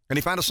 And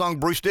he found a song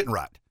Bruce didn't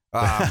write.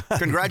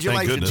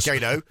 Congratulations,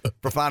 Cato,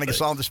 for finding a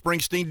song that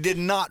Springsteen did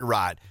not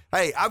write.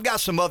 Hey, I've got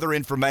some other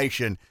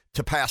information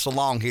to pass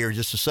along here in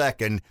just a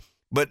second,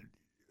 but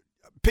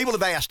people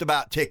have asked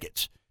about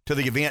tickets to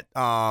the event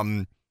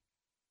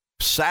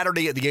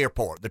Saturday at the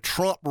airport, the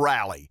Trump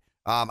rally.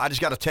 I just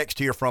got a text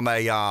here from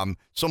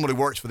someone who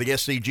works for the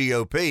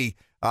SCGOP.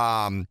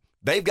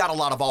 They've got a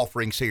lot of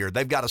offerings here.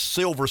 They've got a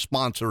silver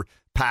sponsor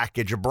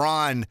package, a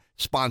bronze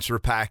sponsor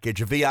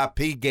package, a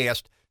VIP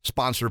guest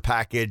sponsor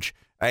package,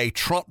 a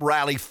Trump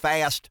rally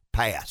fast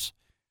pass.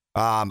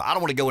 I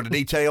don't want to go into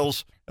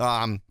details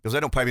because they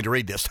don't pay me to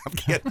read this.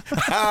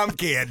 I'm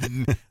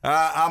kidding.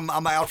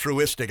 I'm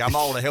altruistic. I'm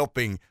all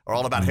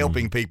about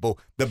helping people.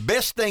 The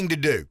best thing to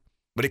do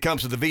when it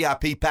comes to the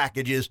VIP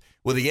packages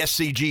with the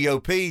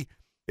SCGOP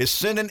is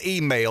send an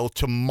email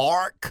to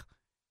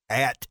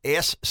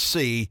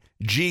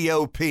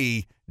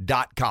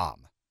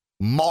mark@scgop.com.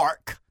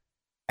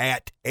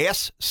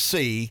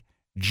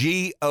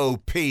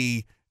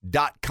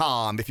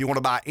 mark@scgop.com if you want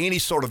to buy any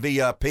sort of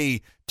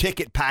VIP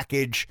ticket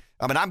package.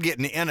 I mean, I'm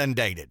getting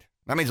inundated.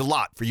 That means a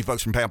lot for you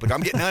folks from Pamplico.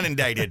 I'm getting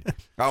inundated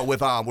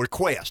with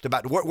requests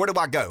about where do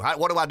I go?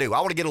 What do I do? I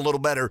want to get a little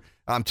better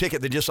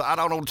ticket than just, I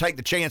don't want to take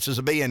the chances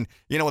of being,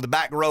 in the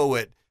back row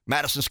at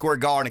Madison Square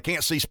Garden and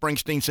can't see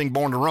Springsteen sing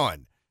Born to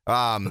Run.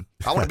 I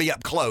want to be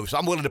up close.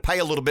 I'm willing to pay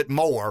a little bit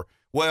more.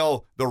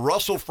 Well, the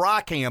Russell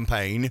Fry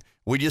campaign,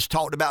 we just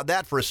talked about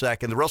that for a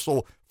second. The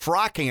Russell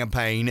Fry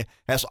campaign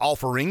has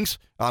offerings.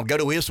 Go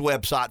to his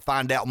website,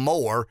 find out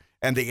more.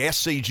 And the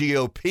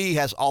SCGOP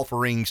has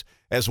offerings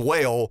as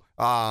well.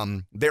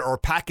 There are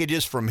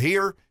packages from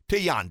here to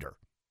yonder,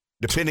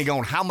 depending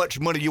on how much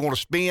money you want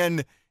to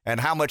spend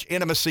and how much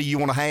intimacy you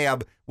want to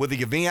have with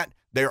the event.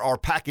 There are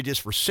packages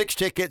for 6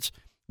 tickets.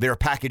 There are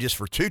packages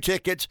for 2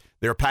 tickets.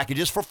 There are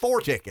packages for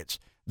 4 tickets.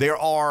 There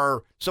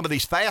are some of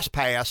these fast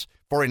pass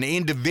for an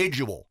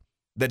individual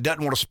that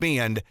doesn't want to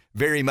spend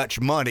very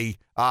much money.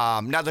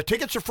 Now, the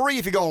tickets are free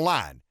if you go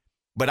online,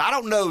 but I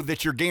don't know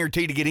that you're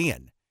guaranteed to get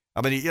in.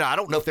 I mean, I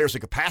don't know if there's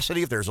a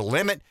capacity, if there's a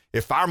limit,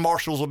 if fire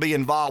marshals will be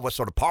involved, what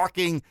sort of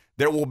parking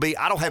there will be.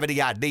 I don't have any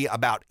idea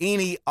about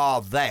any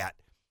of that,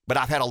 but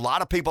I've had a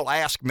lot of people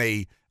ask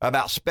me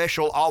about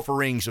special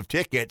offerings of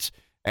tickets,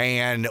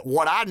 and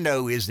what I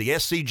know is the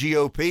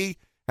SCGOP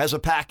has a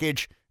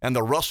package, and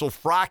the Russell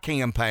Fry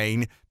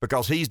campaign,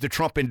 because he's the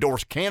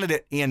Trump-endorsed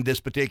candidate in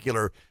this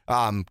particular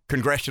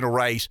congressional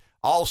race,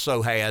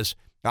 also has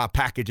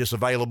packages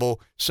available.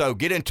 So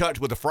get in touch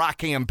with the Fry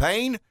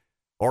campaign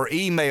or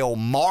email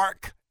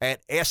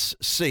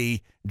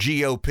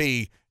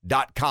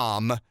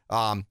mark@scgop.com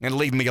and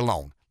leave me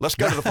alone. Let's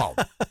go to the phone.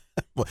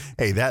 Well,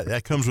 hey,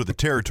 that comes with the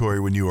territory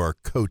when you are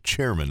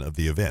co-chairman of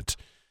the event,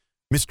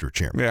 Mr.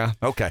 Chairman. Yeah,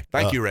 okay.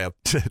 Thank you, Reb.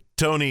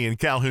 Tony in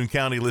Calhoun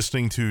County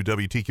listening to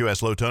WTQS.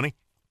 Hello, Tony.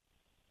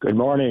 Good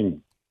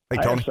morning. Hey,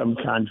 I Tony. have some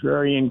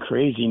contrarian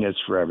craziness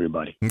for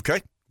everybody.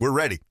 Okay, we're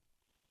ready.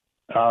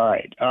 All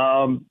right.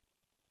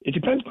 It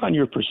depends upon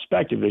your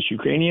perspective, this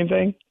Ukrainian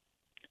thing.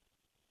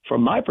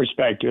 From my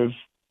perspective,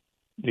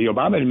 the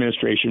Obama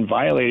administration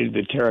violated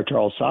the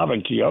territorial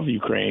sovereignty of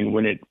Ukraine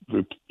when it,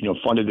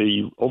 funded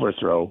the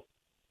overthrow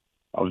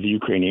of the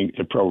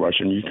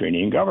pro-Russian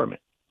Ukrainian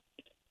government.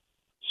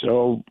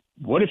 So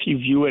what if you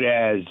view it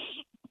as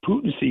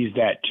Putin sees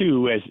that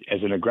too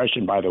as an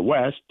aggression by the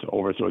West to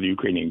overthrow the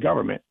Ukrainian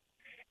government,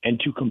 and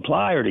to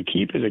comply or to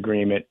keep his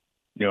agreement,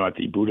 at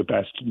the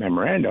Budapest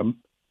memorandum.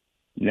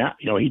 Now,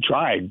 he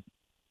tried,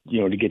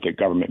 to get the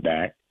government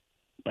back,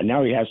 but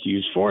now he has to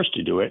use force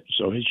to do it.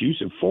 So his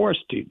use of force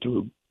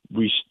to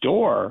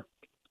restore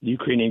the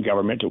Ukrainian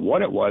government to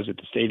what it was at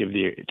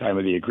the time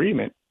of the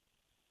agreement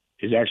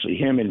is actually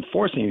him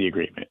enforcing the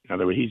agreement. In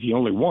other words, he's the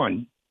only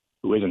one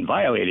who isn't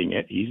violating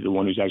it. He's the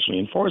one who's actually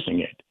enforcing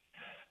it.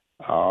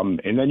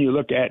 And then you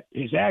look at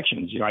his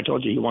actions. I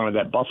told you he wanted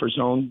that buffer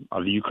zone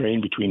of the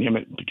Ukraine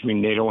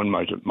between NATO and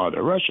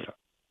Mother Russia.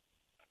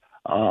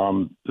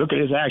 Look at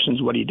his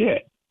actions, what he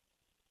did.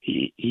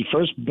 He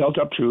first built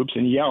up troops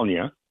in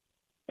Yelnya,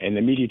 and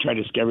the media tried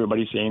to scare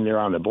everybody saying they're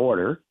on the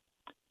border.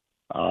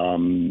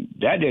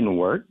 That didn't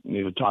work.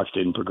 The talks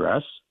didn't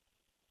progress.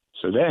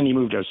 So then he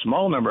moved a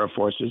small number of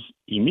forces.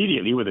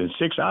 Immediately, within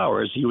 6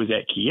 hours, he was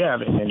at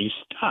Kiev, and then he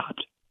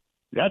stopped.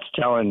 That's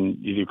telling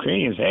the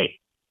Ukrainians, hey,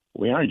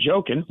 we aren't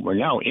joking. We're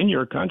now in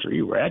your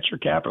country. We're at your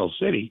capital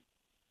city.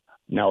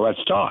 Now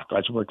let's talk.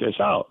 Let's work this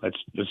out. Let's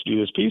do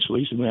this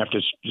peacefully, so we have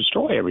to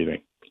destroy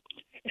everything.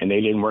 And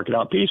they didn't work it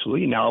out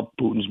peacefully. Now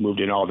Putin's moved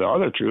in all the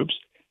other troops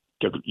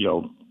to,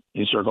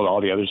 encircle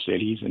all the other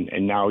cities,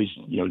 and now he's,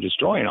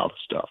 destroying all the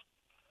stuff.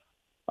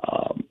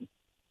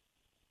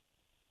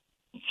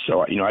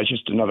 So, it's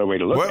just another way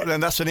to look at it. Well,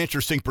 and that's an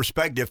interesting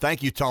perspective.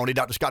 Thank you, Tony.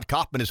 Dr. Scott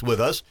Kaufman is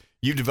with us.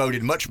 You've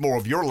devoted much more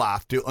of your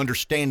life to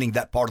understanding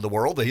that part of the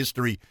world, the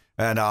history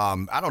and,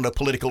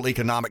 political,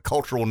 economic,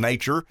 cultural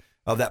nature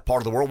of that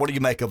part of the world. What do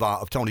you make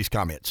of Tony's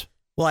comments?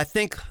 Well, I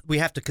think we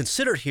have to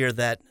consider here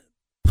that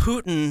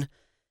Putin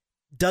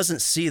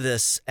doesn't see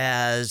this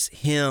as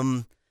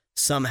him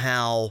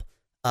somehow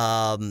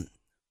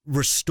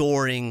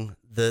restoring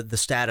the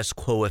status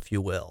quo, if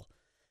you will.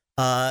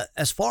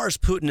 As far as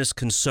Putin is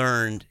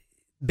concerned,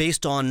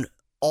 based on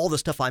all the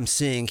stuff I'm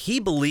seeing,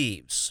 he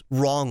believes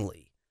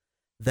wrongly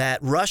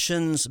that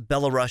Russians,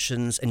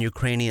 Belarusians, and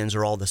Ukrainians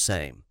are all the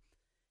same.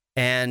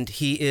 And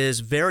he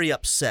is very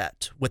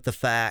upset with the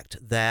fact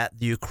that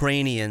the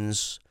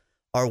Ukrainians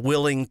are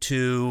willing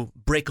to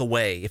break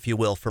away, if you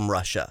will, from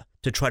Russia,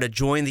 to try to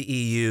join the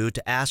EU,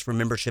 to ask for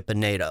membership in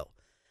NATO.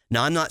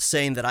 Now, I'm not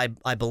saying that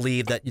I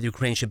believe that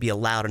Ukraine should be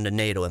allowed into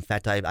NATO. In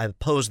fact, I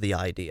oppose the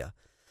idea.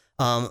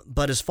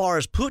 But as far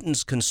as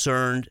Putin's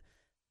concerned,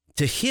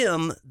 to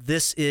him,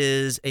 this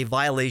is a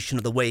violation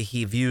of the way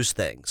he views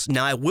things.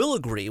 Now, I will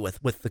agree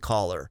with the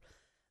caller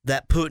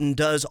that Putin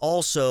does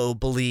also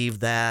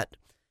believe that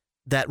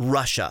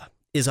Russia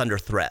is under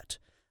threat.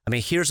 I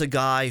mean, here's a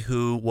guy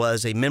who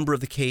was a member of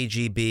the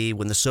KGB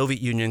when the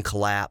Soviet Union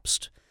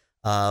collapsed,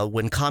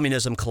 when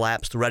communism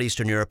collapsed throughout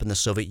Eastern Europe and the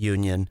Soviet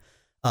Union,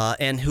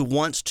 and who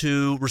wants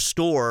to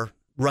restore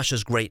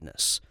Russia's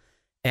greatness.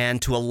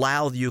 And to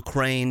allow the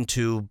Ukraine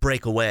to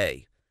break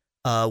away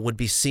would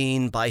be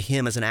seen by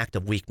him as an act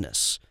of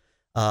weakness,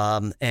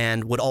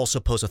 and would also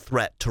pose a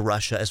threat to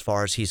Russia as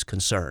far as he's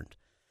concerned.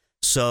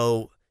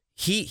 So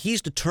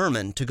he's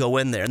determined to go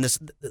in there. And this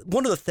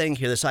one of the things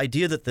here, this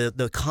idea that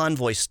the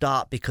convoy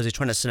stopped because he's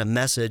trying to send a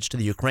message to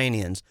the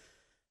Ukrainians,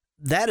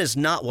 that is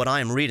not what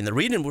I'm reading. I'm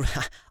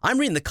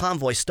reading the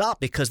convoy stopped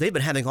because they've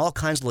been having all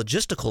kinds of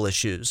logistical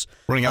issues.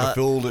 Running out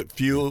of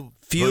fuel,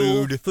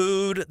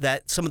 food,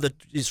 that some of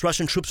these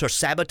Russian troops are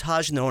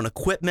sabotaging their own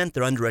equipment.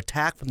 They're under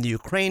attack from the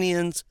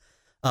Ukrainians.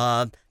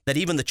 That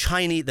even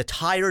the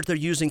tires they're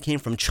using came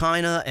from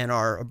China and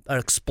are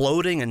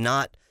exploding, and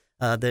not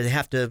they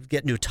have to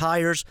get new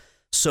tires.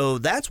 So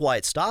that's why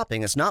it's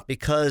stopping. It's not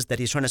because that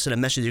he's trying to send a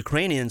message to the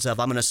Ukrainians of,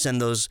 I'm going to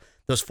send those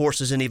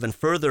forces in even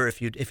further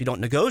if you don't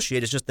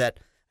negotiate. It's just that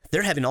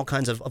they're having all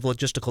kinds of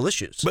logistical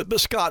issues. But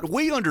Scott,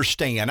 we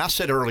understand. I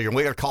said earlier, and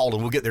we got called,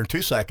 and we'll get there in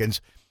 2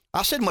 seconds.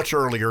 I said much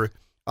earlier,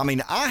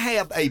 I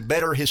have a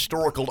better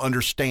historical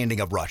understanding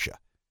of Russia.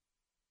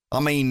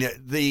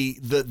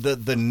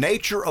 The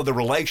nature of the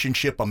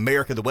relationship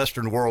America, the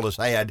Western world, has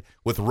had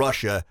with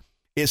Russia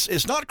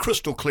is not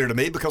crystal clear to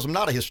me because I'm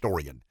not a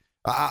historian.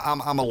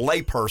 I'm a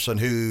layperson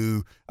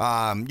who,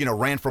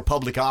 ran for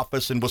public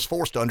office and was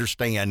forced to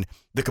understand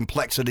the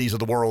complexities of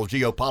the world,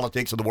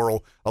 geopolitics of the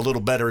world a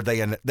little better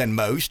than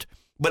most.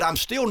 But I'm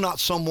still not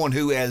someone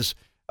who is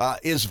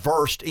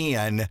versed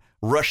in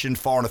Russian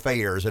foreign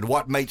affairs and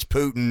what makes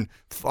Putin,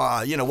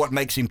 what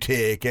makes him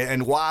tick,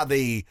 and why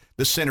the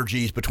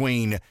synergies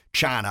between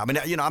China.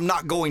 I'm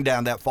not going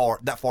down that far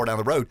down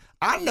the road.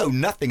 I know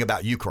nothing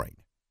about Ukraine.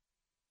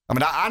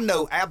 I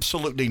know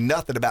absolutely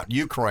nothing about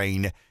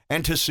Ukraine,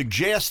 and to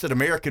suggest that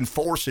American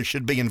forces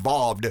should be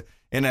involved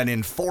in an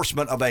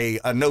enforcement of a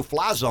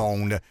no-fly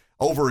zone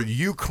over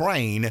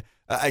Ukraine,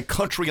 a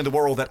country in the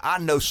world that I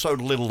know so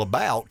little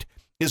about,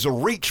 is a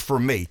reach for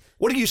me.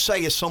 What do you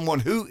say as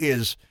someone who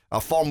is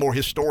far more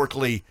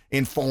historically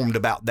informed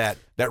about that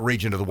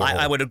region of the world?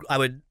 I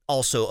would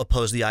also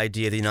oppose the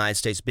idea of the United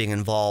States being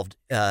involved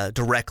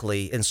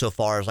directly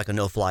insofar as like a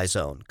no-fly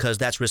zone, because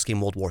that's risking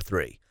World War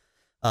III.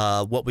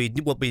 What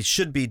we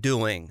should be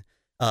doing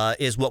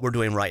is what we're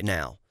doing right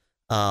now,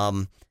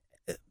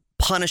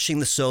 punishing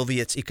the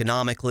Soviets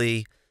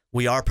economically.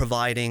 We are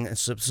providing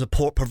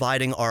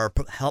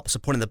help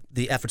supporting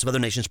the efforts of other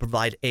nations to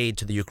provide aid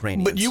to the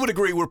Ukrainians. But you would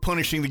agree we're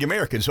punishing the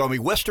Americans. So, I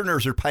mean,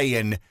 Westerners are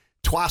paying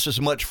twice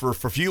as much for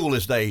fuel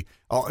as they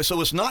are.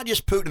 So it's not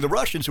just Putin and the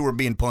Russians who are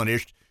being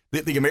punished,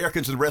 the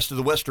Americans and the rest of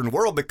the Western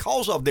world,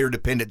 because of their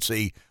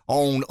dependency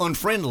on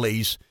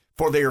unfriendlies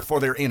for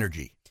their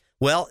energy.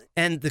 Well,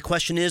 and the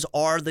question is,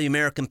 are the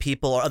American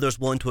people or others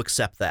willing to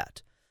accept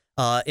that?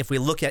 If we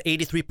look at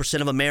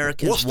 83% of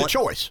Americans... What's the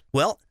choice?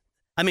 Well,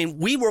 I mean,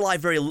 we rely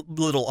very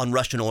little on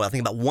Russian oil. I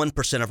think about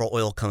 1% of our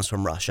oil comes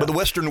from Russia. But the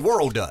Western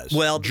world does.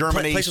 Well,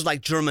 Germany, places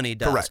like Germany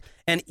does. Correct.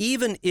 And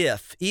even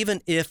if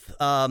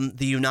the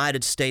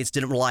United States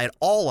didn't rely at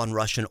all on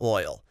Russian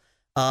oil,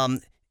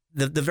 the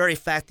very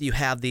fact that you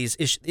have these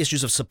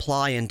issues of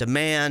supply and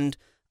demand,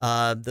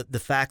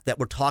 the fact that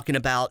we're talking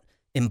about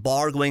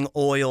embargoing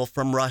oil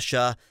from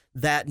Russia,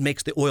 that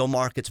makes the oil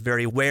markets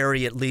very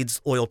wary. It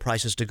leads oil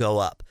prices to go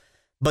up.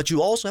 But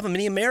you also have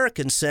many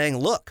Americans saying,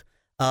 look,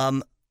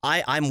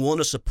 I'm willing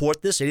to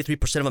support this.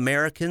 83% of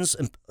Americans,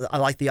 I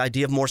like the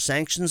idea of more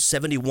sanctions.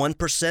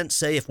 71%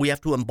 say if we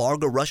have to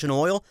embargo Russian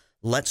oil,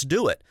 let's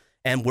do it.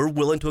 And we're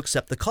willing to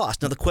accept the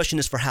cost. Now, the question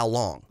is for how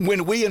long?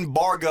 When we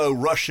embargo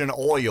Russian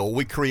oil,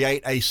 we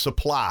create a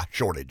supply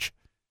shortage.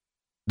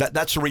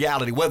 That's the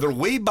reality. Whether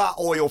we buy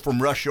oil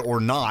from Russia or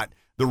not,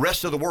 the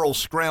rest of the world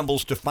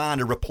scrambles to find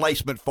a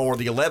replacement for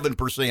the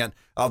 11%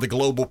 of the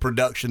global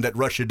production that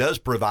Russia does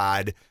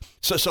provide.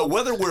 So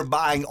whether we're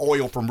buying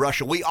oil from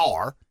Russia, we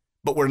are,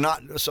 but we're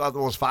not. So it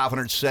was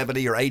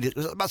 570 or 80,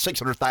 about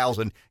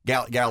 600,000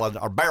 gallons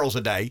or barrels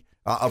a day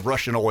of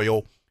Russian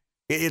oil.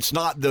 It's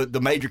not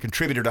the major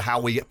contributor to how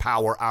we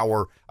power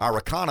our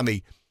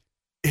economy.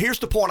 Here's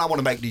the point I want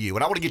to make to you,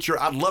 and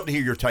I'd love to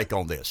hear your take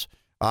on this.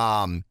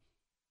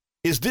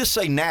 Is this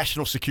a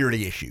national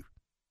security issue?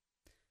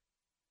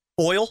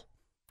 Oil?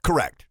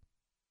 Correct.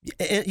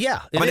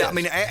 Yeah. I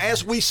mean,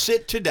 as we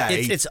sit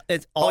today,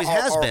 it always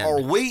has been.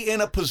 Are we in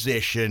a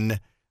position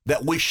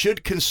that we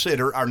should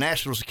consider our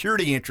national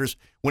security interests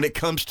when it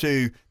comes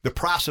to the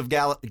price of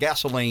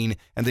gasoline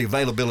and the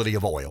availability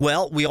of oil?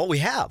 Well, we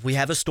have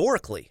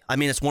historically. I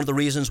mean, it's one of the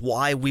reasons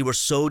why we were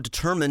so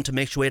determined to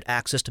make sure we had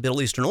access to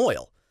Middle Eastern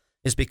oil,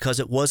 is because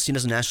it was seen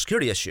as a national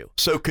security issue.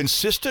 So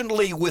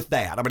consistently with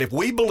that, I mean,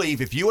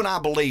 if you and I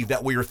believe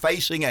that we are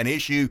facing an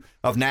issue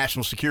of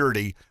national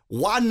security,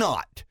 why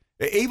not?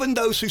 Even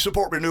those who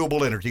support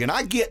renewable energy, and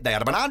I get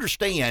that. I mean, I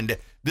understand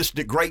this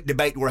great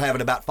debate we're having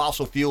about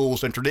fossil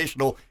fuels and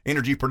traditional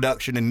energy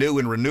production and new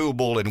and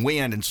renewable and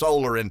wind and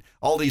solar and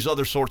all these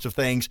other sorts of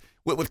things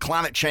with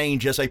climate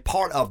change as a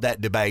part of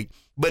that debate.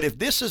 But if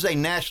this is a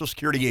national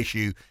security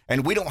issue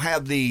and we don't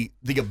have the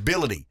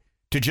ability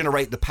to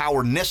generate the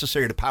power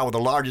necessary to power the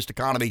largest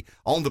economy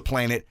on the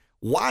planet,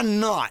 why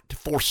not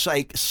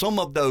forsake some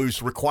of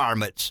those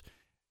requirements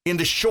in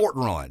the short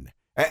run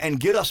and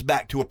get us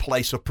back to a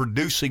place of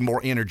producing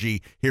more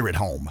energy here at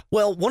home?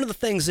 Well, one of the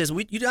things is,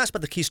 you asked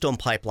about the Keystone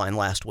Pipeline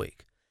last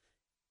week.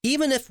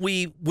 Even if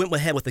we went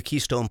ahead with the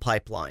Keystone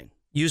Pipeline,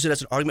 use it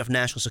as an argument for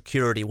national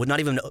security, would not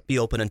even be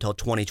open until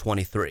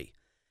 2023.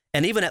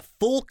 And even at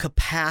full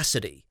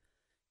capacity,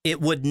 it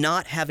would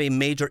not have a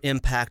major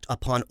impact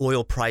upon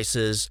oil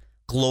prices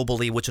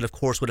globally, which of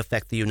course would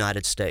affect the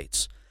United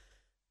States.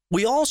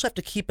 We also have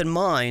to keep in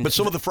mind... But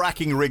some of the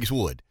fracking rigs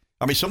would.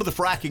 I mean, some of the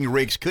fracking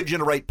rigs could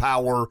generate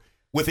power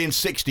within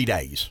 60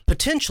 days.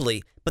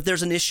 Potentially, but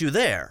there's an issue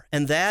there,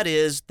 and that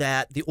is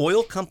that the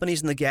oil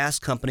companies and the gas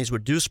companies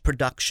reduced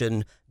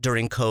production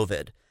during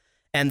COVID,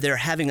 and they're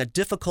having a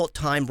difficult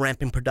time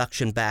ramping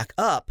production back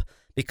up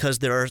because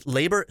there are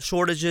labor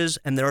shortages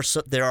and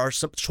there are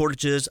some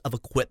shortages of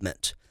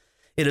equipment.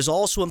 It is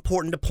also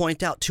important to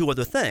point out two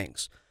other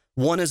things.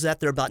 One is that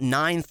there are about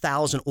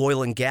 9,000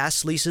 oil and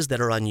gas leases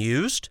that are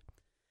unused.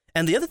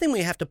 And the other thing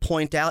we have to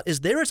point out is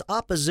there is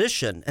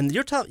opposition, and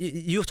you've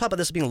talked about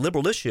this being a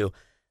liberal issue.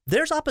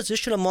 There's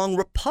opposition among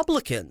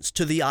Republicans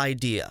to the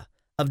idea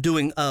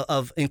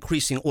of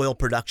increasing oil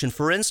production.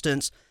 For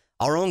instance,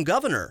 our own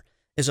governor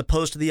is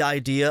opposed to the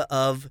idea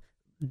of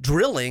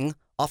drilling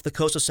off the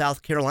coast of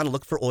South Carolina to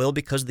look for oil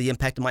because of the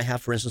impact it might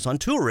have, for instance, on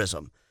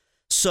tourism.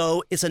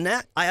 So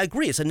I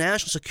agree, it's a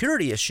national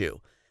security issue.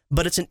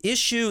 But it's an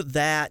issue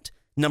that,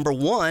 number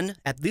one,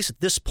 at least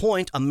at this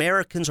point,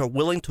 Americans are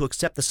willing to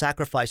accept the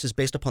sacrifices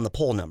based upon the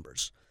poll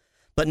numbers.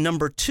 But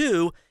number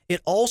two,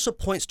 it also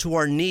points to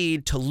our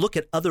need to look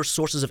at other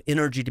sources of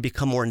energy to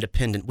become more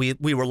independent. We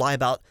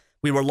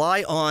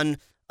rely on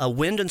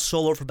wind and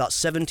solar for about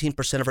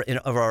 17%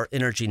 of our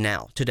energy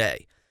now,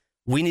 today.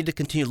 We need to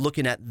continue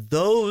looking at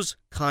those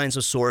kinds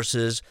of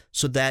sources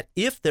so that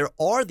if there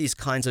are these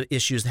kinds of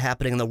issues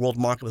happening in the world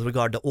market with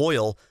regard to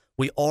oil,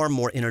 we are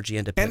more energy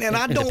independent. And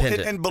I don't,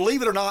 and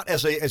believe it or not,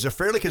 as a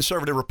fairly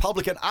conservative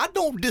Republican, I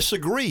don't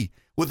disagree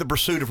with the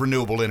pursuit of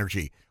renewable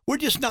energy. We're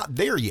just not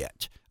there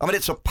yet. I mean,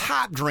 it's a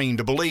pipe dream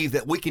to believe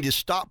that we can just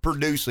stop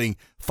producing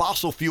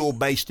fossil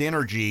fuel-based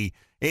energy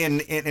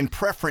in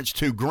preference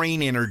to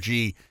green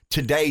energy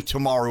today,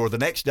 tomorrow, or the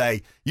next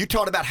day. You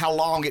talked about how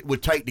long it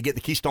would take to get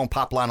the Keystone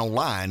Pipeline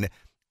online.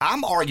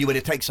 I'm arguing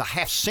it takes a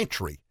half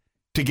century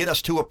to get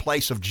us to a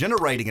place of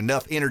generating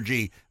enough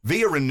energy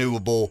via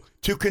renewable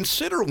to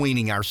consider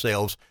weaning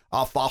ourselves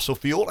off fossil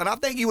fuel. And I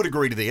think you would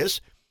agree to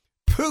this.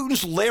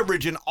 Putin's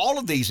leverage in all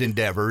of these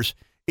endeavors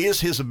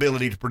is his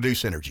ability to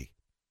produce energy.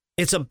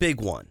 It's a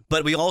big one,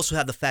 but we also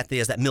have the fact that he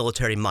has that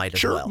military might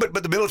as well. Sure,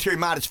 but the military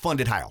might is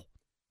funded how?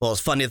 Well,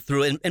 it's funded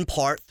through, in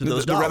part, through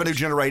those the dollars. revenue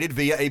generated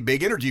via a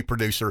big energy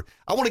producer.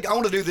 I want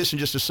to do this in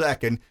just a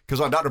second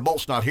because Dr.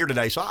 Bolt's not here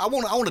today, so I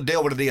want to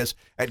delve into this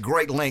at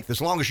great length as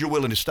long as you're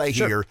willing to stay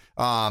here.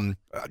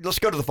 Let's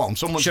go to the phone.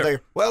 Someone's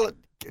there. Well,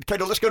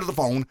 Cato, let's go to the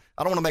phone.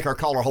 I don't want to make our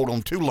caller hold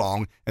on too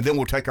long, and then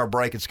we'll take our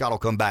break, and Scott will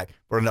come back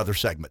for another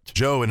segment.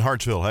 Joe in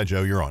Hartsville. Hi,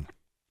 Joe. You're on.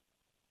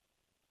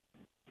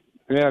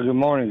 Yeah, good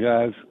morning,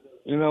 guys.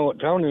 You know what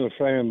Tony was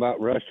saying about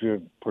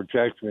Russia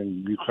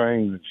protecting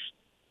Ukraine,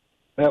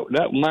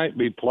 that might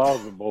be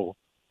plausible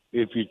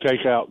if you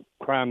take out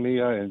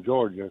Crimea and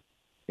Georgia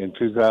in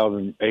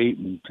 2008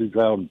 and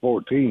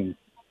 2014.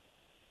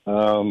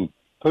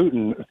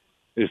 Putin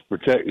is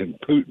protecting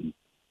Putin.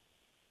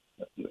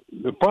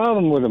 The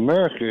problem with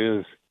America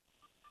is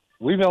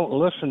we don't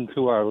listen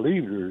to our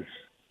leaders.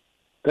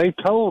 They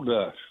told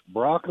us,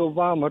 Barack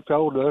Obama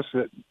told us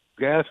that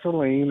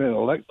gasoline and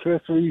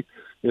electricity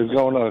is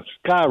going to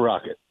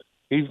skyrocket.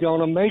 He's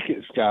going to make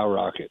it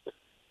skyrocket.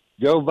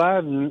 Joe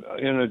Biden,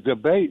 in a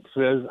debate,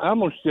 says, I'm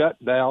going to shut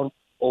down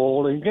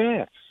oil and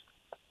gas.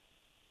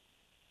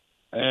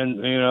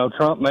 And, you know,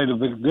 Trump made a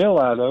big deal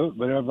out of it,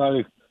 but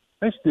everybody,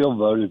 they still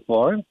voted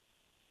for him.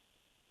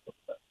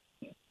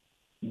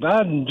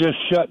 Biden just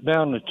shut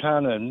down the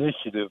China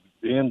Initiative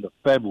at the end of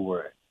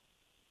February.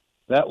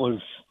 That was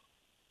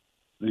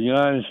the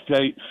United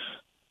States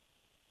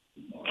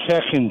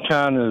checking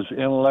China's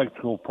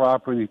intellectual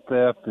property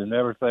theft and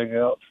everything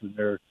else, and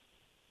they're,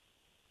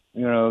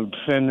 you know,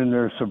 sending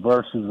their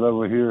subversives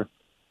over here.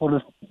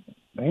 Well,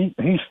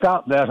 he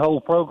stopped that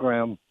whole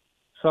program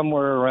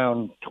somewhere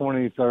around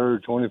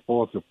 23rd,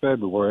 24th of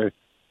February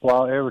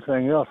while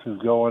everything else is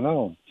going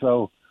on.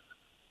 So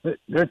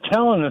they're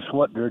telling us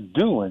what they're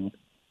doing,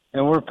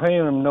 and we're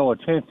paying them no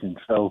attention.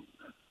 So,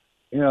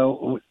 you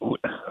know,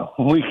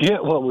 we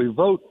get what we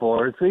vote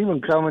for. It's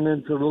even coming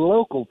into the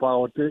local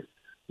politics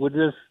with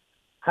this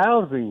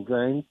housing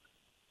thing.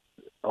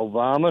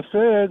 Obama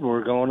said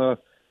we're going to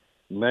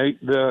make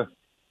the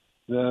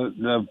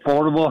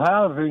affordable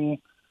housing,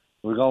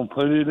 we're going to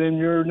put it in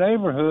your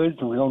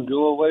neighborhoods. We're going to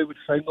do away with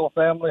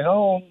single-family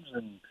homes,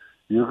 and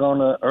you're going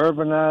to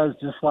urbanize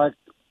just like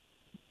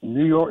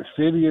New York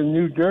City and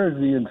New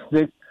Jersey and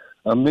stick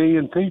 1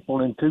 million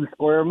people in 2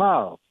 square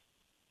miles.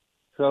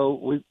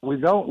 So we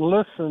don't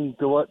listen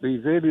to what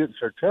these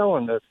idiots are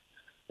telling us,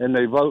 and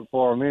they vote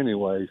for them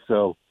anyway.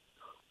 So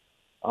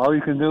all you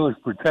can do is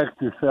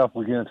protect yourself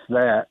against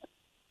that,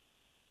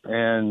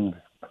 and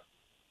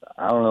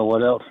I don't know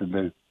what else to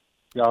do.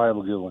 Y'all have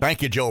a good one.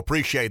 Thank you, Joe.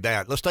 Appreciate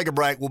that. Let's take a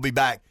break. We'll be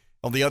back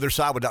on the other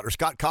side with Dr.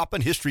 Scott Kaufman,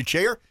 History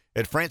Chair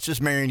at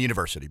Francis Marion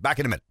University. Back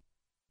in a minute.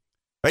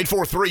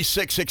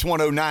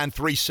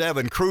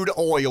 843-661-0937. Crude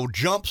oil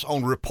jumps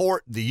on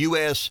report the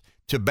U.S.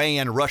 to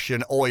ban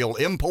Russian oil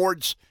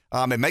imports.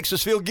 It makes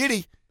us feel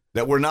giddy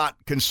that we're not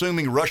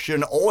consuming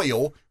Russian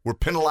oil. We're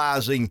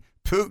penalizing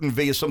Putin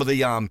via some of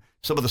the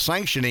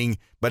sanctioning.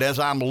 But as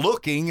I'm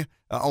looking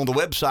on the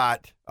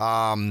website,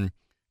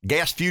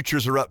 gas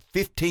futures are up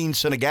 15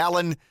 cents a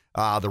gallon.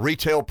 The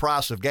retail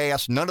price of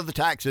gas, none of the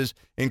taxes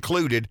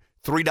included,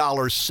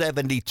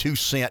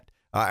 $3.72.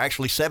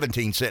 Actually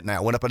 17 cents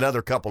now. Went up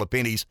another couple of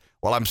pennies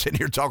while I'm sitting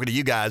here talking to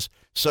you guys.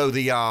 So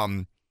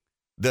the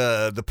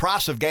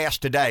price of gas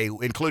today,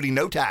 including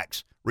no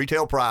tax,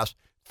 retail price,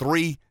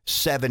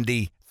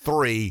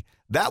 $3.73.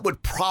 That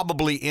would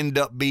probably end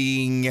up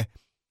being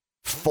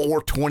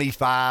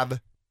 $4.25.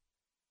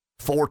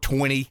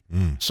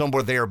 $4.20,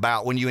 somewhere there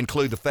about when you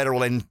include the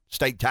federal and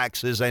state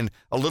taxes and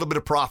a little bit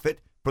of profit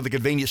for the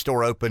convenience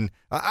store open.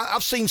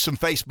 I've seen some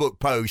Facebook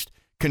posts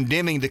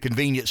condemning the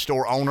convenience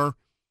store owner.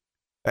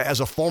 As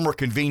a former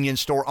convenience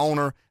store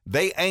owner,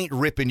 they ain't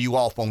ripping you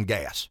off on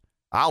gas.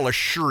 I'll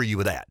assure you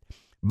of that.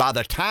 By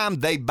the time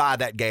they buy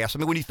that gas, I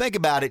mean, when you think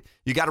about it,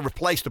 you got to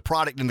replace the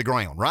product in the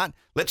ground, right?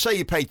 Let's say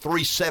you pay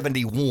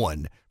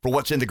 $3.71 for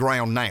what's in the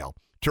ground now.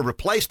 To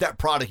replace that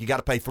product, you got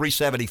to pay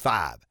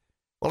 $3.75.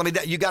 Well, I mean,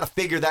 you got to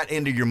figure that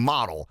into your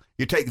model.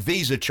 You take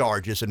Visa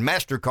charges and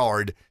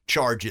MasterCard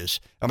charges.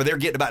 I mean, they're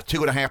getting about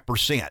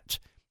 2.5%.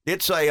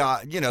 It's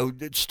a,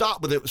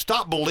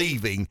 stop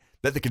believing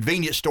that the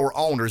convenience store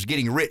owner is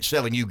getting rich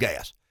selling you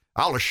gas.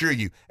 I'll assure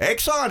you,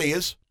 Exxon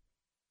is,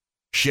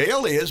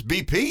 Shell is,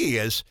 BP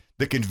is.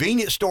 The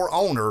convenience store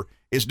owner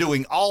is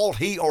doing all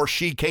he or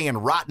she can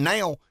right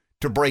now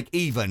to break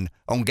even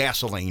on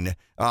gasoline.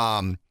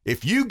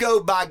 If you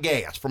go buy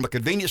gas from a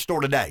convenience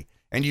store today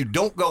and you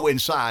don't go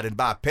inside and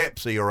buy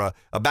Pepsi or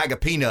a bag of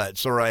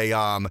peanuts or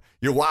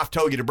your wife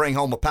told you to bring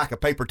home a pack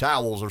of paper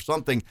towels or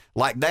something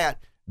like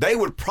that, they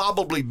would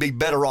probably be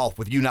better off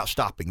with you not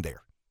stopping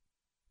there.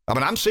 I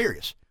mean, I'm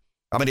serious.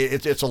 I mean,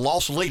 it's a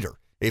loss leader.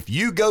 If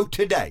you go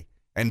today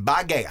and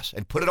buy gas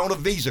and put it on a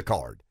Visa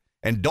card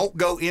and don't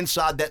go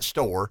inside that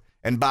store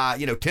and buy,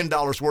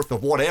 $10 worth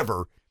of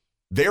whatever,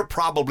 they're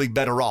probably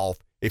better off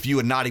if you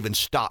had not even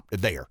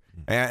stopped there.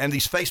 And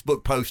these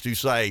Facebook posts who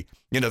say,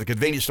 the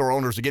convenience store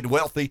owners are getting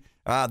wealthy,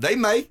 they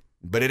may,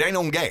 but it ain't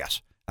on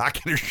gas. I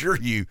can assure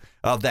you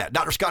of that.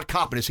 Dr. Scott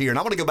Kaufman is here, and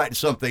I want to go back to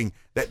something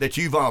that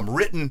you've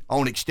written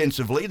on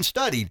extensively and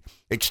studied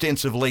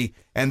extensively,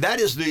 and that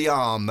is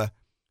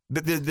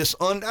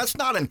that's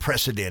not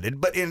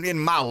unprecedented, but in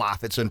my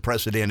life it's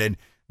unprecedented,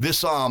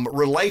 this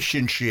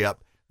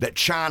relationship that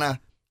China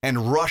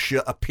and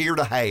Russia appear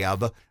to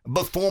have,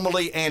 both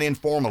formally and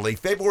informally.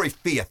 February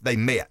 5th, they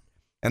met,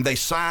 and they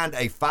signed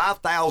a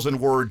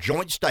 5,000-word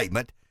joint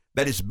statement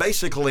that is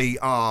basically,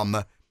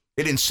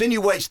 it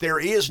insinuates there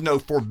is no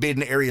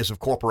forbidden areas of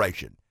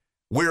cooperation.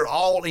 We're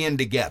all in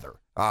together.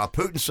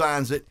 Putin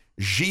signs it.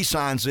 Xi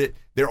signs it.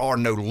 There are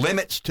no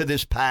limits to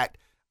this pact.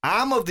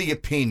 I'm of the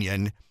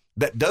opinion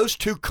that those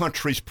two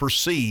countries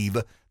perceive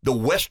the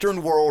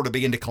Western world to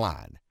be in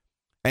decline.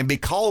 And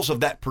because of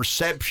that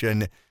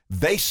perception,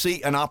 they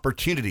see an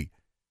opportunity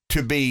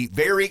to be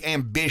very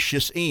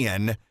ambitious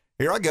in,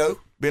 here I go,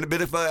 being a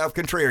bit of a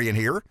contrarian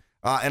here,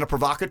 and a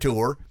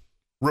provocateur,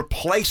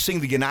 replacing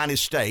the United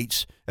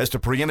States as the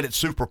preeminent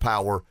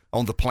superpower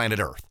on the planet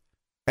Earth.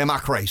 Am I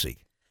crazy?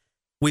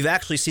 We've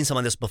actually seen some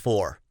of this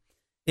before.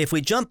 If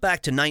we jump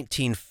back to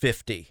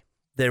 1950,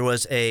 there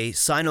was a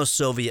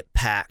Sino-Soviet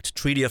pact,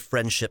 Treaty of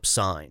Friendship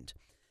signed.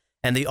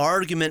 And the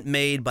argument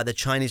made by the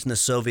Chinese and the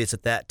Soviets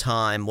at that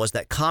time was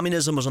that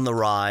communism was on the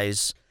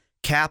rise,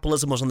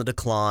 capitalism was on the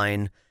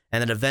decline,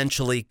 and that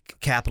eventually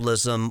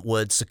capitalism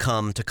would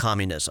succumb to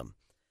communism.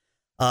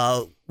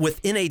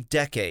 Within a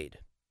decade,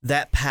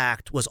 that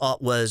pact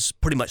was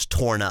pretty much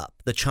torn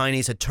up. The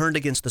Chinese had turned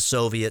against the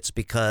Soviets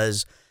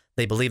because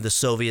they believed the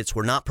Soviets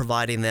were not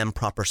providing them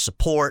proper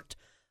support.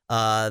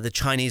 The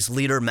Chinese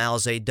leader, Mao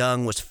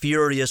Zedong, was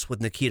furious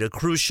with Nikita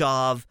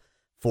Khrushchev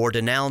for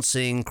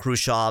denouncing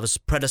Khrushchev's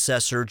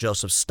predecessor,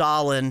 Joseph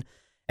Stalin.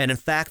 And in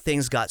fact,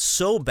 things got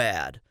so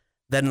bad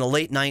that in the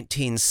late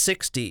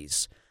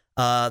 1960s,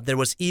 there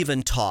was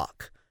even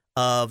talk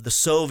of the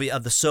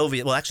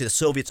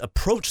Soviets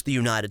approached the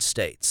United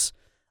States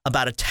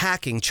about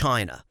attacking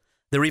China.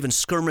 There were even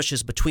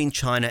skirmishes between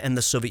China and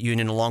the Soviet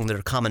Union along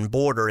their common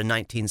border in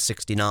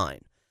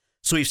 1969.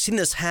 So we've seen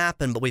this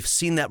happen, but we've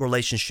seen that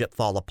relationship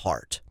fall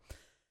apart.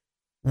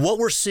 What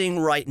we're seeing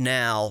right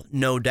now,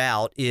 no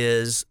doubt,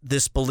 is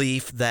this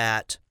belief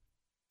that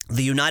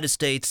the United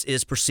States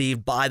is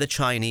perceived by the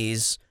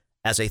Chinese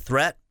as a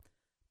threat.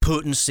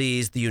 Putin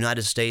sees the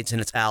United States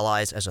and its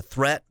allies as a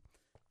threat.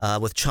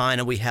 With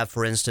China, we have,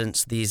 for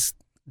instance, these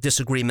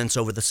disagreements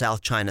over the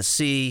South China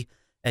Sea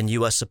and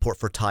U.S. support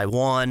for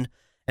Taiwan.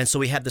 And so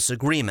we have this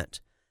agreement.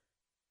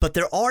 But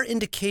there are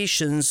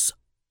indications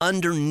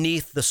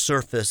underneath the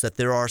surface that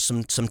there are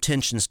some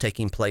tensions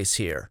taking place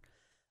here.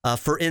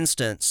 For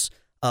instance,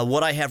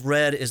 what I have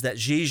read is that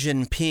Xi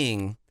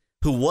Jinping,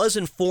 who was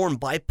informed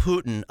by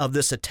Putin of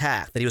this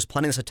attack, that he was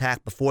planning this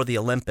attack before the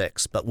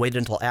Olympics, but waited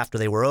until after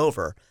they were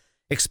over,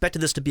 expected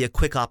this to be a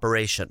quick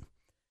operation.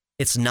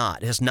 It's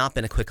not. It has not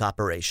been a quick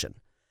operation.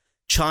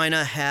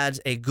 China had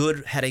a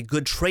good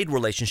trade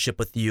relationship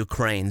with the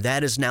Ukraine.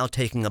 That is now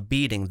taking a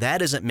beating.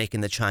 That isn't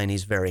making the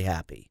Chinese very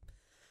happy.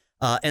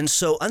 And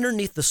so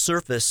underneath the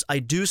surface, I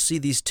do see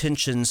these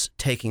tensions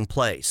taking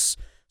place.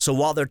 So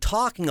while they're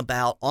talking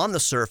about on the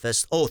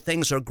surface, oh,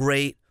 things are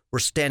great, we're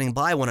standing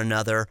by one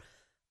another,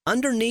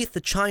 underneath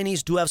the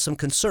Chinese do have some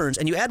concerns.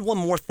 And you add one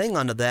more thing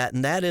onto that,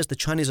 and that is the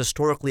Chinese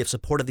historically have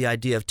supported the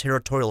idea of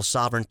territorial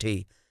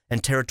sovereignty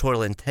and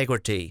territorial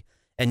integrity,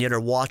 and yet are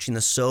watching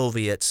the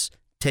Soviets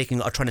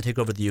trying to take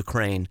over the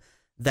Ukraine.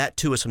 That,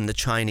 too, is something the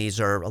Chinese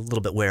are a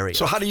little bit wary of.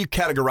 So how do you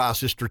categorize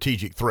this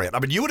strategic threat? I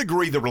mean, you would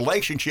agree the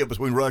relationship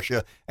between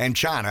Russia and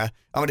China,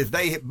 I mean, if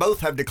they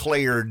both have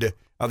declared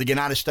the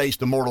United States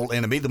the mortal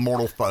enemy, the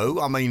mortal foe,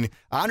 I mean,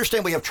 I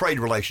understand we have trade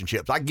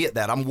relationships. I get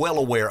that. I'm well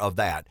aware of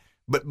that.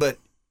 But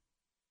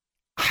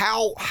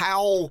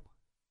how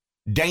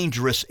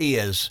dangerous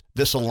is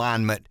this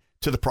alignment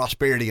to the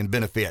prosperity and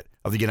benefit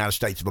of the United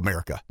States of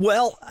America?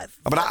 Well,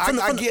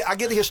 I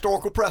get the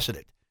historical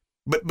precedent.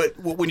 But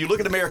when you look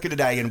at America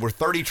today, and we're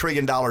 $30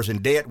 trillion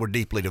in debt, we're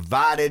deeply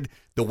divided,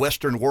 the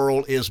Western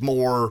world is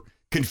more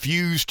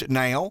confused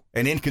now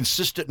and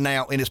inconsistent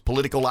now in its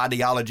political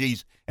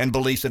ideologies and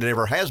beliefs than it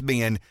ever has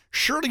been,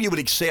 surely you would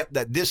accept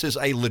that this is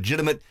a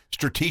legitimate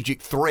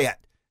strategic threat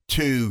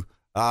to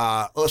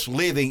us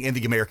living in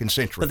the American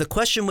century. But the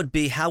question would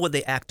be, how would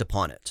they act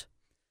upon it?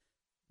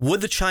 Would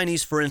the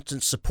Chinese, for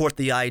instance, support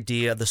the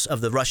idea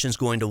of the Russians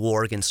going to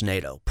war against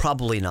NATO?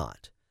 Probably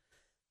not.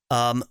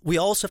 We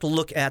also have to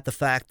look at the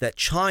fact that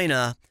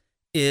China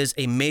is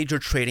a major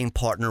trading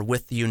partner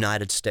with the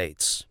United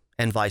States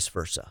and vice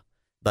versa.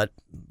 but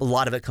a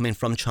lot of it coming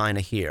from China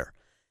here.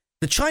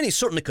 The Chinese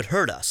certainly could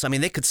hurt us. I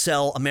mean, they could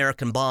sell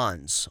American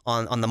bonds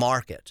on the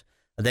market.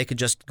 They could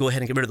just go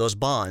ahead and get rid of those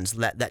bonds,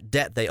 that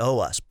debt they owe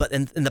us. But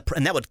and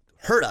that would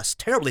hurt us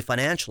terribly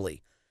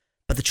financially.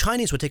 But the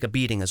Chinese would take a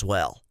beating as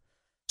well.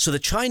 So the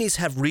Chinese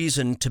have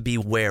reason to be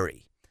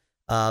wary.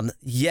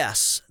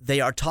 Yes,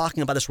 they are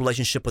talking about this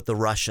relationship with the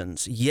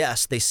Russians.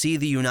 Yes, they see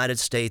the United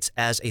States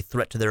as a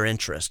threat to their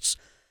interests.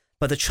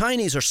 But the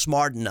Chinese are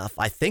smart enough,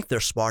 I think they're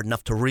smart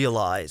enough to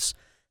realize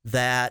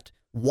that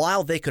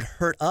while they could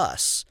hurt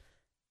us,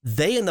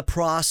 they in the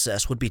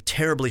process would be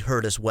terribly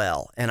hurt as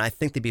well. And I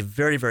think they'd be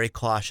very, very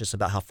cautious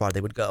about how far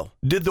they would go.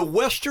 Did the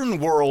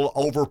Western world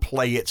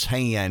overplay its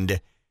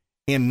hand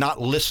in not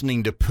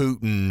listening to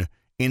Putin,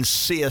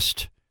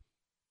 insist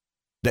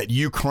that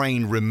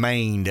Ukraine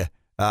remained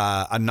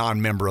a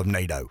non-member of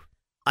NATO?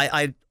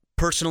 I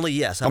personally,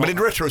 yes. I mean, in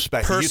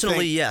retrospect,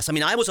 personally, yes. I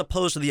mean, I was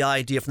opposed to the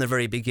idea from the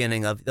very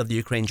beginning of the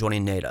Ukraine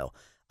joining NATO.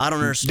 I don't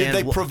understand.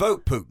 Did they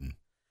provoke Putin?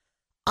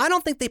 I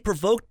don't think they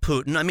provoked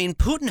Putin. I mean,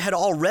 Putin had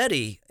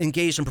already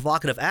engaged in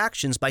provocative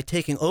actions by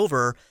taking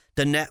over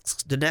the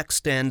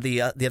next and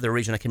the other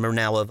region, I can remember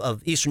now,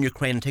 of eastern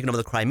Ukraine and taking over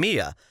the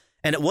Crimea.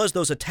 And it was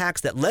those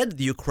attacks that led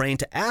the Ukraine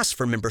to ask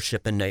for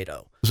membership in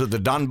NATO. Was it the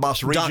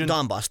Donbass region?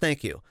 Donbass,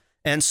 thank you.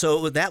 And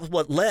so that was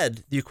what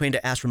led the Ukraine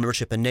to ask for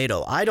membership in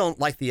NATO. I don't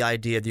like the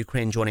idea of the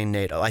Ukraine joining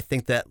NATO. I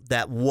think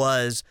that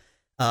was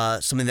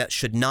something that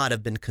should not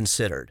have been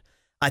considered.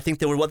 I think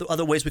there were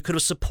other ways we could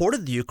have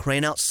supported the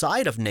Ukraine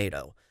outside of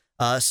NATO,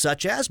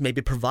 such as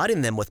maybe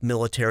providing them with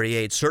military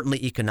aid,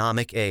 certainly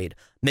economic aid,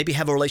 maybe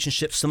have a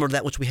relationship similar to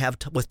that which we have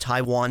with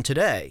Taiwan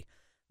today.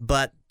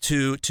 But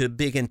to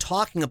begin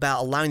talking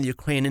about allowing the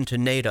Ukraine into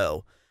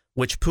NATO,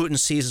 which Putin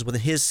sees as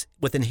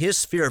within his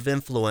sphere of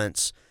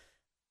influence,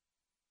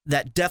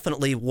 that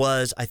definitely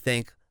was, I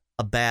think,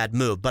 a bad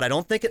move. But I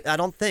don't think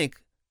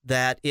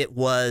that it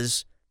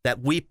was that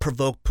we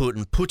provoked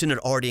Putin. Putin had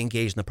already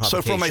engaged in the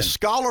provocation. So from a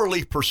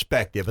scholarly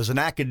perspective, as an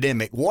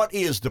academic, what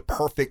is the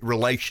perfect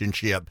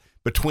relationship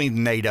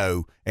between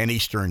NATO and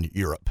Eastern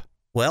Europe?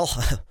 Well,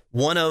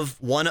 one of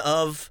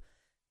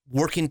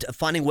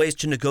finding ways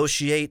to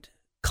negotiate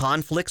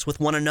conflicts with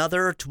one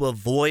another, to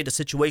avoid a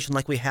situation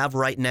like we have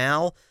right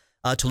now,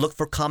 to look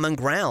for common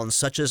ground,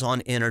 such as on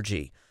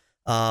energy.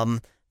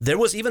 There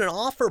was even an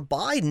offer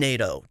by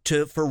NATO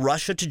for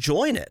Russia to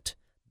join it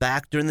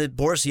back during the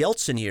Boris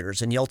Yeltsin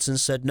years, and Yeltsin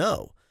said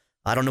no.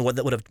 I don't know whether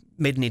that would have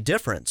made any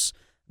difference,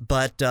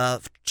 but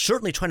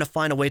certainly trying to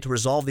find a way to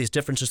resolve these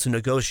differences through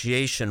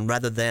negotiation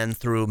rather than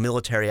through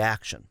military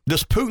action.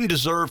 Does Putin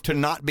deserve to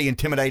not be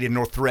intimidated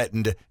nor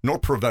threatened nor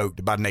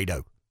provoked by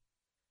NATO?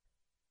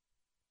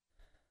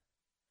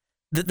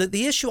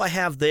 The issue I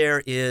have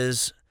there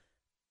is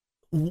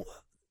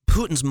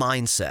Putin's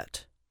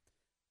mindset.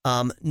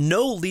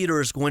 No leader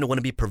is going to want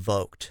to be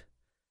provoked.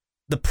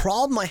 The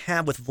problem I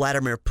have with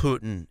Vladimir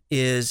Putin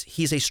is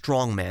he's a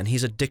strong man.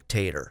 He's a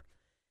dictator.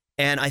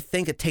 And I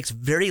think it takes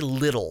very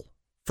little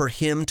for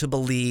him to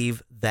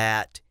believe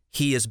that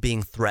he is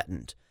being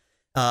threatened.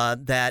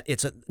 That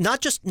it's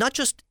not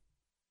just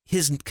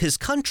his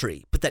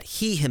country, but that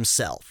he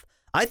himself.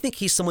 I think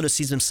he's someone who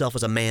sees himself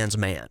as a man's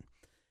man.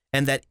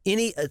 And that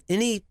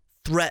any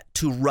threat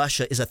to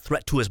Russia is a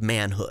threat to his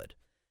manhood.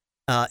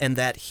 And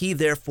that he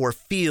therefore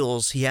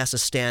feels he has to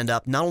stand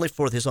up not only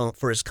for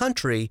his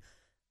country,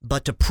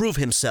 but to prove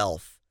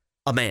himself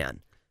a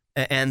man.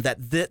 And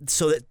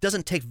so it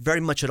doesn't take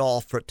very much at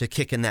all for it to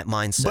kick in that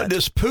mindset. But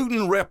does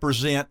Putin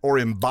represent or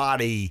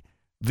embody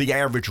the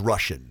average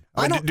Russian?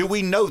 Do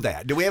we know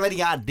that? Do we have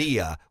any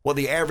idea what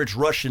the average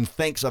Russian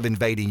thinks of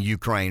invading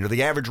Ukraine, or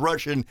the average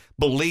Russian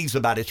believes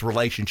about its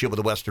relationship with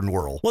the Western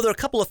world? Well, there are a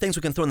couple of things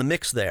we can throw in the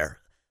mix there.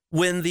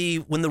 When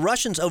the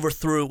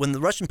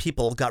Russian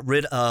people got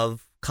rid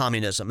of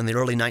communism in the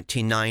early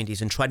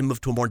 1990s and tried to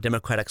move to a more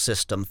democratic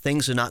system,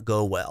 things did not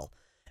go well.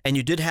 And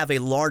you did have a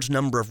large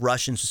number of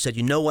Russians who said,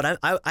 you know what,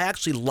 I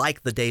actually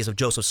like the days of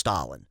Joseph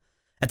Stalin.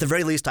 At the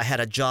very least, I had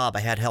a job,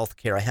 I had health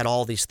care, I had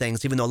all these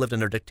things, even though I lived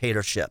under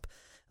dictatorship.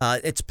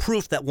 It's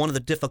proof that one of the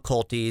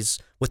difficulties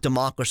with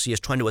democracy is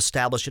trying to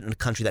establish it in a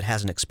country that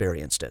hasn't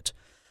experienced it.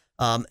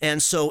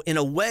 And so in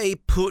a way,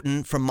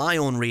 Putin, from my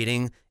own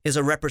reading, is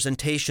a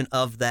representation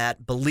of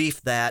that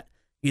belief that,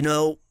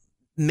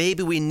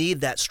 maybe we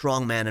need that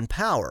strong man in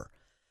power.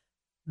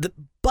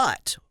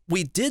 But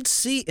we did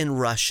see in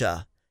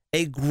Russia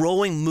a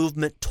growing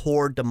movement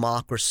toward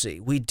democracy.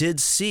 We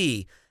did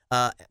see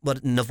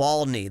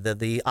Navalny,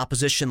 the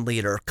opposition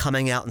leader,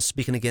 coming out and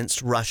speaking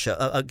against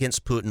Russia,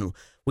 against Putin.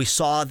 We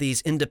saw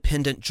these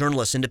independent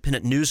journalists,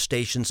 independent news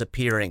stations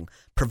appearing,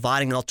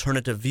 providing an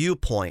alternative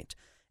viewpoint.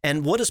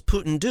 And what does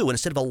Putin do?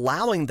 Instead of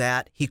allowing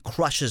that, he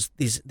crushes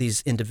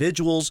these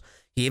individuals.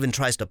 He even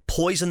tries to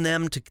poison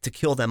them to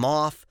kill them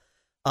off.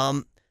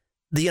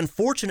 The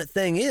unfortunate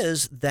thing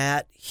is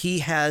that he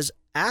has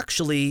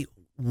actually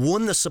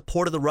won the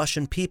support of the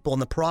Russian people in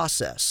the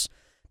process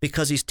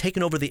because he's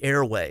taken over the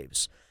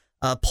airwaves.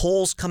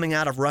 Polls coming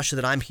out of Russia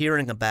that I'm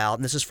hearing about,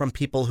 and this is from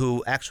people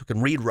who actually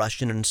can read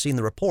Russian and seen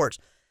the reports,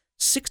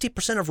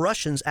 60% of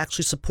Russians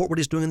actually support what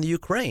he's doing in the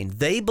Ukraine.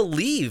 They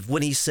believe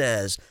when he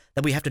says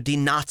that we have to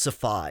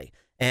denazify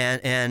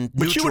and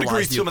but you would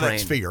agree some of Ukraine.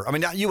 that's fear. I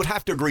mean, you would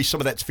have to agree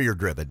some of that's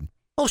fear-driven.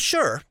 Oh,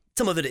 sure.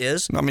 Some of it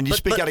is. I mean, you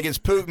speak out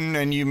against Putin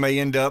and you may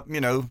end up,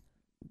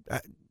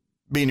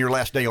 being your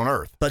last day on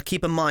earth. But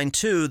keep in mind,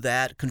 too,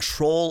 that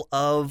control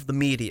of the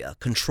media,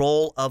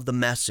 control of the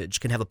message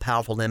can have a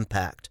powerful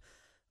impact.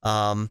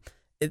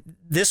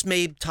 This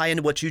may tie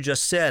into what you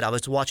just said. I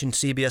was watching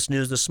CBS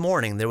News this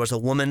morning. There was a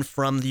woman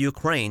from the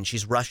Ukraine.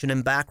 She's Russian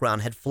in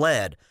background, had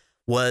fled,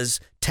 was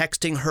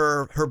texting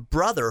her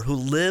brother who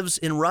lives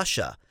in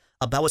Russia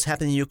about what's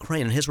happening in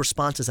Ukraine. And his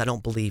response is, I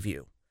don't believe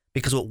you.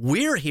 Because what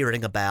we're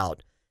hearing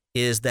about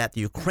is that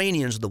the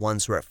Ukrainians are the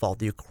ones who are at fault.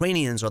 The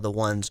Ukrainians are the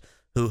ones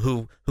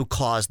who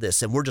caused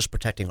this, and we're just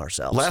protecting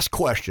ourselves. Last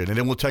question, and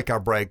then we'll take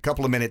our break.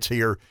 Couple of minutes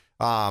here.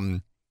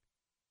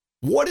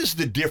 What is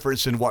the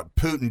difference in what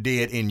Putin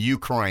did in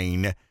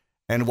Ukraine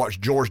and what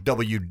George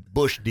W.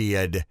 Bush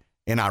did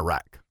in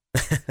Iraq?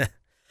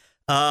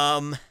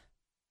 That's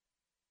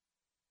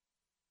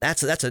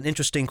an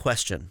interesting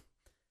question.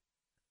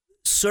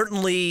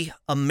 Certainly,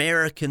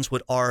 Americans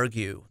would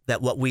argue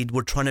that what we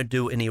were trying to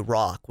do in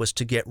Iraq was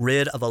to get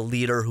rid of a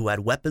leader who had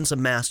weapons of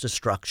mass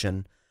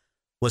destruction,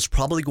 was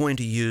probably going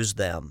to use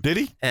them. Did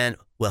he? And,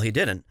 well, he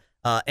didn't.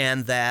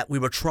 And that we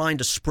were trying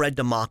to spread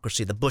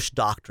democracy, the Bush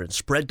doctrine,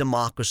 spread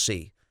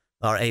democracy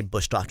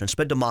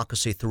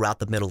throughout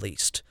the Middle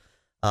East,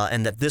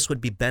 and that this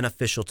would be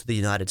beneficial to the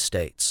United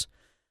States.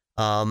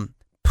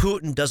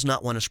 Putin does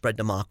not want to spread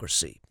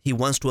democracy. He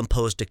wants to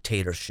impose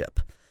dictatorship.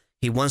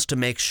 He wants to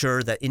make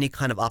sure that any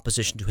kind of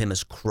opposition to him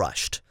is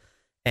crushed.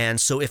 And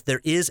so if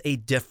there is a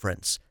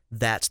difference,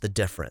 that's the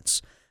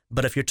difference.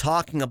 But if you're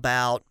talking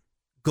about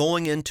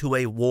going into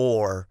a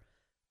war,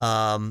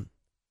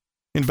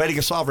 invading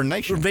a sovereign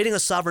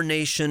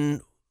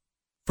nation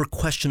for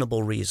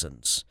questionable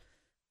reasons.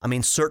 I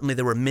mean, certainly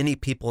there were many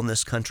people in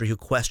this country who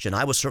questioned.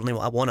 I was certainly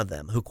one of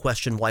them who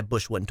questioned why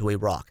Bush went into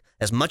Iraq.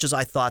 As much as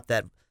I thought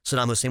that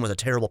Saddam Hussein was a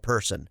terrible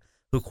person,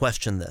 who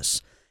questioned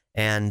this.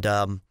 And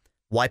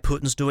why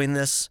Putin's doing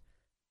this,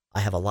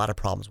 I have a lot of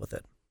problems with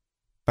it.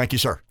 Thank you,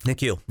 sir.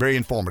 Thank you. Very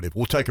informative.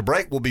 We'll take a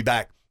break. We'll be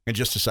back in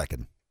just a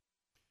second.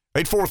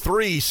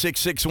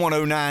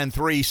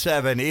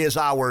 843-661-0937 is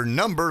our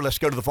number. Let's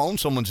go to the phone.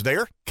 Someone's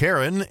there.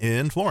 Karen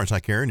in Florence. Hi,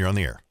 Karen. You're on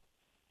the air.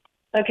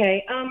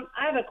 Okay. I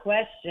have a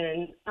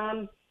question,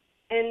 and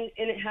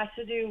it has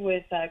to do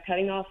with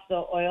cutting off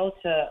the oil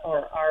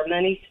or our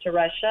monies to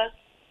Russia.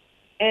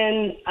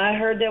 And I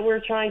heard that we're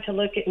trying to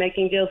look at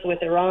making deals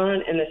with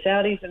Iran and the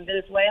Saudis and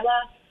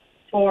Venezuela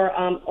for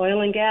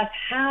oil and gas.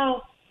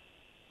 How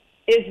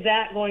is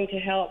that going to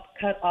help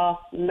cut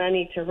off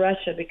money to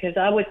Russia? Because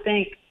I would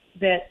think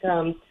that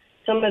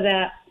some of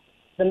that,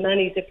 the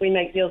monies, if we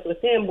make deals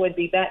with them, would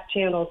be back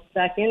channels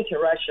back into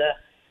Russia,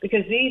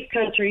 because these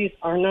countries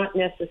are not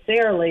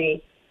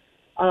necessarily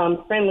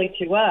friendly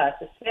to us,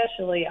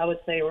 especially, I would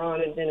say, Iran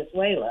and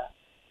Venezuela.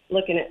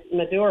 Looking at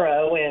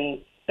Maduro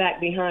and back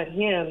behind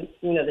him,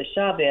 the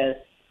Chavez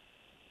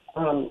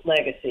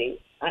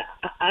legacy.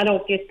 I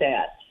don't get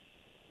that.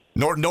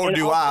 Nor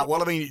do I.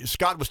 Well, I mean,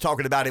 Scott was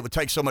talking about it would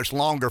take so much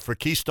longer for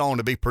Keystone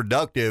to be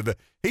productive.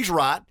 He's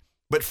right.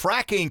 But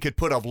fracking could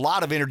put a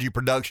lot of energy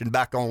production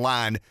back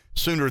online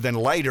sooner than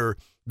later.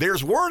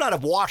 There's word out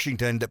of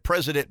Washington that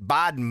President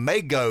Biden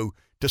may go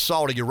to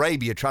Saudi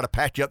Arabia, try to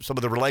patch up some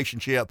of the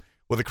relationship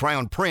with the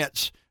Crown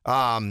Prince.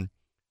 The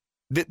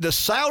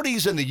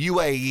Saudis and the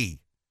UAE,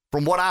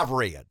 from what I've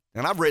read,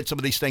 and I've read some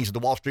of these things in the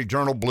Wall Street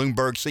Journal,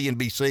 Bloomberg,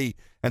 CNBC,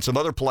 and some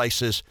other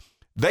places,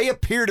 they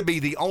appear to be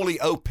the only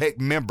OPEC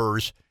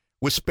members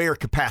with spare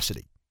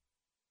capacity.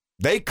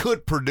 They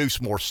could produce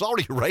more.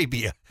 Saudi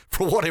Arabia,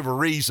 for whatever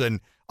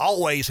reason,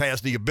 always has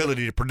the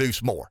ability to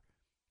produce more.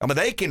 I mean,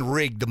 they can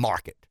rig the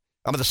market.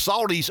 I mean, the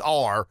Saudis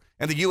are,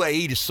 and the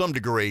UAE to some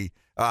degree,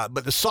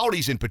 but the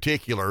Saudis in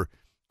particular,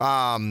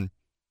 for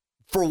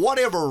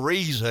whatever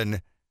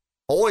reason,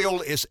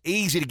 oil is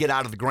easy to get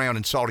out of the ground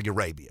in Saudi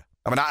Arabia.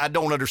 I mean, I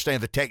don't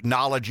understand the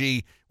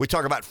technology. We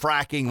talk about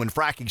fracking, when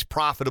fracking's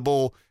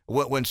profitable,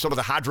 when some of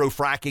the hydro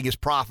fracking is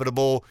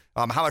profitable.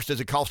 How much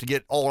does it cost to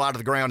get oil out of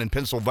the ground in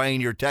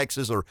Pennsylvania or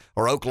Texas or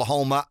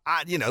Oklahoma?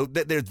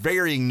 There's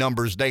varying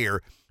numbers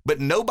there, but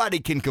nobody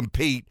can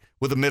compete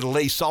with the Middle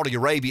East, Saudi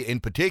Arabia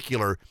in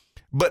particular.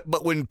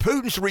 But when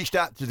Putin's reached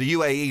out to the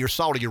UAE or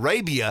Saudi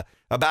Arabia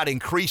about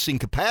increasing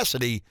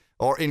capacity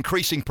or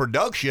increasing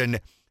production,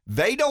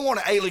 they don't want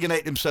to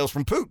alienate themselves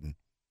from Putin.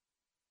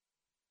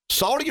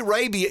 Saudi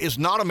Arabia is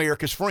not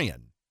America's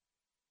friend.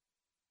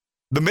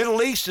 The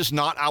Middle East is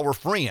not our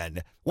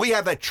friend. We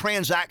have a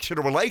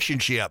transactional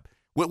relationship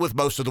with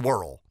most of the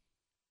world.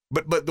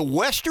 But the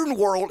Western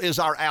world is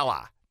our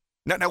ally.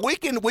 Now we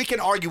can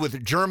argue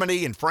with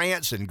Germany and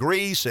France and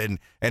Greece and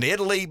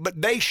Italy,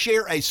 but they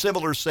share a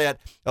similar set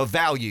of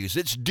values.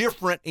 It's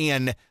different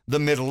in the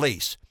Middle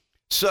East.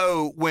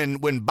 So when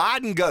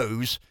Biden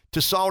goes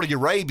to Saudi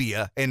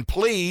Arabia and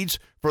pleads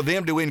for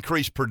them to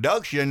increase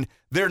production,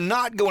 they're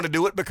not going to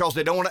do it because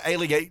they don't want to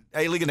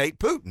alienate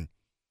Putin.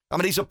 I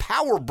mean, he's a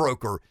power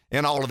broker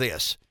in all of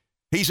this.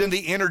 He's in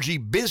the energy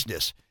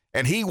business,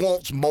 and he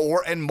wants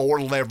more and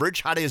more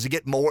leverage. How does he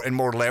get more and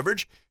more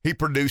leverage? He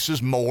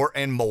produces more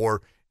and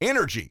more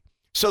energy.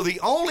 So the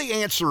only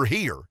answer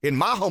here, in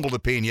my humble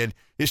opinion,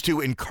 is to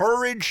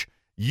encourage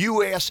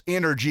U.S.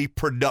 energy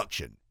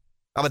production.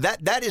 I mean,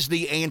 that is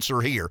the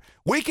answer here.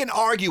 We can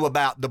argue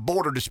about the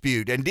border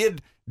dispute, and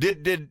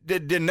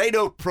did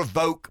NATO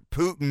provoke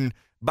Putin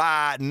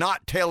by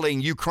not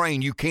telling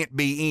Ukraine you can't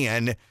be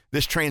in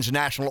this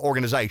transnational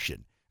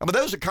organization? I mean,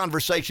 those are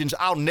conversations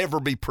I'll never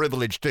be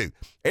privileged to.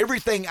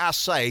 Everything I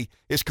say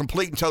is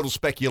complete and total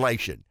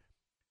speculation.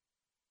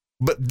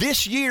 But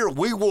this year,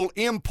 we will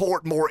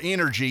import more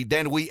energy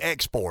than we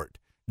export.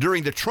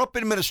 During the Trump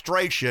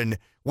administration,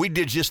 we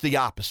did just the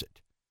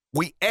opposite.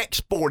 We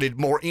exported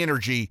more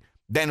energy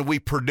than we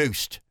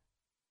produced.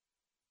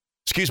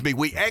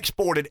 We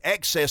exported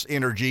excess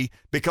energy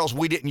because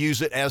we didn't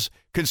use it as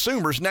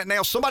consumers.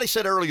 Now somebody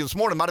said earlier this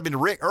morning, might have been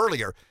Rick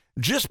earlier,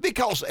 just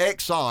because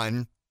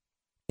Exxon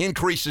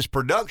increases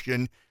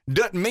production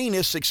doesn't mean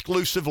it's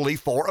exclusively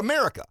for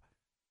America.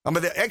 I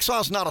mean,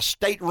 Exxon's not a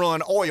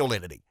state-run oil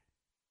entity.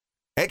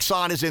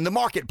 Exxon is in the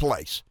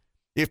marketplace.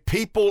 If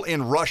people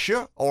in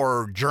Russia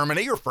or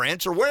Germany or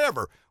France or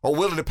wherever are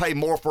willing to pay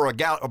more for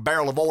a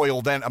barrel of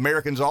oil than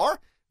Americans are,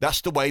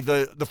 that's the way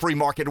the free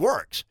market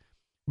works.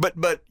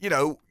 But you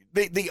know,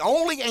 the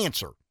only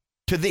answer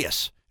to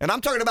this, and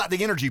I'm talking about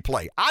the energy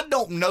play, I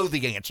don't know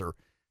the answer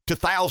to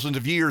thousands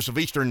of years of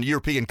Eastern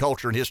European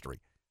culture and history.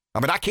 I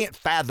mean, I can't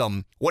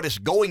fathom what it's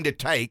going to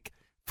take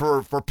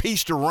for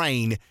peace to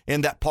reign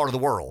in that part of the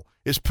world.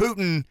 Is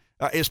Putin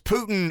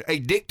a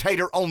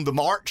dictator on the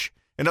march?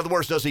 In other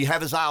words, does he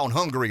have his eye on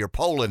Hungary or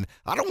Poland?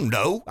 I don't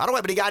know. I don't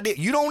have any idea.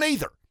 You don't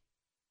either.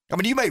 I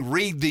mean, you may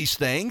read these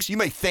things. You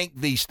may think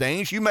these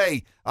things. You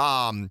may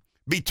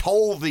be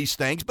told these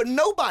things, but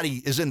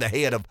nobody is in the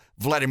head of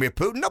Vladimir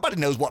Putin. Nobody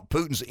knows what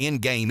Putin's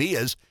end game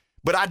is.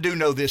 But I do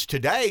know this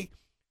today.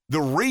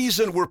 The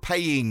reason we're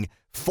paying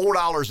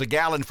 $4 a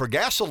gallon for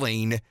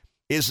gasoline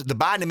is the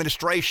Biden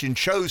administration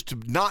chose to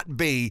not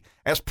be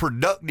as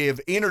productive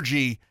an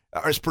energy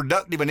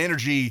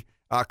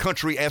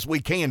country as we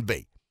can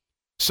be.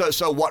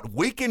 So what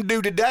we can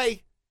do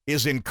today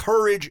is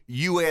encourage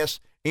U.S.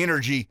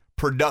 energy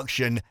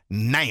production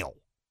now.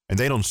 And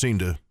they don't seem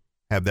to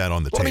have that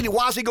on the table. I mean,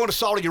 why is he going to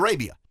Saudi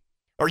Arabia?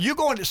 Are you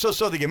going to,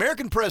 so the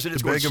American president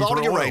is going to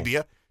Saudi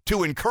Arabia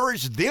to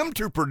encourage them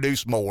to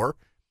produce more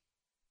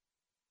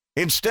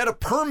instead of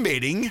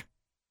permitting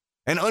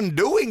and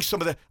undoing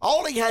some of the,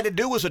 all he had to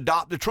do was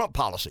adopt the Trump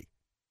policy.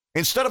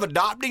 Instead of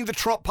adopting the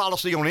Trump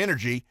policy on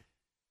energy,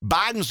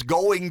 Biden's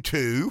going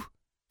to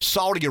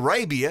Saudi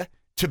Arabia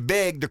to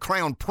beg the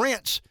crown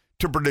prince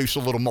to produce a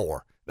little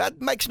more.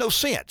 That makes no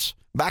sense.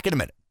 Back in a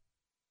minute.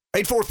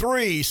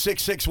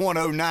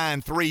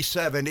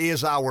 843-661-0937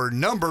 is our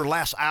number,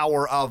 last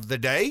hour of the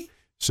day.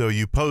 So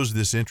you posed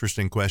this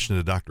interesting question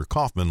to Dr.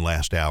 Kaufman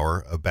last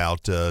hour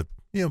about,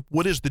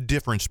 what is the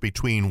difference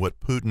between what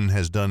Putin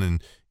has done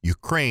in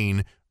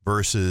Ukraine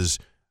versus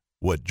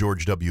what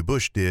George W.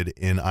 Bush did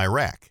in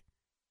Iraq?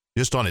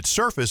 Just on its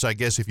surface, I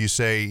guess if you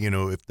say,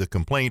 if the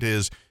complaint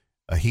is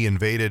he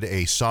invaded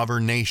a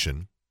sovereign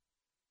nation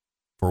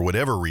for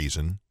whatever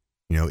reason,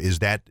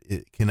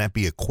 can that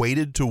be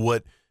equated to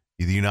what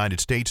the United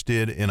States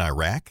did in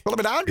Iraq? Well, I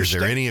mean, I understand. Is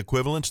there any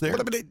equivalence there?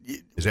 Well,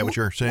 is that what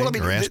you're saying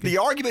or asking? The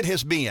argument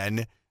has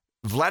been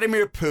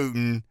Vladimir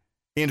Putin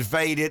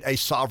invaded a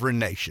sovereign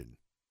nation.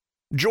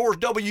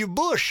 George W.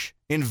 Bush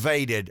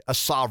invaded a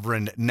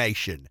sovereign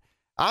nation.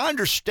 I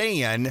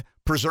understand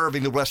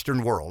preserving the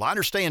Western world. I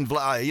understand,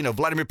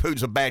 Vladimir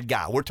Putin's a bad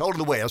guy. We're told in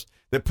the West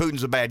that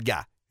Putin's a bad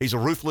guy. He's a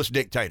ruthless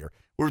dictator.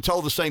 We were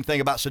told the same thing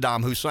about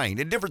Saddam Hussein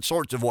in different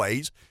sorts of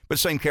ways, but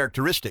same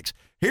characteristics.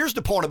 Here's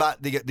the point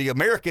about the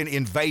American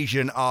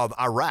invasion of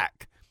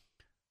Iraq.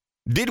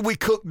 Did we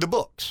cook the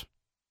books?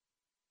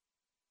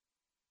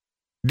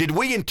 Did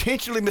we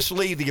intentionally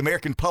mislead the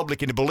American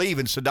public into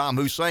believing Saddam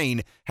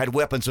Hussein had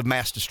weapons of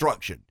mass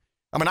destruction?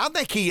 I mean, I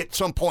think he at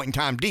some point in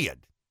time did.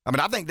 I mean,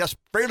 I think that's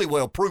fairly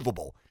well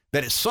provable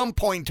that at some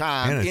point in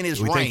time in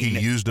his reign, think he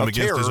used them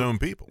against his own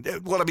people.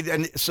 Well, I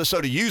mean,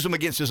 so to use them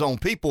against his own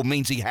people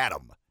means he had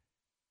them.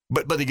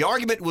 But the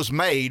argument was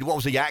made, what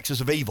was the axis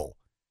of evil?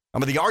 I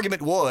mean, the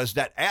argument was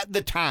that at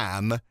the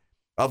time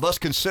of us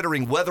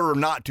considering whether or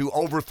not to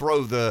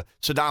overthrow the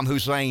Saddam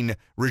Hussein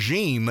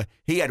regime,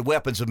 he had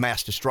weapons of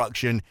mass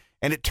destruction,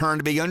 and it turned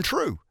to be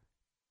untrue.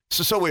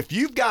 So if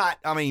you've got,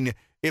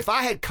 if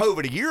I had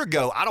COVID a year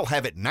ago, I don't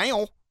have it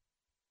now.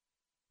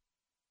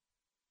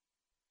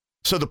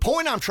 So the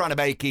point I'm trying to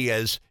make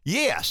is,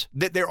 yes,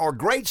 that there are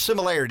great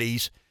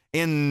similarities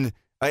in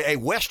a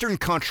Western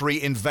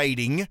country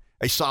invading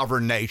a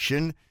sovereign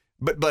nation,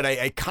 but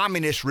a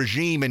communist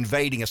regime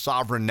invading a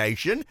sovereign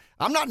nation.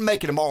 I'm not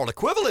making a moral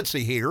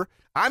equivalency here.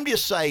 I'm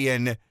just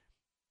saying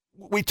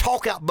we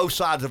talk out both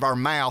sides of our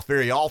mouth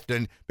very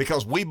often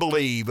because we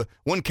believe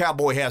one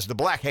cowboy has the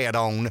black hat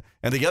on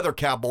and the other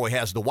cowboy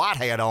has the white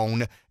hat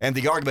on. And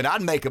the argument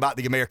I'd make about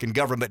the American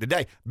government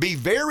today, be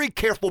very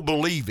careful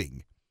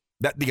believing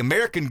that the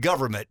American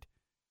government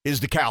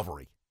is the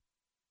cavalry.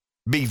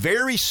 Be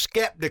very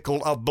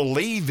skeptical of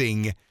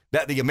believing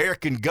that the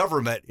American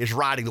government is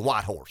riding the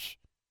white horse.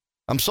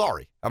 I'm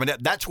sorry. I mean,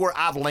 that's where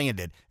I've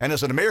landed. And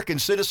as an American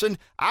citizen,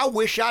 I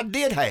wish I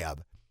did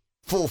have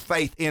full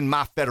faith in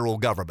my federal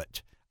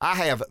government. I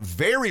have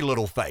very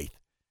little faith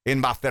in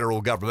my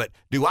federal government.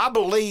 Do I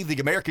believe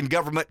the American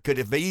government could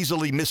have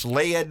easily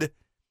misled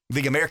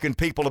the American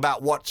people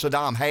about what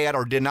Saddam had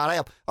or did not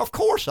have? Of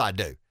course I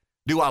do.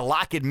 Do I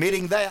like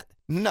admitting that?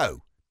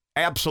 No,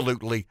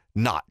 absolutely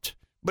not.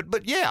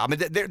 But yeah, I mean,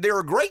 there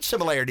are great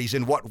similarities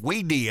in what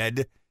we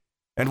did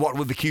and what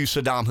we've accused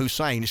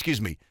Vladimir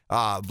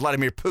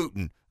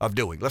Putin of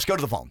doing. Let's go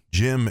to the phone.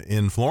 Jim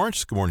in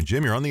Florence. Good morning,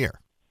 Jim. You're on the air.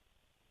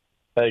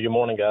 Hey, good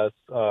morning, guys.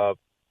 So,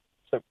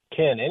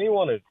 Ken,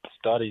 anyone who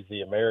studies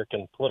the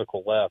American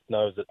political left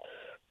knows that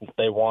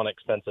they want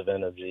expensive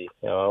energy.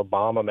 You know,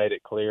 Obama made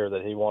it clear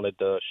that he wanted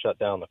to shut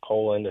down the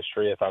coal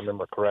industry, if I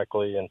remember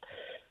correctly, and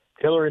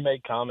Hillary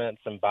made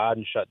comments, and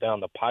Biden shut down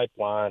the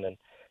pipeline. And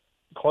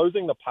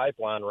closing the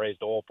pipeline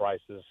raised oil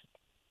prices,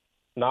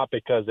 not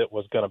because it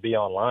was going to be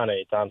online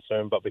anytime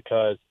soon, but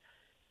because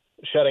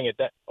shutting it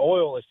down,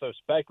 oil is so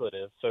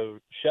speculative, so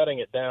shutting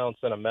it down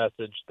sent a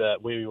message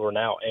that we were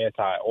now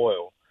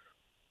anti-oil.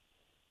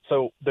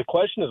 So the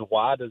question is,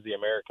 why does the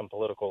American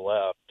political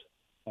left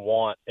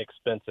want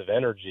expensive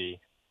energy?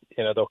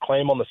 You know, they'll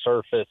claim on the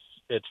surface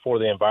it's for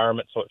the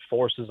environment, so it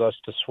forces us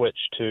to switch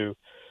to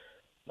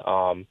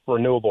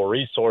renewable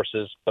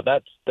resources, but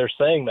they're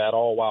saying that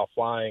all while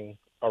flying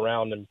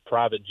around in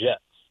private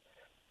jets.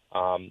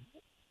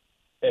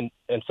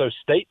 And so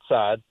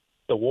stateside,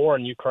 the war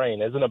in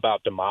Ukraine isn't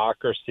about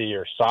democracy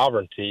or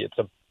sovereignty.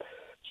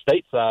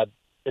 Stateside,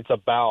 it's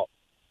about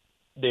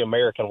the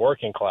American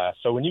working class.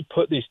 So when you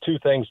put these two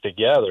things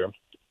together,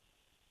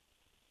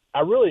 I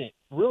really,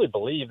 really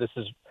believe this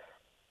is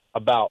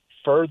about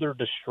further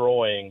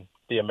destroying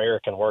the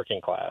American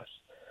working class.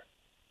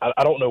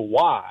 I don't know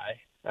why.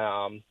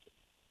 I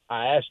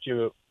asked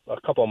you a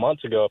couple of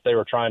months ago if they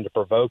were trying to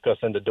provoke us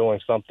into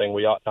doing something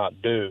we ought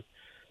not do.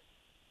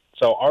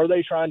 So are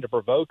they trying to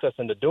provoke us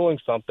into doing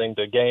something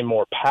to gain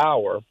more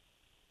power?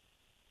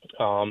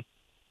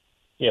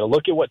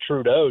 Look at what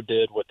Trudeau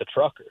did with the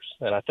truckers.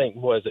 And I think,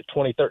 was it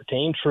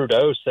 2013,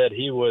 Trudeau said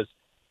he was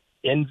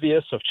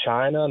envious of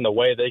China and the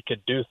way they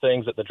could do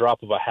things at the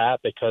drop of a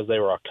hat because they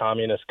were a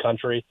communist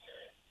country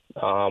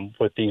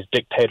with these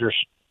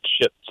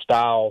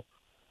dictatorship-style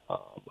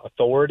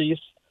authorities.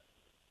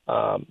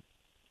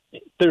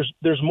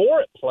 There's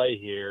more at play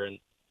here, and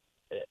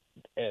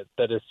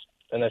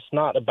it's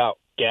not about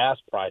gas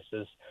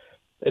prices.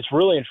 It's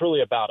really and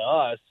truly about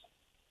us.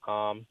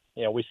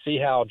 We see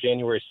how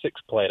January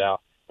 6th played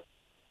out.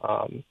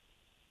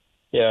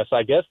 So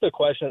I guess the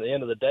question at the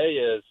end of the day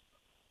is,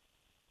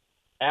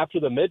 after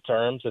the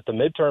midterms, if the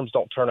midterms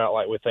don't turn out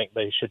like we think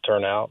they should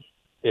turn out,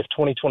 if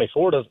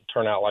 2024 doesn't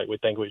turn out like we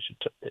think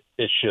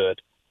it should,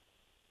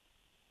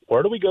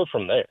 where do we go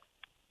from there?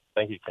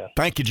 Thank you, Ken.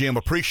 Thank you, Jim.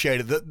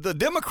 Appreciate it. The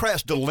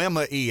Democrats'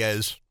 dilemma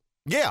is,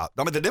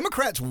 the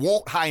Democrats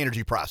want high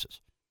energy prices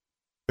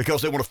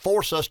because they want to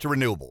force us to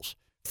renewables,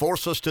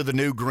 force us to the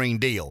new Green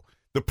Deal.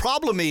 The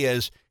problem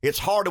is it's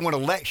hard to win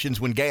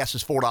elections when gas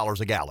is $4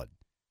 a gallon.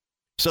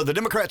 So the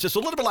Democrats, it's a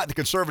little bit like the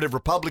conservative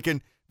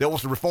Republican that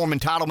wants to reform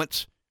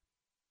entitlements.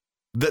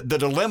 The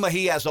dilemma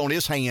he has on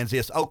his hands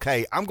is,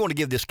 okay, I'm going to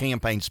give this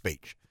campaign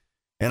speech,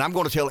 and I'm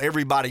going to tell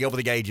everybody over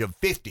the age of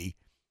 50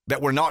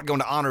 that we're not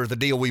going to honor the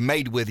deal we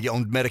made with you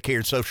on Medicare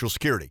and Social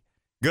Security.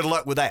 Good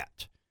luck with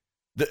that.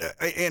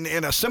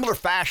 In a similar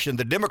fashion,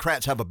 the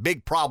Democrats have a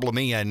big problem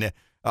in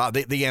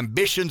the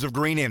ambitions of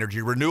green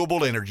energy,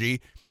 renewable energy,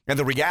 and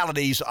the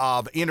realities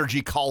of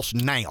energy costs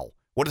now.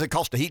 What does it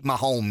cost to heat my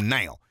home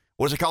now?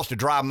 What does it cost to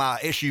drive my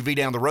SUV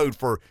down the road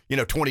for,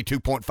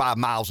 22.5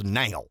 miles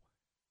now?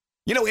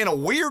 In a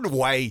weird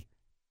way,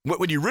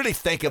 when you really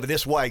think of it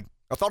this way,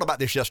 I thought about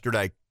this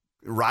yesterday,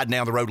 riding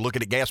down the road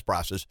looking at gas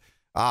prices.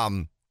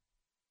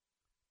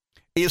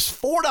 Is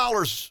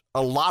 $4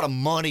 a lot of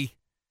money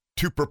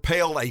to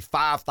propel a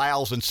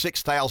 5,000,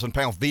 6,000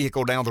 pound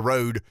vehicle down the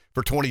road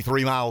for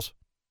 23 miles?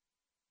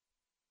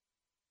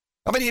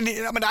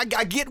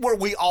 I get where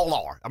we all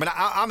are.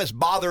 I'm as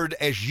bothered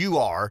as you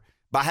are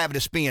by having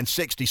to spend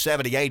 $60,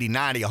 $70, $80,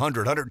 $90,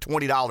 $100,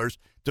 $120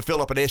 to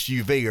fill up an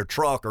SUV or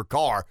truck or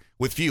car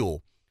with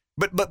fuel.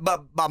 But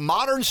by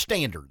modern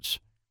standards,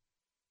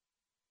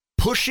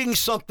 pushing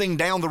something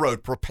down the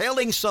road,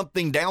 propelling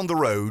something down the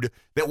road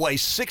that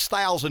weighs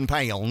 6,000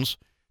 pounds,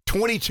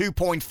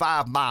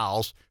 22.5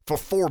 miles for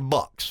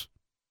 $4,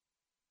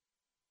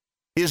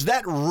 is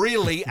that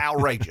really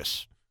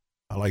outrageous?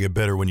 I like it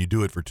better when you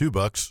do it for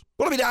 $2.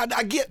 Well,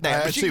 I get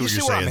that. But you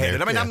see where I'm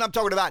headed. I'm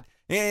talking about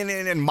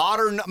in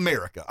modern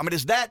America.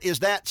 Is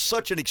that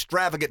such an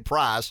extravagant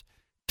price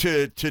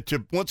to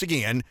once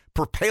again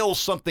propel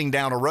something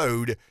down a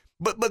road?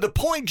 But the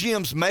point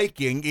Jim's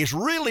making is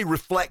really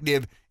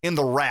reflective in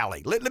the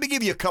rally. Let me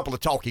give you a couple of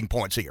talking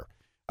points here.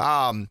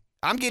 I'm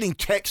getting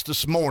texts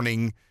this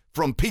morning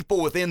from people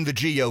within the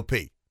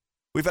GOP.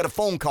 We've had a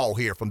phone call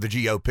here from the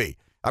GOP.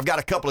 I've got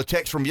a couple of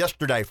texts from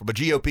yesterday from a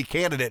GOP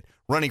candidate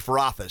running for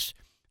office.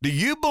 Do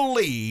you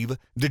believe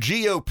the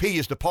GOP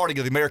is the party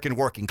of the American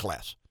working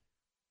class?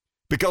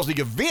 Because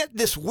the event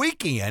this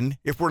weekend,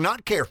 if we're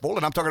not careful,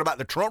 and I'm talking about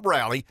the Trump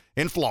rally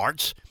in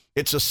Florence,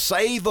 it's a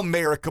Save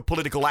America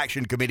Political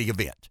Action Committee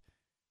event.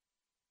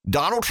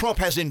 Donald Trump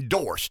has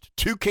endorsed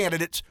 2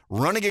 candidates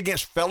running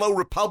against fellow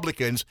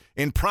Republicans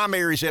in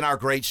primaries in our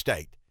great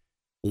state.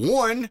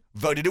 One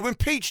voted to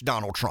impeach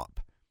Donald Trump.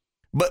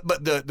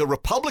 But the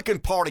Republican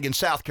Party in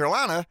South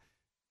Carolina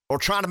are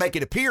trying to make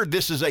it appear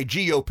this is a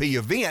GOP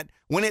event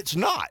when it's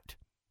not.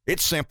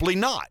 It's simply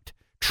not.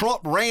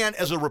 Trump ran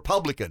as a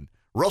Republican.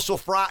 Russell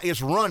Fry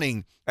is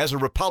running as a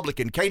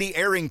Republican. Katie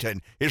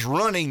Arrington is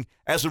running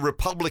as a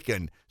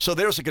Republican. So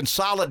there's a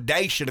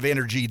consolidation of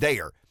energy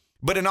there.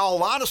 But in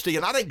all honesty,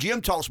 and I think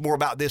Jim talks more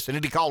about this than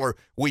any caller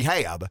we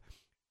have,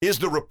 is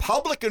the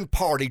Republican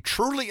Party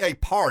truly a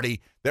party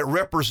that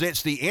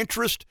represents the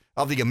interest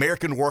of the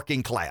American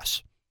working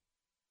class?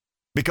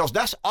 Because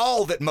that's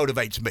all that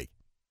motivates me.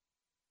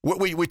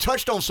 We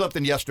touched on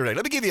something yesterday.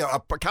 Let me give you a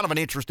kind of an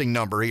interesting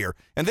number here,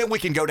 and then we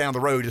can go down the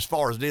road as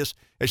far as this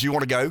as you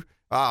want to go.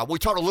 We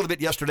talked a little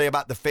bit yesterday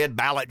about the Fed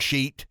balance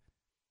sheet,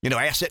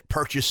 asset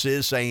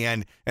purchases,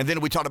 and then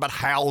we talked about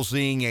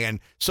housing and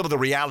some of the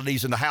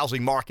realities in the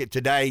housing market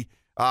today.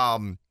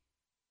 There's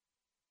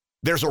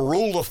a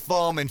rule of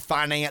thumb in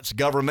finance,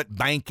 government,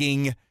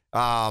 banking.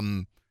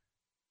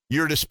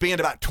 You're to spend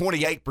about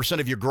 28%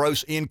 of your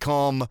gross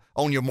income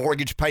on your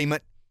mortgage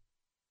payment.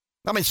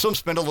 I mean, some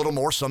spend a little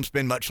more, some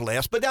spend much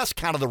less, but that's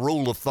kind of the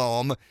rule of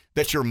thumb,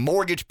 that your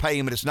mortgage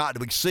payment is not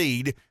to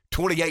exceed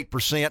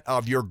 28%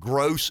 of your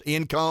gross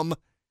income,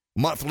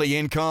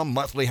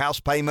 monthly house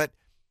payment.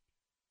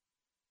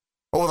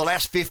 Over the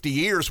last 50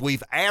 years,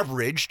 we've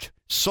averaged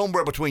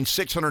somewhere between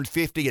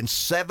 650 and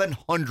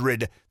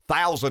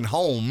 700,000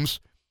 homes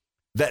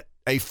that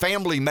a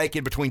family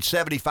making between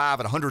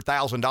 $75,000 and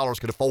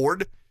 $100,000 could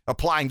afford,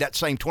 applying that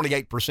same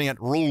 28%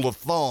 rule of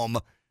thumb,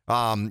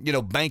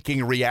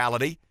 banking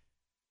reality.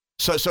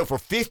 So for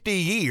 50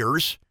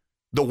 years,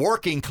 the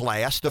working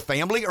class, the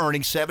family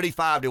earning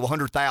 $75,000 to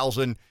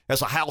 $100,000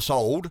 as a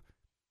household,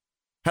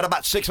 had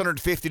about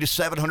 650 to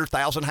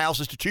 700,000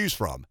 houses to choose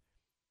from.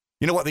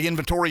 You know what the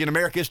inventory in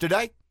America is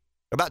today?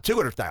 About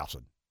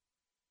 200,000.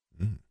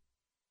 Mm.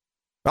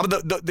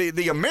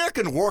 The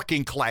American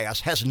working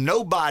class has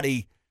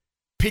nobody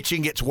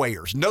pitching its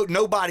wares.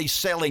 Nobody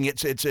selling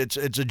its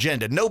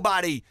agenda.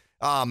 Nobody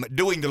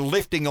doing the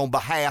lifting on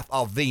behalf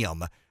of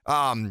them.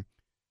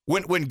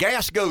 When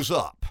gas goes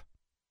up,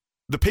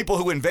 the people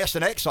who invest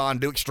in Exxon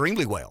do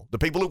extremely well. The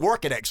people who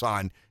work at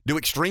Exxon do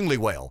extremely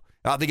well.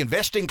 The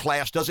investing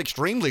class does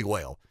extremely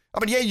well. I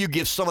mean, yeah, you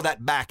give some of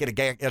that back at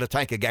a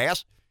tank of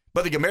gas,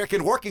 but the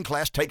American working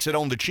class takes it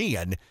on the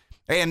chin.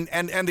 And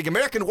the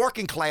American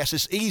working class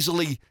is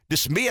easily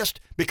dismissed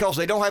because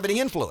they don't have any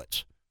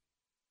influence.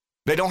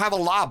 They don't have a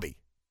lobby.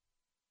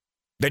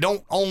 They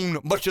don't own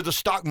much of the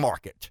stock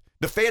market.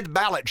 The Fed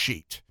balance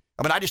sheet.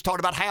 I mean, I just talked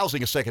about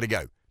housing a second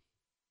ago.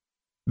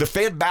 The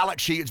Fed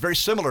balance sheet is very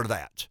similar to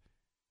that.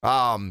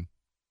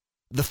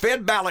 The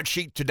Fed balance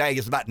sheet today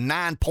is about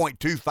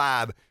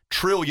 $9.25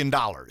 trillion.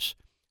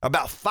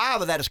 About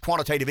 5 of that is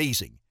quantitative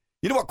easing.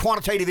 You know what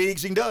quantitative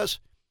easing does?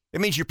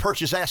 It means you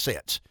purchase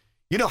assets.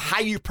 You know how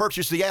you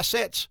purchase the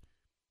assets?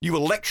 You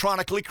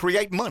electronically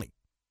create money.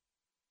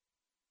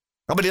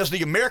 I mean, is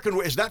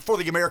that for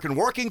the American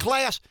working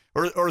class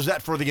or is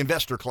that for the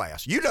investor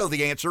class? You know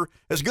the answer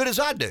as good as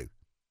I do.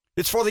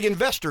 It's for the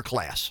investor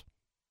class.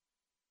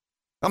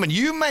 I mean,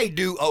 you may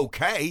do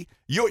okay.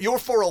 Your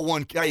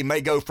 401k may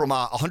go from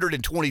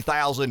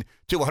 $120,000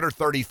 to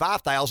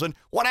 $135,000.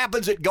 What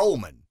happens at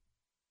Goldman?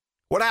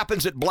 What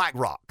happens at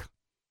BlackRock?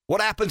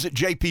 What happens at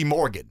J.P.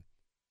 Morgan?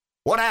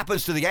 What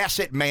happens to the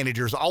asset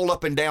managers all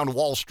up and down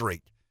Wall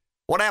Street?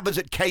 What happens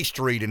at K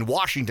Street and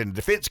Washington,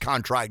 defense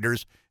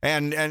contractors,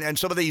 and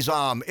some of these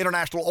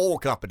international oil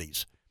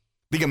companies?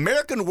 The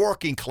American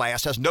working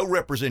class has no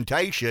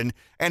representation,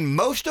 and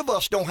most of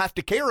us don't have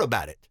to care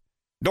about it.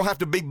 Don't have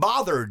to be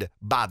bothered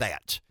by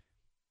that.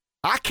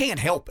 I can't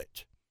help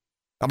it.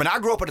 I mean, I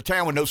grew up in a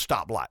town with no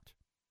stoplight.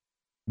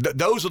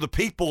 Those are the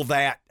people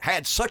that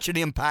had such an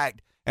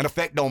impact and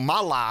effect on my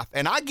life,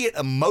 and I get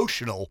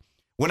emotional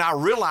when I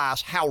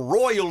realize how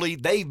royally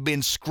they've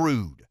been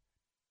screwed.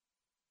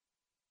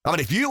 I mean,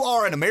 if you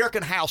are an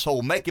American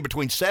household making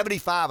between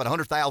 $75,000 and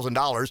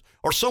 $100,000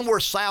 or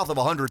somewhere south of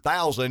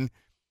 $100,000,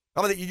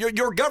 I mean,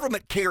 your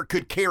government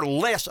could care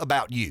less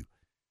about you.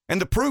 And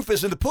the proof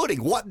is in the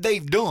pudding, what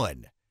they've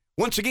done.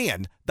 Once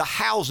again, the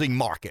housing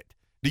market.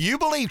 Do you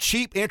believe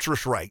cheap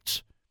interest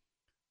rates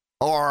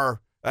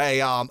are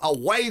a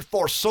way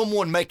for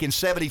someone making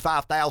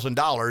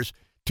 $75,000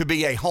 to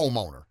be a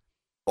homeowner?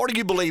 Or do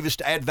you believe it's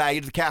to add value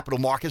to the capital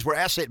markets where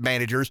asset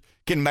managers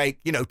can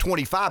make,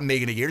 $25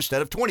 million a year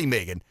instead of $20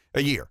 million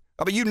a year?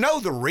 I mean, you know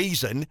the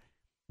reason.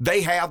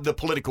 They have the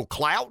political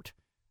clout.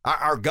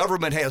 Our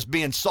government has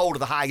been sold to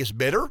the highest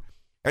bidder.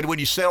 And when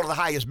you sell to the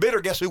highest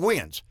bidder, guess who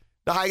wins?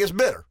 The highest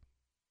bidder.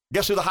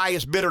 Guess who the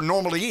highest bidder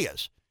normally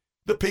is?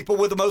 The people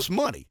with the most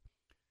money.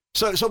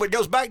 So it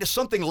goes back to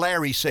something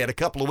Larry said a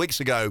couple of weeks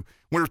ago.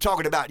 We were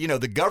talking about,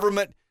 the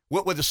government.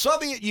 When the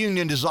Soviet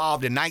Union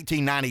dissolved in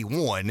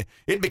 1991,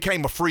 it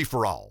became a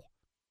free-for-all.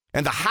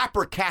 And the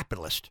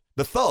hyper-capitalist,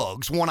 the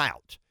thugs, won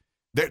out.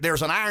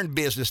 There's an iron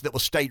business that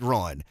was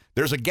state-run.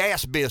 There's a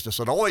gas business,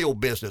 an oil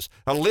business,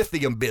 a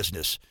lithium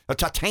business, a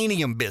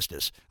titanium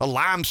business, a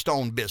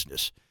limestone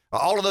business.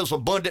 All of those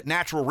abundant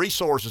natural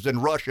resources in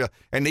Russia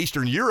and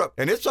Eastern Europe,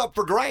 and it's up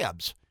for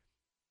grabs.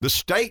 The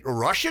state,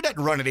 Russia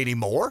doesn't run it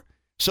anymore.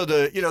 So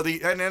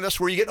and that's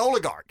where you get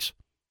oligarchs.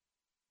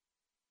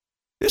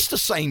 It's the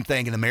same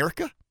thing in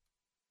America.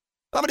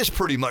 I mean, it's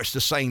pretty much the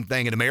same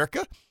thing in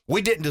America.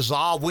 We didn't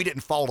dissolve, we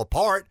didn't fall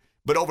apart,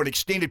 but over an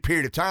extended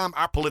period of time,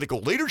 our political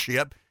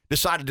leadership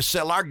decided to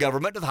sell our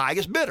government to the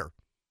highest bidder.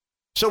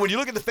 So when you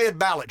look at the Fed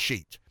balance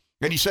sheet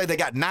and you say they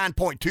got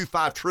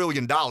 $9.25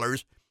 trillion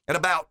and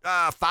about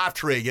 $5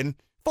 trillion,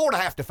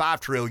 $4.5 to $5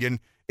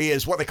 trillion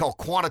is what they call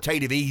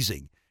quantitative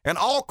easing. And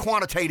all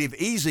quantitative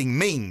easing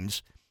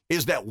means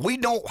is that we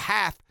don't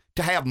have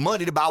to have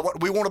money to buy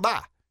what we want to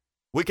buy.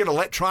 We can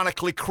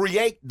electronically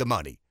create the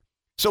money.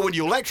 So when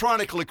you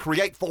electronically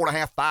create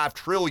 $4.5, $5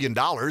 trillion,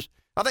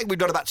 I think we've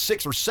done about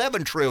 $6 or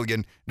 $7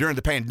 trillion during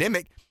the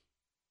pandemic,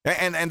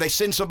 and they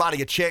send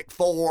somebody a check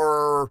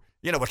for,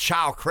 a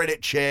child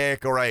credit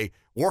check or a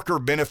worker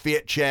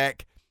benefit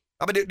check.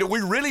 I mean, do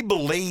we really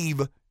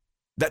believe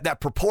that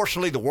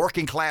proportionally the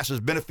working class is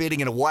benefiting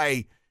in a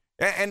way?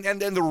 And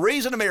the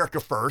reason America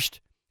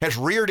First has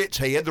reared its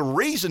head, the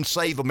reason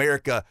Save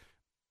America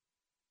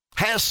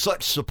has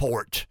such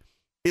support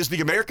is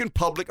the American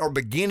public are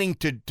beginning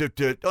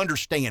to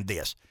understand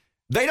this.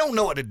 They don't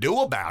know what to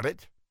do about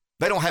it.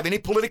 They don't have any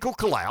political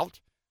clout.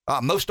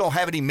 Most don't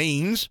have any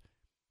means.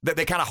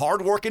 They're kind of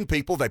hardworking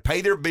people. They pay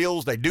their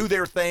bills. They do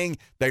their thing.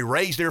 They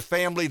raise their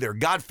family. They're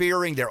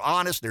God-fearing. They're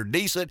honest. They're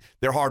decent.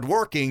 They're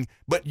hardworking.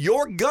 But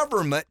your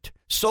government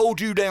sold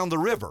you down the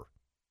river.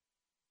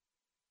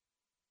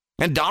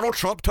 And Donald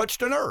Trump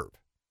touched a nerve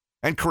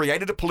and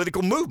created a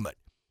political movement.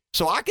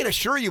 So I can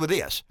assure you of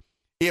this.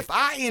 If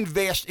I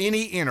invest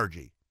any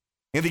energy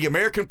in the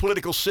American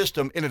political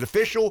system in an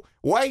official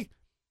way,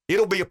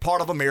 it'll be a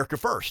part of America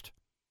First.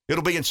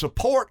 It'll be in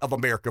support of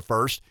America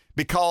First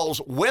because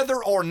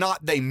whether or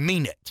not they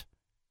mean it,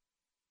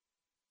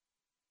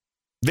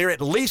 they're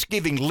at least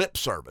giving lip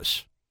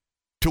service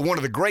to one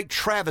of the great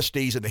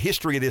travesties in the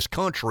history of this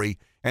country,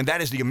 and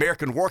that is the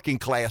American working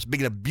class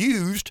being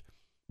abused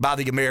by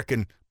the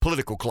American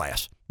political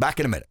class. Back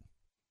in a minute.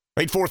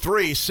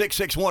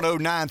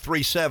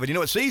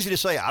 843-661-0937. It's easy to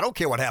say, I don't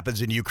care what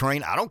happens in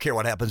Ukraine. I don't care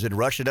what happens in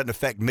Russia. It doesn't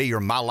affect me or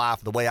my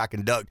life the way I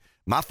conduct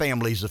my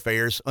family's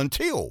affairs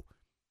until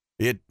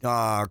it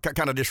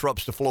kind of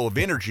disrupts the flow of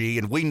energy,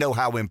 and we know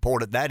how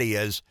important that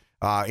is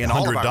in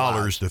all of our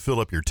lives. $100 to fill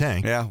up your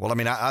tank. Yeah, well, I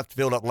mean, I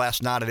filled up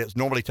last night, and it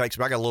normally takes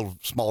me, I got a little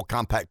small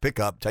compact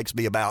pickup, takes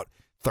me about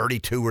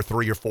 $32 or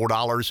 $3 or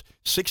 $4,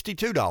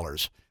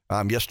 $62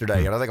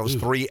 yesterday, and I think it was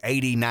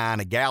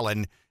 $3.89 a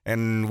gallon.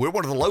 And we're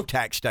one of the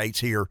low-tax states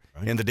here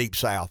in the Deep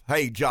South.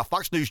 Hey,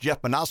 Fox News'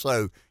 Jeff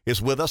Mannaso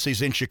is with us.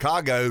 He's in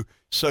Chicago.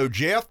 So,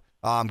 Jeff,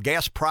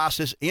 gas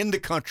prices in the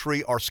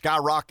country are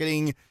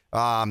skyrocketing.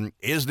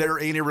 Is there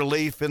any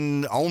relief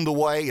on the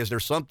way? Is there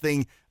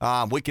something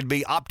we could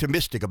be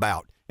optimistic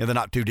about in the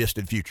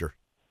not-too-distant future?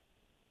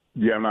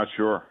 Yeah, I'm not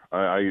sure.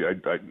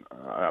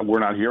 We're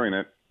not hearing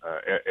it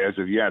as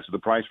of yet. So the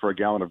price for a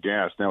gallon of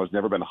gas now has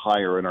never been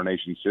higher in our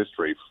nation's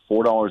history,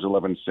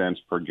 $4.11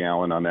 per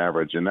gallon on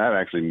average, and that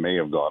actually may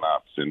have gone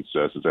up since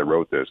I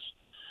wrote this,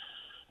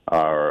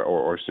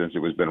 or since it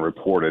was been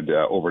reported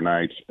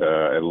overnight at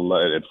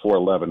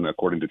 4.11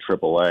 according to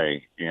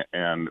AAA.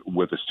 And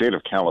with the state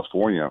of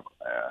California,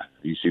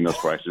 you've seen those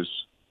prices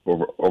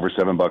over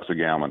 $7 a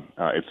gallon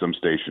at some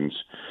stations.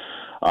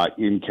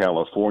 In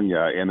California,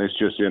 and this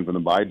just in from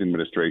the Biden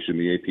administration,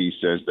 the AP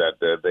says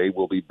that they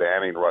will be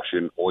banning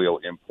Russian oil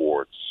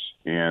imports,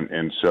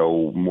 and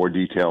so more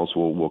details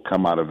will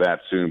come out of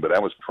that soon. But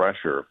that was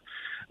pressure,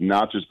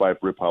 not just by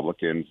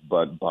Republicans,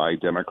 but by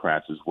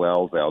Democrats as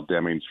well. Val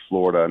Demings,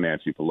 Florida,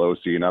 Nancy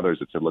Pelosi, and others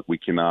that said, look, we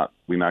cannot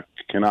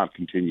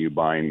continue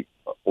buying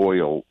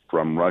oil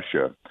from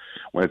Russia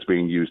when it's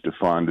being used to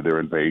fund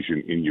their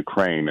invasion in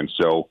Ukraine, and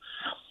so.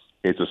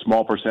 It's a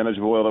small percentage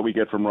of oil that we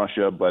get from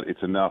Russia, but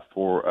it's enough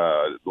for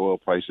oil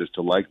prices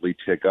to likely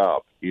tick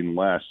up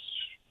unless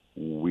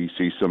we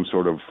see some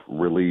sort of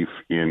relief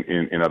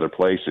in other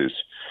places.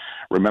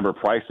 Remember,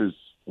 prices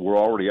were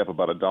already up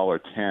about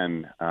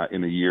 $1.10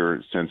 in the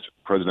year since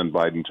President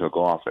Biden took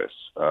office.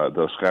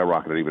 Those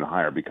skyrocketed even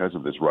higher because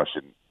of this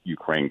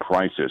Russian-Ukraine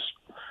crisis.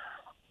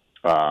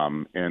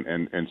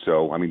 And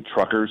so, I mean,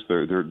 truckers,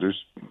 there's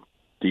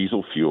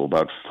diesel fuel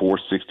about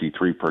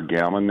 $4.63 per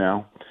gallon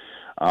now.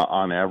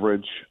 On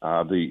average,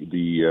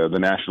 the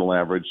national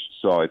average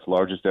saw its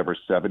largest ever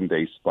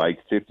 7-day spike,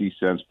 50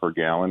 cents per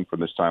gallon from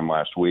this time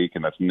last week,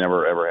 and that's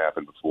never, ever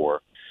happened before.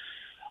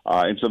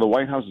 And so the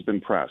White House has been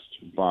pressed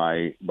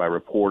by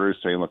reporters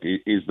saying, look,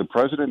 is the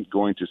president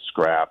going to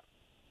scrap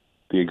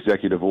the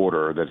executive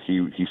order that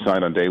he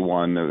signed on day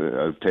one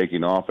of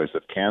taking office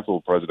that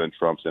canceled President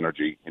Trump's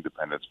energy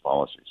independence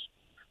policies,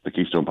 the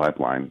Keystone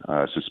Pipeline,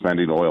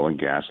 suspending oil and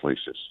gas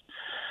leases.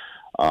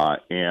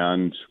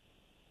 And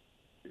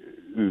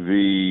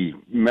the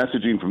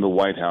messaging from the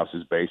White House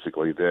is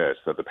basically this,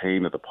 that the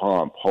pain at the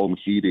pump, home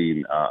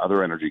heating,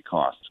 other energy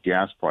costs,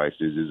 gas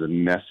prices is a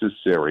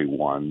necessary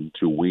one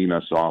to wean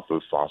us off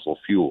of fossil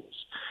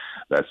fuels.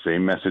 That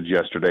same message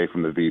yesterday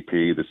from the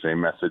VP, the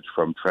same message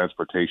from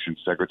Transportation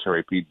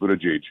Secretary Pete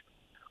Buttigieg,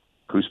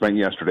 who spent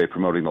yesterday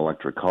promoting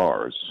electric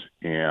cars.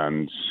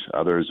 And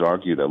others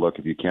argue that, look,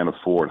 if you can't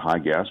afford high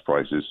gas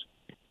prices,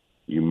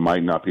 you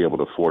might not be able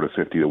to afford a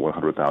 $50,000 to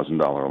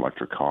 $100,000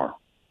 electric car.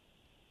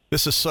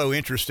 This is so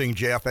interesting,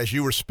 Jeff. As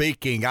you were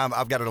speaking,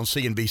 I've got it on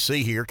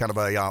CNBC here, kind of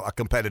a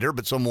competitor,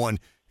 but someone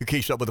who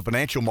keeps up with the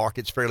financial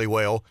markets fairly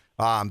well.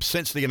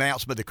 Since the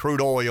announcement that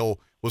crude oil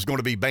was going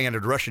to be banned,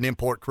 and Russian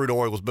import crude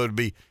oil was going to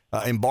be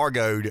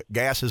embargoed,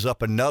 gas is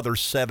up another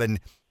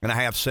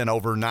 7.5 cents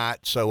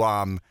overnight.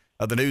 So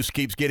the news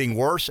keeps getting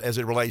worse as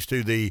it relates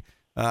to the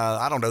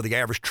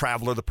average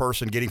traveler, the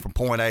person getting from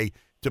point A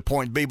to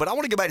point B. But I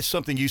want to go back to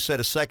something you said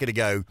a second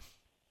ago.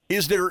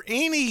 Is there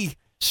any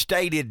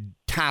stated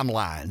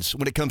timelines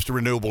when it comes to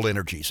renewable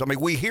energies? I mean,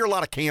 we hear a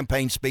lot of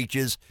campaign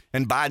speeches,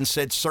 and Biden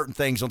said certain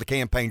things on the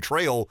campaign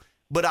trail,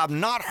 but I've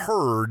not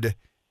heard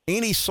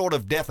any sort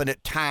of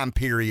definite time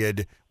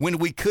period when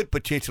we could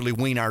potentially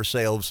wean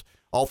ourselves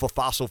off of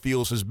fossil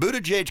fuels. Has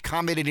Buttigieg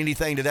commented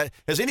anything to that?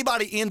 Has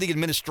anybody in the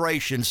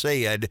administration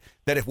said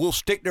that if we'll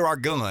stick to our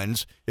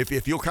guns,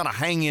 if you'll kind of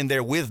hang in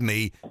there with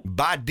me,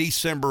 by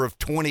December of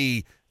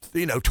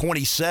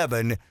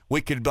 2027,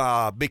 we could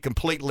be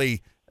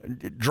completely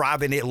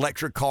driving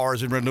electric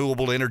cars and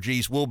renewable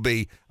energies will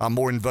be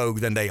more in vogue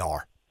than they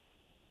are?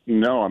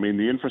 No, I mean,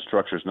 the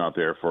infrastructure is not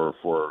there for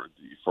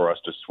us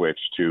to switch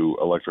to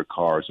electric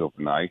cars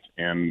overnight,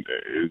 and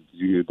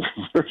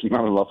there's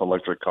not enough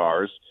electric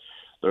cars.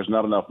 There's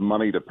not enough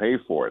money to pay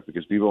for it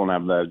because people don't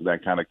have that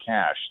kind of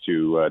cash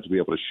to be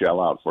able to shell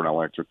out for an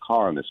electric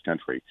car in this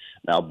country.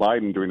 Now,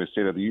 Biden, during the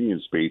State of the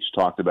Union speech,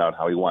 talked about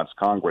how he wants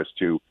Congress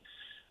to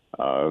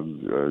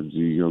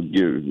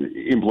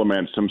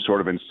implement some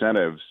sort of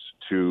incentives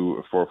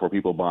for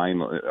people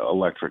buying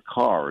electric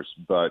cars,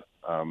 but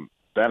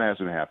that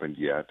hasn't happened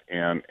yet.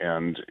 And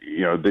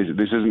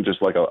this isn't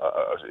just like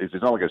it's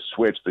not like a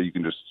switch that you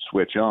can just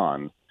switch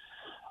on.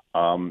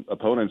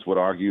 Opponents would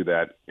argue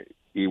that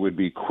it would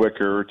be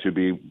quicker to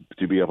be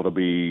able to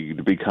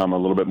become a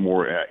little bit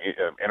more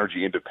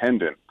energy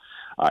independent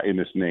in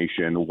this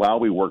nation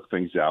while we work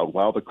things out,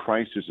 while the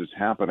crisis is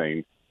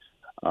happening.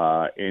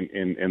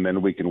 And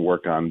then we can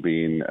work on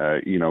being,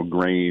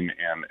 green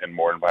and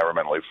more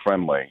environmentally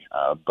friendly.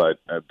 But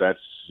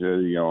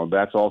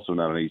that's also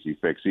not an easy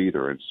fix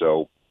either. And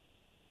so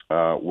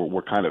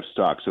we're kind of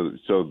stuck. So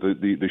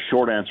the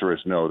short answer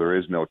is no. There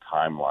is no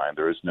timeline.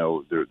 There is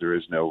no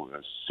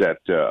set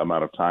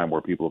amount of time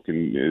where people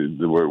can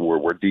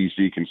where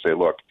DC can say,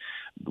 look,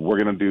 we're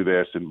going to do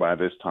this, and by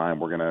this time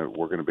we're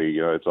going to be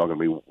it's all going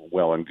to be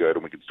well and good,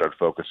 and we can start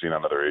focusing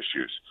on other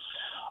issues.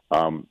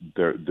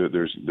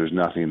 There's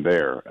nothing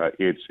there.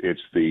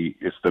 It's the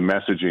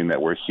messaging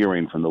that we're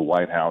hearing from the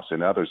White House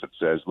and others that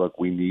says, look,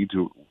 we need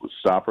to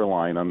stop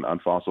relying on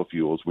fossil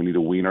fuels. We need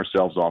to wean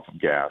ourselves off of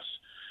gas,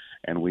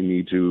 and we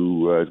need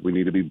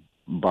to be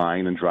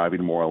buying and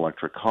driving more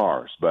electric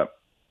cars. But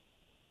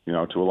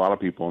to a lot of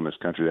people in this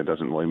country, that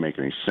doesn't really make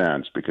any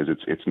sense because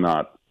it's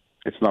not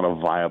a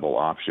viable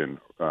option.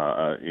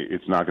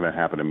 It's not going to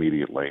happen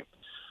immediately.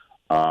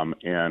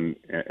 And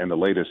the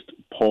latest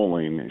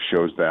polling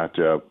shows that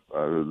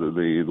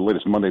the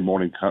latest Monday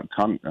morning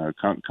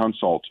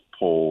consult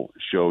poll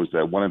shows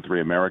that 1 in 3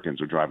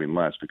 Americans are driving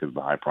less because of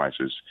the high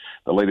prices.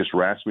 The latest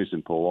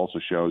Rasmussen poll also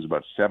shows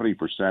about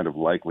 70% of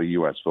likely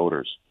U.S.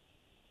 voters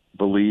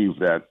believe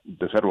that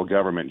the federal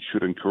government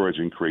should encourage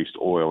increased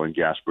oil and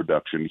gas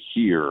production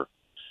here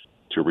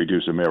to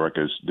reduce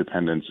America's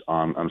dependence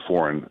on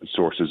foreign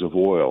sources of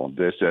oil.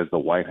 This as the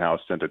White House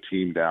sent a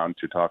team down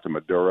to talk to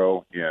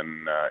Maduro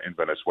in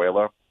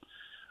Venezuela.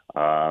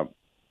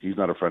 He's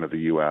not a friend of the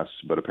U.S.,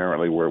 but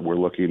apparently we're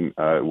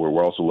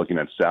also looking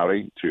at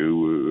Saudi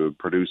to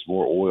produce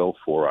more oil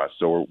for us.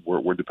 So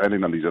we're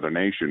depending on these other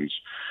nations.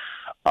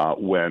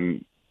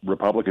 When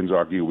Republicans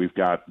argue we've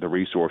got the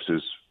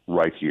resources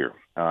right here,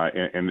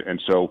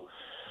 and so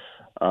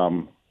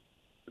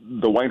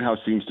the White House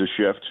seems to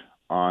shift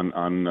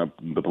on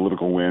the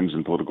political winds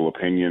and political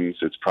opinions.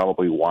 It's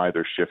probably why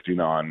they're shifting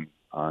on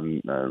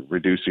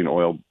reducing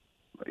oil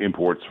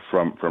imports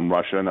from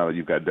Russia now that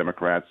you've got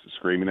Democrats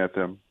screaming at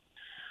them.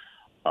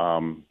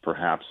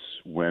 Perhaps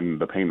when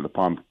the pain of the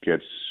pump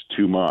gets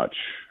too much,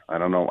 I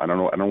don't know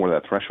where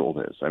that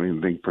threshold is. I mean,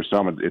 I think for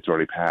some it's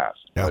already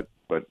passed, yeah.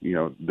 but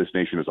this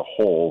nation as a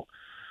whole,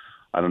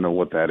 I don't know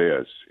what that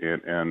is,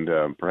 and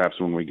perhaps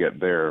when we get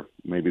there,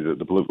 maybe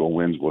the political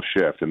winds will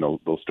shift and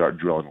they'll start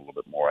drilling a little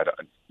bit more.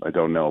 I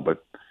don't know,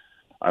 but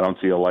I don't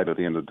see a light at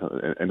the end of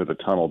the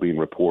tunnel being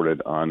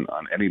reported on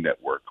any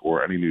network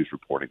or any news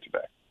reporting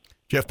today.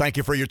 Jeff, thank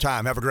you for your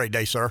time. Have a great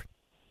day, sir.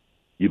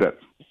 You bet.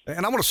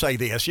 And I want to say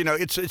this,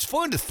 it's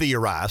fun to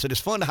theorize, and it's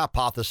fun to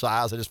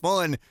hypothesize, and it's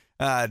fun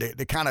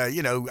to kind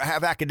of,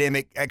 have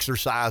academic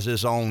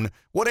exercises on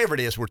whatever it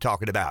is we're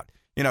talking about.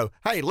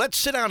 Hey, let's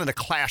sit down in a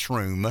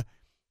classroom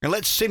and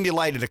let's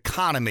simulate an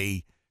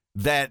economy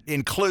that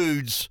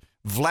includes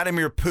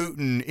Vladimir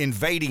Putin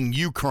invading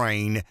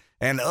Ukraine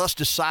and us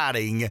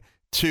deciding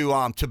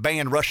to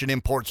ban Russian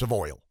imports of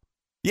oil.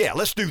 Yeah,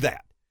 let's do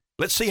that.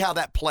 Let's see how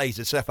that plays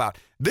itself out.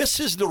 This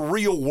is the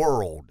real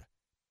world.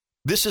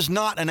 This is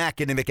not an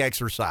academic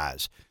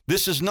exercise.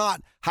 This is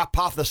not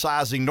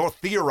hypothesizing nor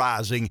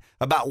theorizing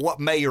about what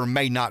may or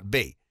may not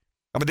be.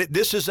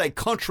 This is a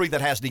country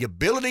that has the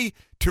ability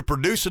to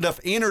produce enough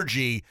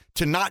energy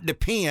to not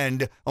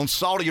depend on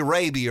Saudi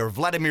Arabia or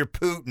Vladimir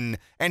Putin,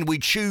 and we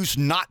choose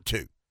not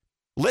to.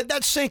 Let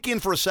that sink in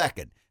for a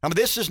second.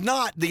 This is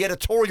not the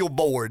editorial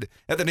board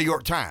at the New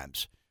York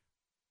Times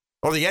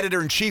or the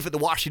editor-in-chief at the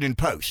Washington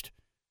Post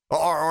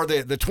or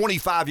the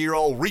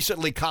 25-year-old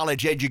recently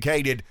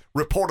college-educated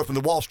reporter from the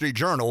Wall Street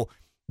Journal.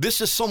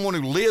 This is someone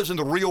who lives in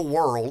the real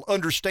world,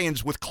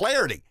 understands with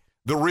clarity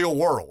the real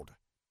world.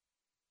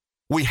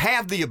 We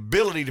have the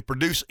ability to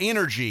produce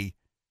energy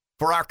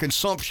for our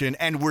consumption,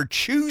 and we're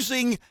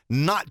choosing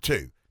not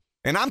to.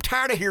 And I'm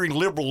tired of hearing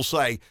liberals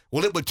say,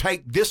 well, it would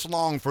take this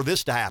long for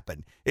this to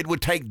happen. It would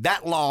take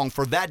that long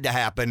for that to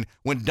happen.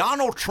 When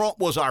Donald Trump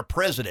was our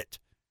president,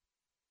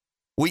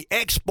 we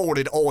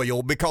exported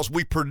oil because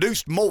we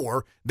produced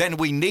more than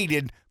we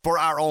needed for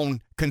our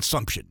own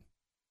consumption.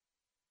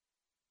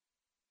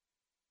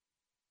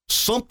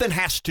 Something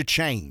has to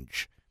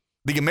change.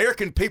 The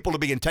American people are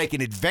being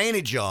taken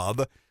advantage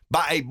of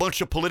by a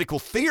bunch of political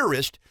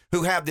theorists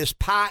who have this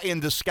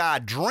pie-in-the-sky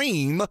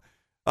dream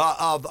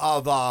of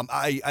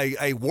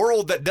a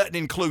world that doesn't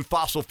include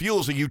fossil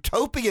fuels, a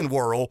utopian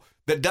world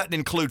that doesn't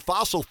include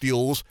fossil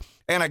fuels.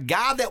 And a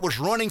guy that was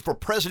running for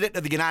president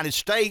of the United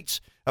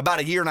States about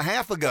a year and a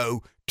half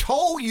ago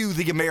told you,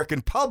 the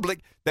American public,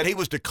 that he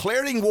was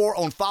declaring war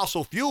on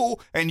fossil fuel,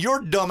 and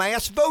your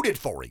dumbass voted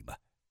for him.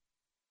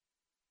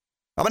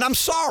 I'm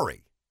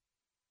sorry,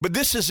 but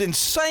this is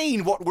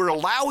insane what we're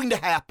allowing to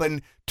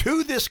happen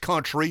to this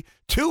country,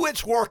 to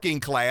its working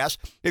class.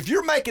 If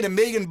you're making $1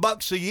 million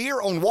a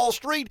year on Wall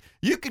Street,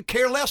 you could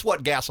care less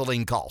what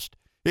gasoline costs.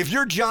 If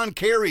you're John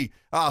Kerry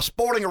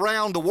sporting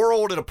around the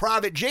world in a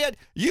private jet,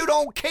 you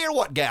don't care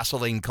what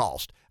gasoline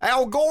costs.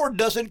 Al Gore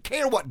doesn't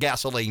care what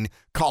gasoline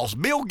costs.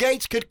 Bill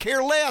Gates could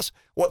care less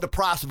what the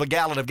price of a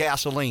gallon of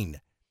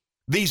gasoline.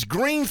 These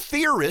green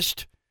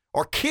theorists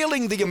are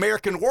killing the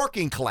American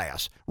working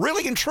class,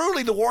 really and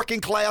truly the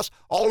working class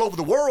all over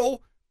the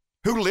world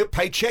who live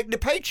paycheck to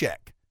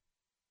paycheck.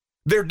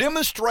 They're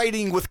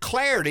demonstrating with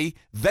clarity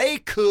they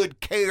could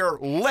care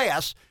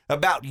less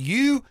about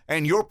you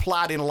and your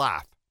plight in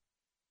life.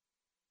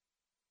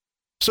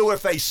 So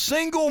if a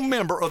single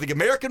member of the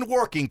American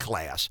working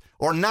class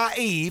are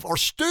naive or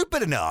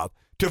stupid enough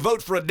to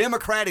vote for a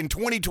Democrat in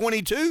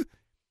 2022,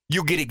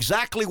 you'll get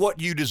exactly what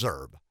you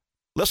deserve.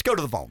 Let's go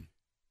to the phone.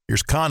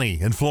 Here's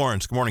Connie in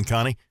Florence. Good morning,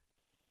 Connie.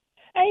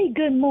 Hey,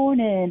 good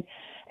morning.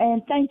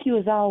 And thank you,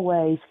 as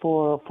always,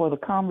 for the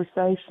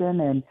conversation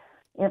and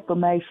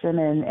information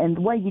and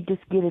the way you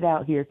just get it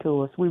out here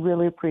to us. We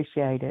really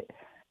appreciate it.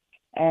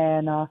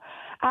 And I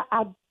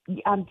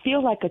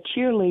feel like a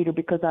cheerleader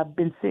because I've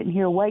been sitting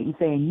here waiting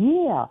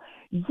saying, yeah,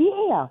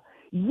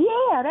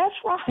 that's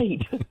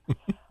right.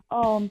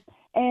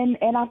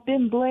 And I've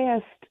been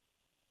blessed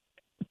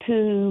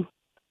to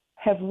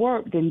have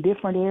worked in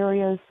different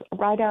areas.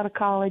 Right out of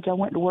college, I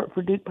went to work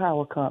for Duke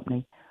Power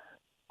Company.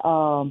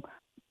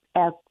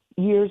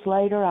 Years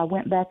later, I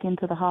went back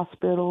into the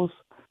hospitals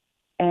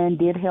and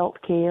did health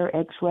care,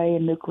 x-ray,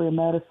 and nuclear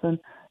medicine.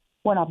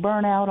 When I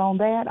burned out on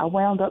that, I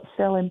wound up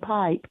selling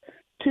pipe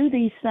to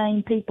these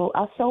same people.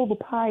 I sold the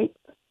pipe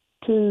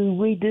to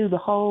redo the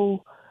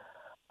whole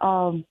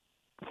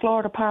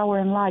Florida Power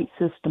and Light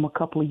system a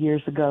couple of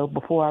years ago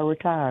before I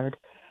retired.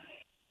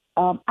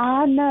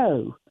 I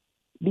know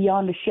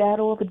beyond a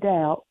shadow of a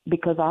doubt,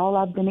 because all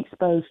I've been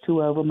exposed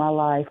to over my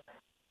life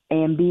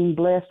and being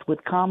blessed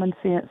with common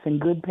sense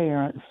and good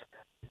parents,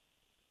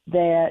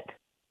 that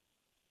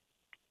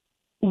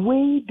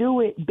we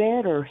do it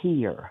better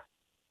here.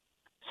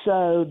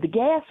 So the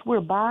gas we're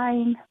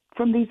buying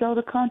from these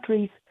other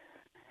countries,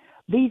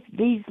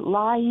 these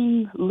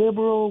lying,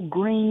 liberal,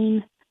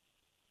 green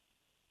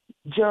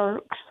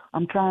jerks,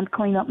 I'm trying to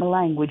clean up my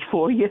language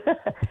for you,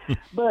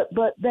 but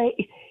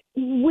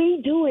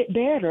we do it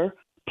better.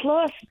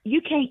 Plus,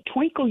 you can't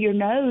twinkle your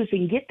nose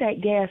and get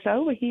that gas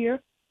over here.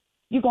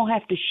 You're going to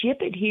have to ship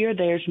it here.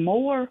 There's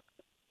more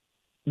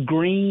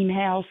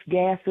greenhouse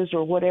gases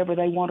or whatever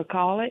they want to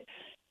call it.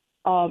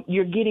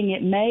 You're getting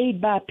it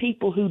made by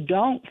people who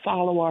don't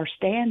follow our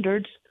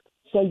standards,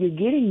 so you're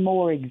getting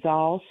more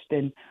exhaust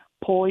and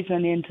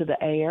poison into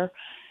the air.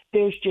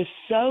 There's just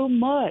so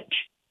much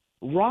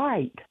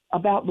right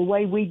about the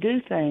way we do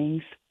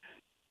things,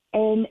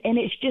 and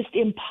it's just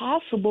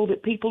impossible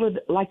that people are,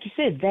 like you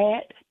said,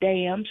 that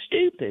damn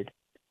stupid.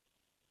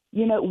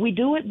 You know, we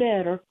do it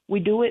better. We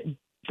do it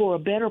for a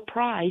better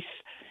price,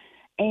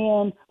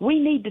 And we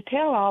need to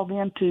tell all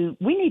them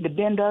we need to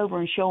bend over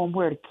and show them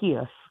where to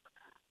kiss.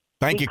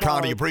 Thank you,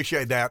 Connie.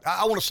 Appreciate that.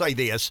 I want to say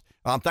this.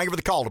 Thank you for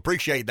the call.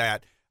 Appreciate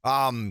that.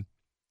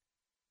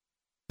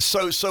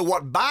 So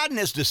what Biden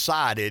has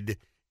decided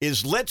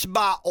is let's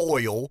buy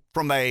oil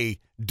from a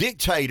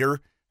dictator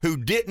who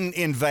didn't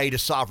invade a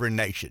sovereign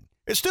nation.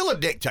 It's still a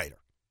dictator.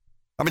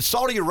 I mean,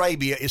 Saudi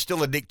Arabia is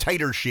still a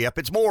dictatorship.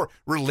 It's more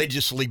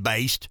religiously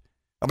based.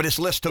 I mean, it's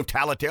less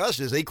totalitarian. Us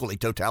is equally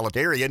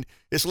totalitarian.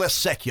 It's less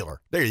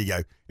secular. There you go.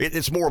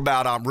 It's more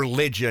about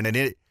religion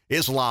and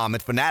Islam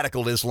and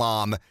fanatical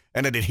Islam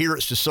and an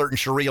adherence to certain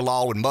Sharia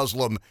law and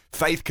Muslim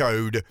faith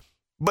code.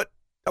 But,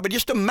 I mean,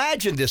 just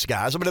imagine this,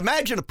 guys. I mean,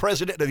 imagine a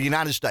president of the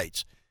United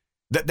States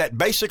that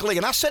basically,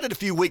 and I said it a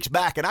few weeks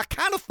back, and I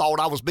kind of thought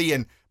I was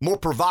being more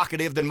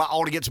provocative than my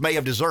audience may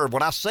have deserved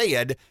when I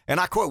said, and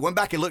I quote, went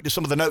back and looked at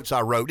some of the notes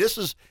I wrote. This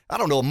is, I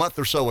don't know, a month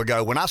or so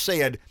ago when I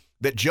said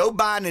that Joe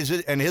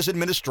Biden and his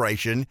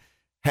administration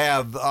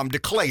have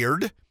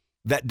declared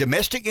that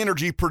domestic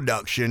energy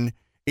production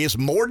is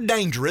more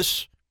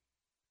dangerous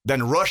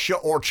than Russia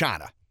or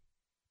China.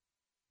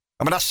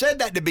 I mean, I said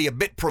that to be a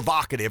bit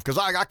provocative because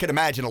I can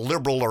imagine a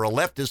liberal or a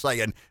leftist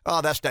saying,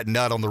 oh, that's that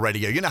nut on the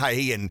radio. You know how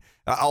he and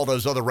all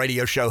those other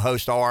radio show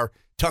hosts are,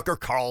 Tucker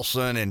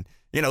Carlson and,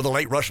 you know, the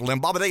late Rush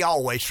Limbaugh, but they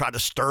always try to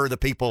stir the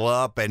people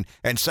up and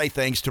say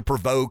things to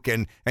provoke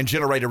and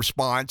generate a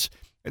response.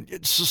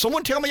 So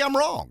someone tell me I'm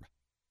wrong.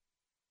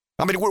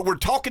 I mean, we're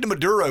talking to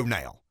Maduro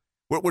now.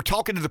 We're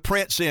talking to the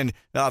prince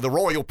the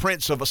royal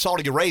prince of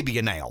Saudi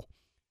Arabia now.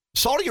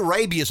 Saudi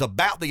Arabia is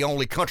about the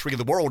only country in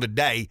the world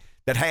today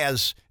that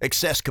has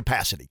excess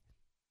capacity.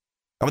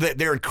 I mean,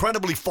 they're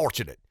incredibly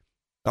fortunate.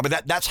 I mean,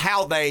 that's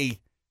how they,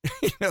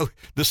 you know,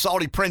 the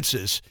Saudi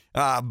princes,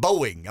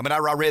 Boeing. I mean,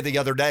 I read the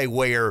other day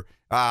where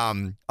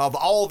of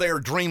all their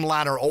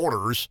Dreamliner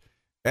orders,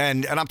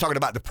 and I'm talking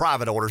about the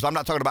private orders. I'm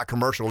not talking about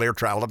commercial air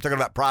travel. I'm talking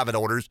about private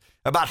orders.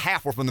 About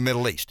half were from the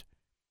Middle East.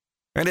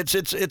 And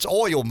it's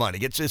oil money.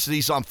 It's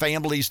these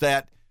families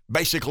that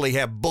basically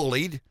have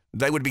bullied.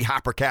 They would be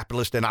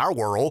hyper-capitalist in our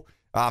world.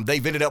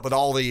 They've ended up with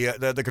all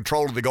the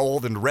control of the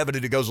gold and the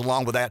revenue that goes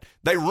along with that.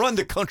 They run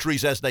the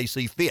countries as they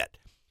see fit.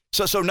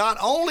 So not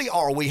only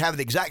are we having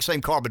the exact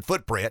same carbon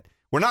footprint,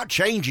 we're not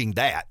changing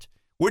that.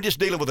 We're just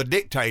dealing with a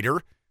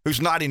dictator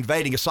who's not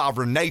invading a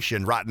sovereign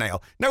nation right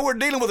now. Now, we're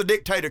dealing with a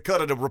dictator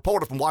cutting a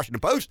reporter from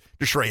Washington Post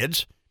to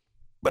shreds.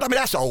 But, I mean,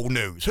 that's old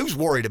news. Who's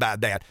worried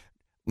about that?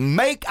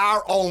 Make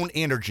our own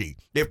energy.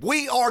 If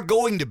we are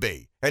going to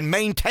be and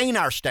maintain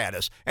our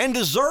status and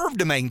deserve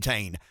to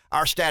maintain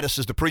our status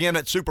as the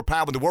preeminent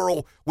superpower in the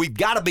world, we've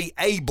got to be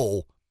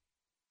able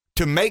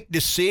to make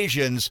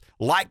decisions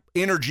like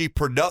energy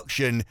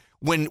production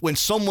when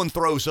someone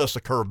throws us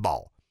a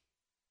curveball.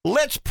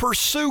 Let's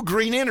pursue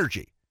green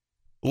energy.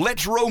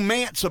 Let's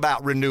romance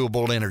about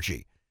renewable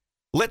energy.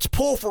 Let's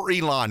pull for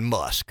Elon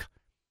Musk.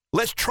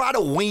 Let's try to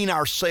wean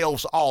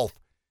ourselves off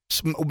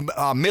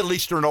Middle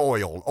Eastern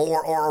oil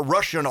or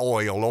Russian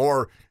oil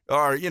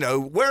or you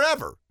know,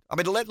 wherever. I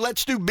mean,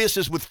 let's do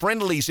business with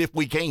friendlies if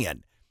we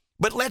can.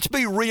 But let's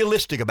be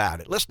realistic about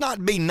it. Let's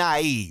not be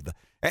naive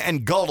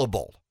and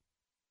gullible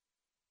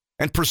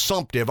and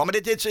presumptive. I mean,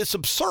 it's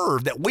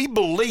absurd that we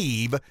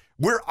believe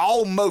we're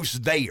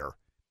almost there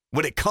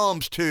when it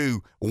comes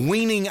to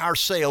weaning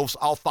ourselves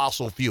off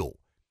fossil fuel.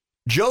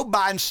 Joe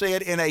Biden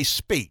said in a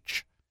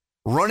speech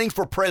running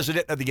for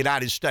president of the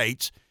United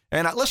States,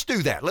 and let's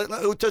do that.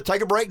 Let's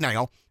take a break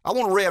now. I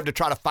want Rev to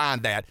try to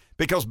find that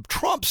because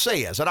Trump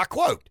says, and I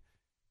quote,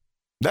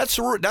 that's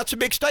a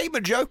big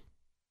statement, Joe.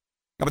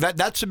 I mean,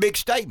 that's a big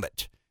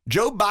statement.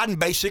 Joe Biden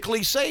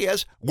basically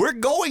says we're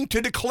going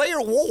to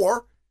declare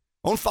war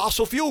on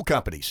fossil fuel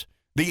companies,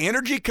 the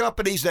energy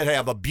companies that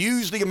have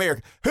abused the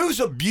American. Who's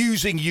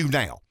abusing you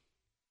now?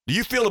 Do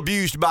you feel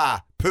abused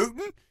by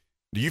Putin?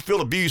 Do you feel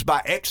abused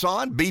by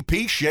Exxon,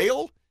 BP,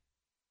 Shell?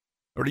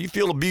 Or do you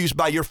feel abused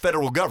by your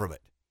federal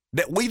government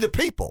that we, the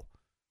people,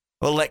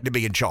 elect to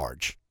be in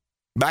charge?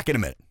 Back in a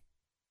minute.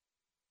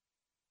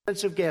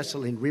 Of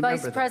gasoline. Remember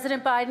Vice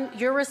President Biden,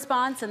 your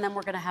response, and then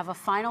we're going to have a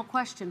final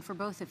question for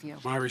both of you.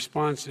 My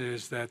response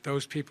is that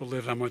those people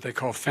live on what they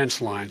call fence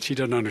lines. He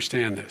doesn't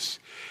understand this.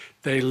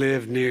 They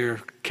live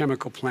near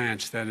chemical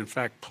plants that, in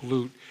fact,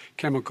 pollute,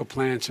 chemical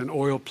plants and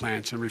oil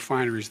plants and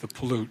refineries that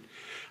pollute.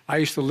 I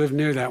used to live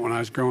near that when I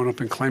was growing up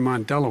in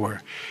Claymont,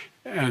 Delaware.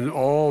 And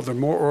the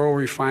more oil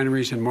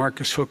refineries in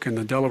Marcus Hook and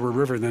the Delaware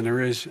River than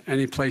there is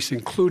any place,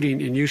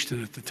 including in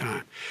Houston at the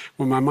time.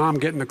 When my mom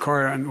get in the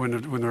car and when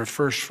there was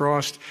first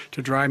frost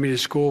to drive me to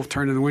school,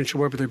 turning the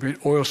windshield wiper, there'd be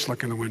oil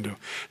slick in the window.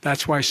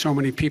 That's why so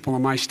many people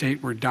in my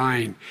state were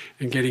dying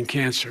and getting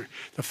cancer.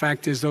 The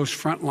fact is, those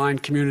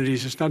frontline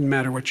communities, it doesn't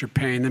matter what you're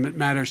paying them, it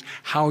matters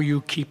how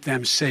you keep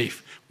them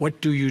safe.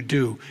 What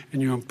do?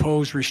 And you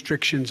impose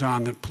restrictions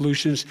on the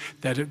pollutants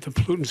the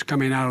pollutants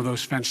coming out of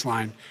those fence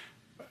line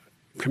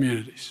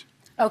communities.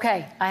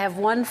 Okay, I have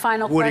one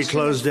final question. Would he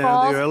close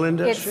down the oil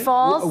industry? It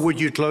falls. Would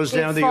you close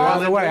down the oil industry?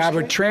 By the way, I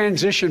would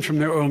transition from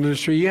the oil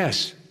industry,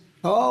 yes.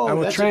 Oh, I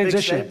will that's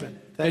transition. a big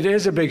statement. It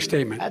is a big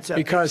statement. That's a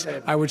because big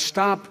statement. I would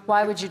stop.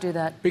 Why would you do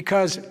that?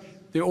 Because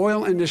the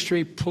oil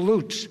industry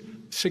pollutes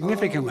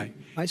significantly.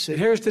 I see.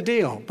 Here's the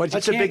deal. But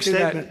That's you a can't big do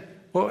statement. That.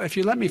 Well, if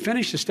you let me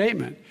finish the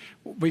statement,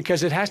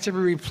 because it has to be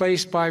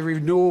replaced by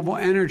renewable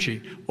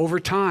energy over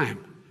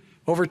time.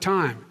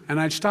 And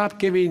I'd stop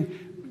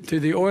giving to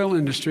the oil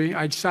industry,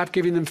 I'd stop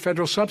giving them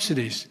federal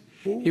subsidies.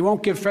 He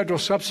won't give federal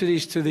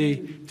subsidies to the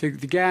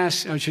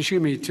gas, to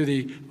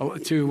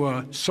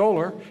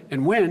solar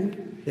and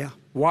wind. Yeah.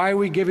 Why are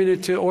we giving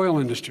it to oil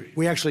industry?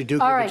 We actually do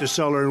All give right. it to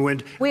solar and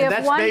wind. We And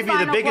have that's one maybe the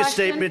final biggest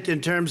question. statement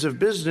in terms of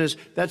business.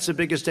 That's the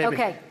biggest statement.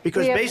 Okay.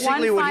 Because We have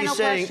basically one what he's final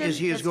saying question, is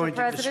he is Mr. going to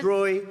President.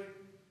 destroy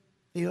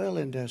the oil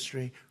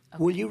industry.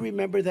 Okay. Will you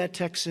remember that,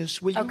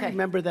 Texas? Will you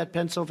remember that,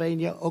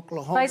 Pennsylvania,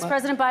 Oklahoma? Vice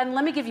President Biden,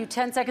 let me give you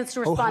 10 seconds to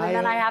respond, and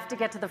then Ohio. I have to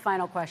get to the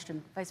final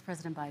question. Vice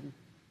President Biden.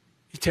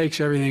 He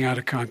takes everything out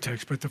of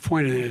context. But the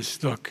point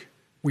is, look,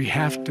 we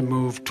have to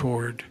move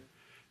toward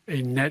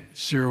a net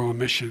zero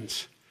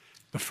emissions.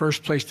 The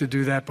first place to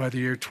do that by the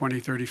year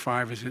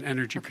 2035 is in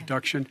energy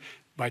production.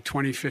 By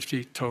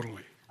 2050,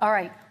 totally. All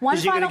right. One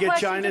Is he final gonna get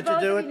question China to to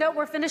both do of it? you. No,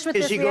 we're finished with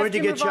Is this. he We going have to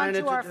to get move China on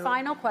to to our do it?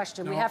 final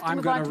question. We have to I'm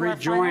move going on to to our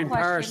final rejoin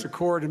Paris question.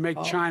 Accord and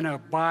make China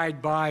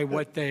abide by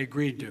what they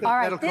agreed to.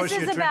 All That'll right. This cost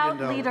you is $1 about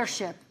trillion.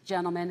 leadership,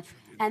 gentlemen.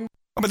 And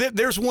I mean,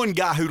 there's one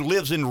guy who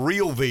lives in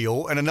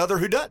Realville and another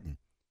who doesn't.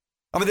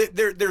 I mean,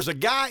 there's a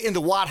guy in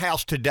the White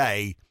House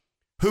today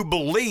who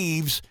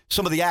believes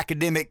some of the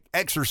academic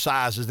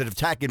exercises that have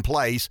taken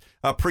place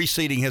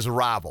preceding his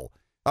arrival.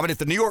 I mean, if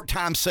the New York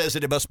Times says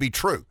it, it must be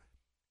true.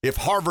 If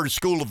Harvard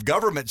School of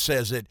Government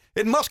says it,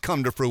 it must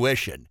come to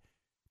fruition.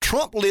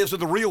 Trump lives in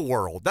the real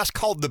world. That's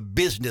called the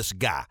business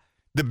guy.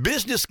 The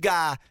business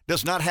guy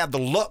does not have the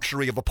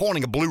luxury of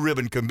appointing a blue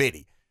ribbon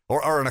committee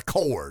or an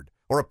accord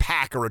or a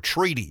pact or a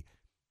treaty.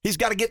 He's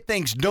got to get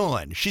things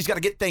done. She's got to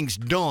get things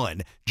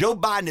done. Joe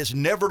Biden has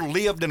never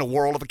lived in a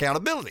world of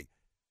accountability.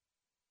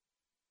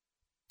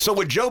 So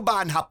when Joe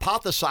Biden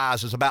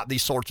hypothesizes about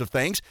these sorts of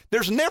things,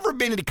 there's never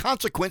been any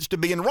consequence to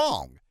being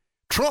wrong.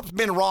 Trump's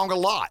been wrong a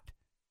lot.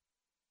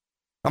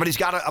 I mean, he's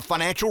got a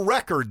financial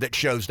record that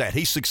shows that.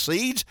 He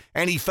succeeds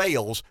and he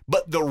fails,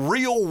 but the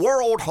real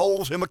world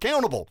holds him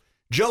accountable.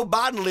 Joe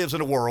Biden lives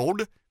in a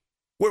world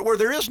where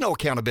there is no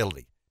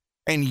accountability.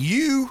 And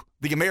you,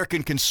 the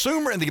American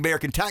consumer and the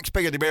American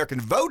taxpayer, the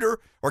American voter,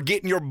 are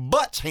getting your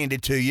butts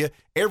handed to you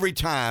every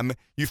time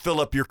you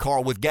fill up your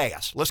car with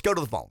gas. Let's go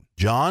to the phone.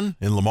 John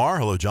in Lamar.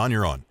 Hello, John.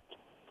 You're on.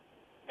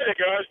 Hey,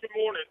 guys. Good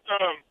morning.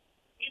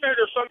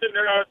 There's something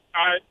that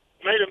I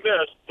may have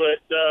missed, but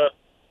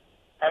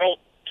I don't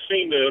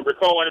seem to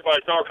recall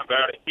anybody talking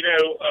about it.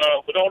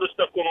 With all this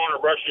stuff going on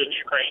in Russia and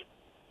Ukraine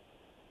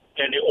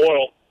and the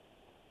oil,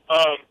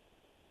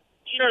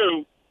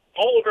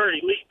 all of our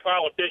elite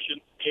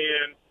politicians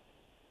and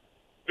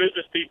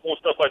business people and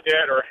stuff like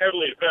that are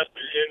heavily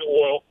invested in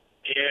oil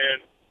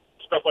and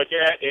stuff like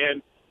that.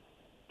 And,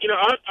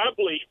 I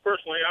believe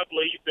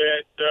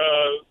that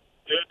the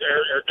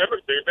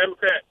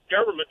Democrat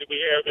government that we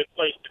have in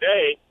place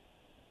today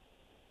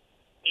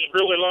is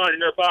really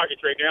lining their pockets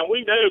right now.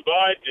 We know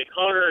Biden and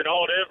Hunter and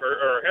all them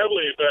are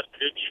heavily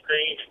invested in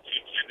Ukraine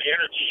and the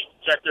energy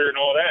sector and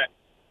all that.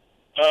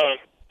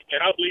 And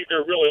I believe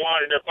they're really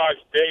lining their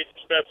pockets today to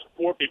spend some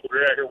poor people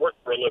that are out here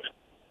working for a living.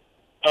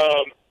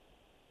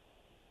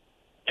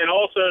 And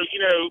also,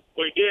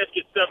 when gas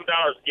gets $7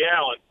 a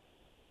gallon,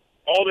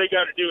 all they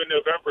got to do in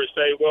November is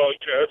say, well,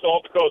 it's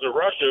all because of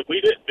Russia. We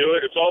didn't do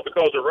it. It's all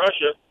because of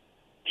Russia.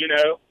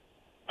 I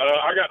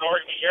got an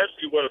argument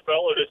yesterday with a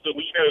fellow that said,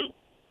 Putin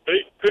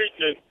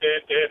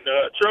and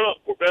Trump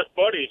were best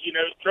buddies.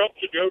 Trump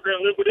should go over there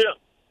and live with him.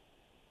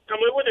 I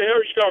mean, what the hell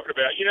are you talking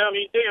about? Damn,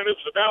 it was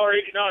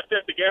 $1.89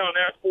 a gallon.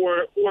 That's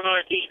 $4.19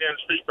 down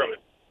the street from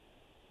it.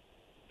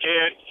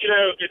 And,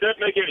 it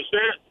doesn't make any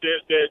sense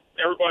that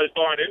everybody's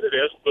buying into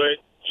this, but,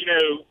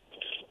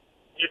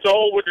 it's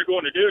all what they're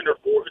going to do, and they're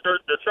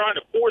trying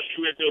to force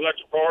you into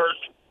electric cars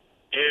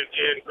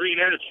and green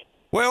energy.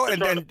 Well,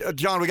 and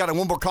John, we got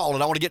one more call,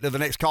 and I want to get to the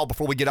next call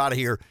before we get out of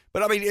here.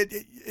 But, I mean,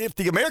 if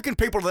the American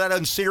people are that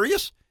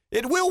unserious,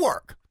 it will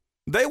work.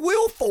 They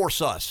will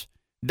force us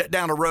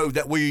down a road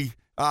that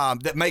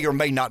that may or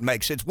may not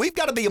make sense. We've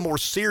got to be a more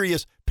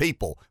serious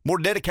people, more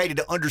dedicated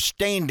to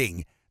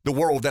understanding the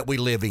world that we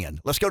live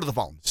in. Let's go to the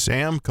phone.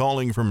 Sam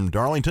calling from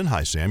Darlington.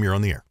 Hi, Sam. You're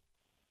on the air.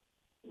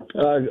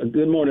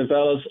 Good morning,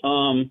 fellas.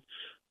 Ken,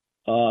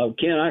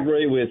 I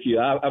agree with you.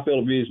 I feel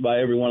abused by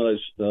every one of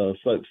those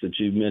folks that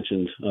you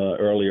mentioned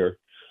earlier.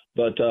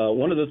 But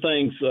one of the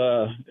things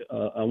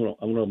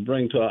I'm going to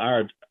bring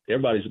to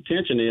everybody's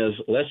attention is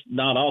let's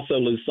not also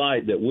lose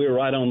sight that we're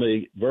right on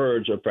the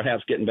verge of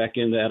perhaps getting back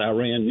in that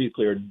Iran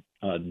nuclear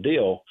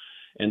deal.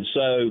 And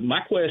so my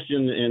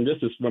question, and this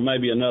is for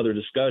maybe another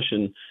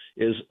discussion,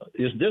 is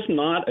this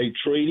not a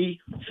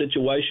treaty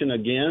situation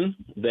again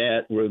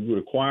that would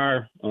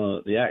require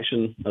the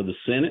action of the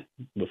Senate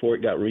before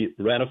it got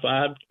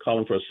ratified,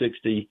 calling for a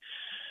 60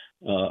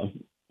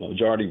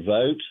 majority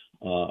vote?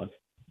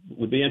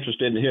 Would be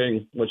interested in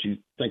hearing what you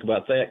think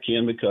about that,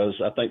 Ken, because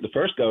I think the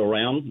first go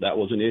around that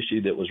was an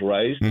issue that was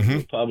raised. Mm-hmm.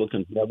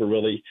 Republicans never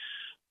really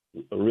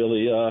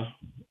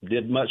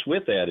did much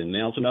with that. And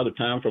now's another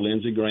time for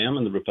Lindsey Graham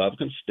and the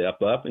Republicans to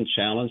step up and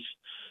challenge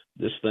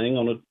this thing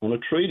on the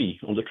treaty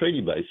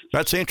basis.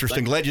 That's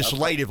interesting.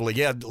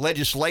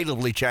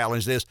 Legislatively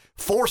challenge this.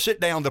 Force it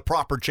down the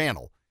proper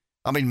channel.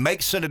 I mean,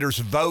 make senators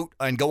vote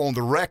and go on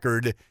the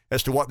record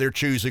as to what they're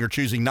choosing or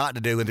choosing not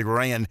to do in the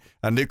Iran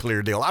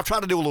nuclear deal. I'll try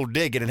to do a little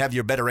digging and have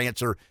you a better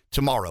answer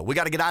tomorrow. We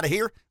got to get out of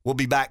here. We'll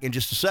be back in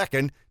just a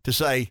second to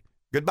say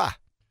goodbye.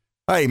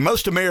 Hey,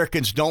 most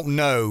Americans don't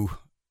know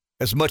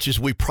as much as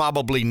we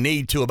probably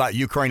need to about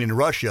Ukraine and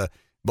Russia,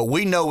 but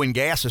we know when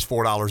gas is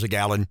 $4 a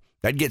gallon,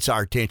 that gets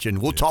our attention.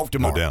 We'll talk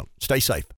tomorrow. No doubt. Stay safe.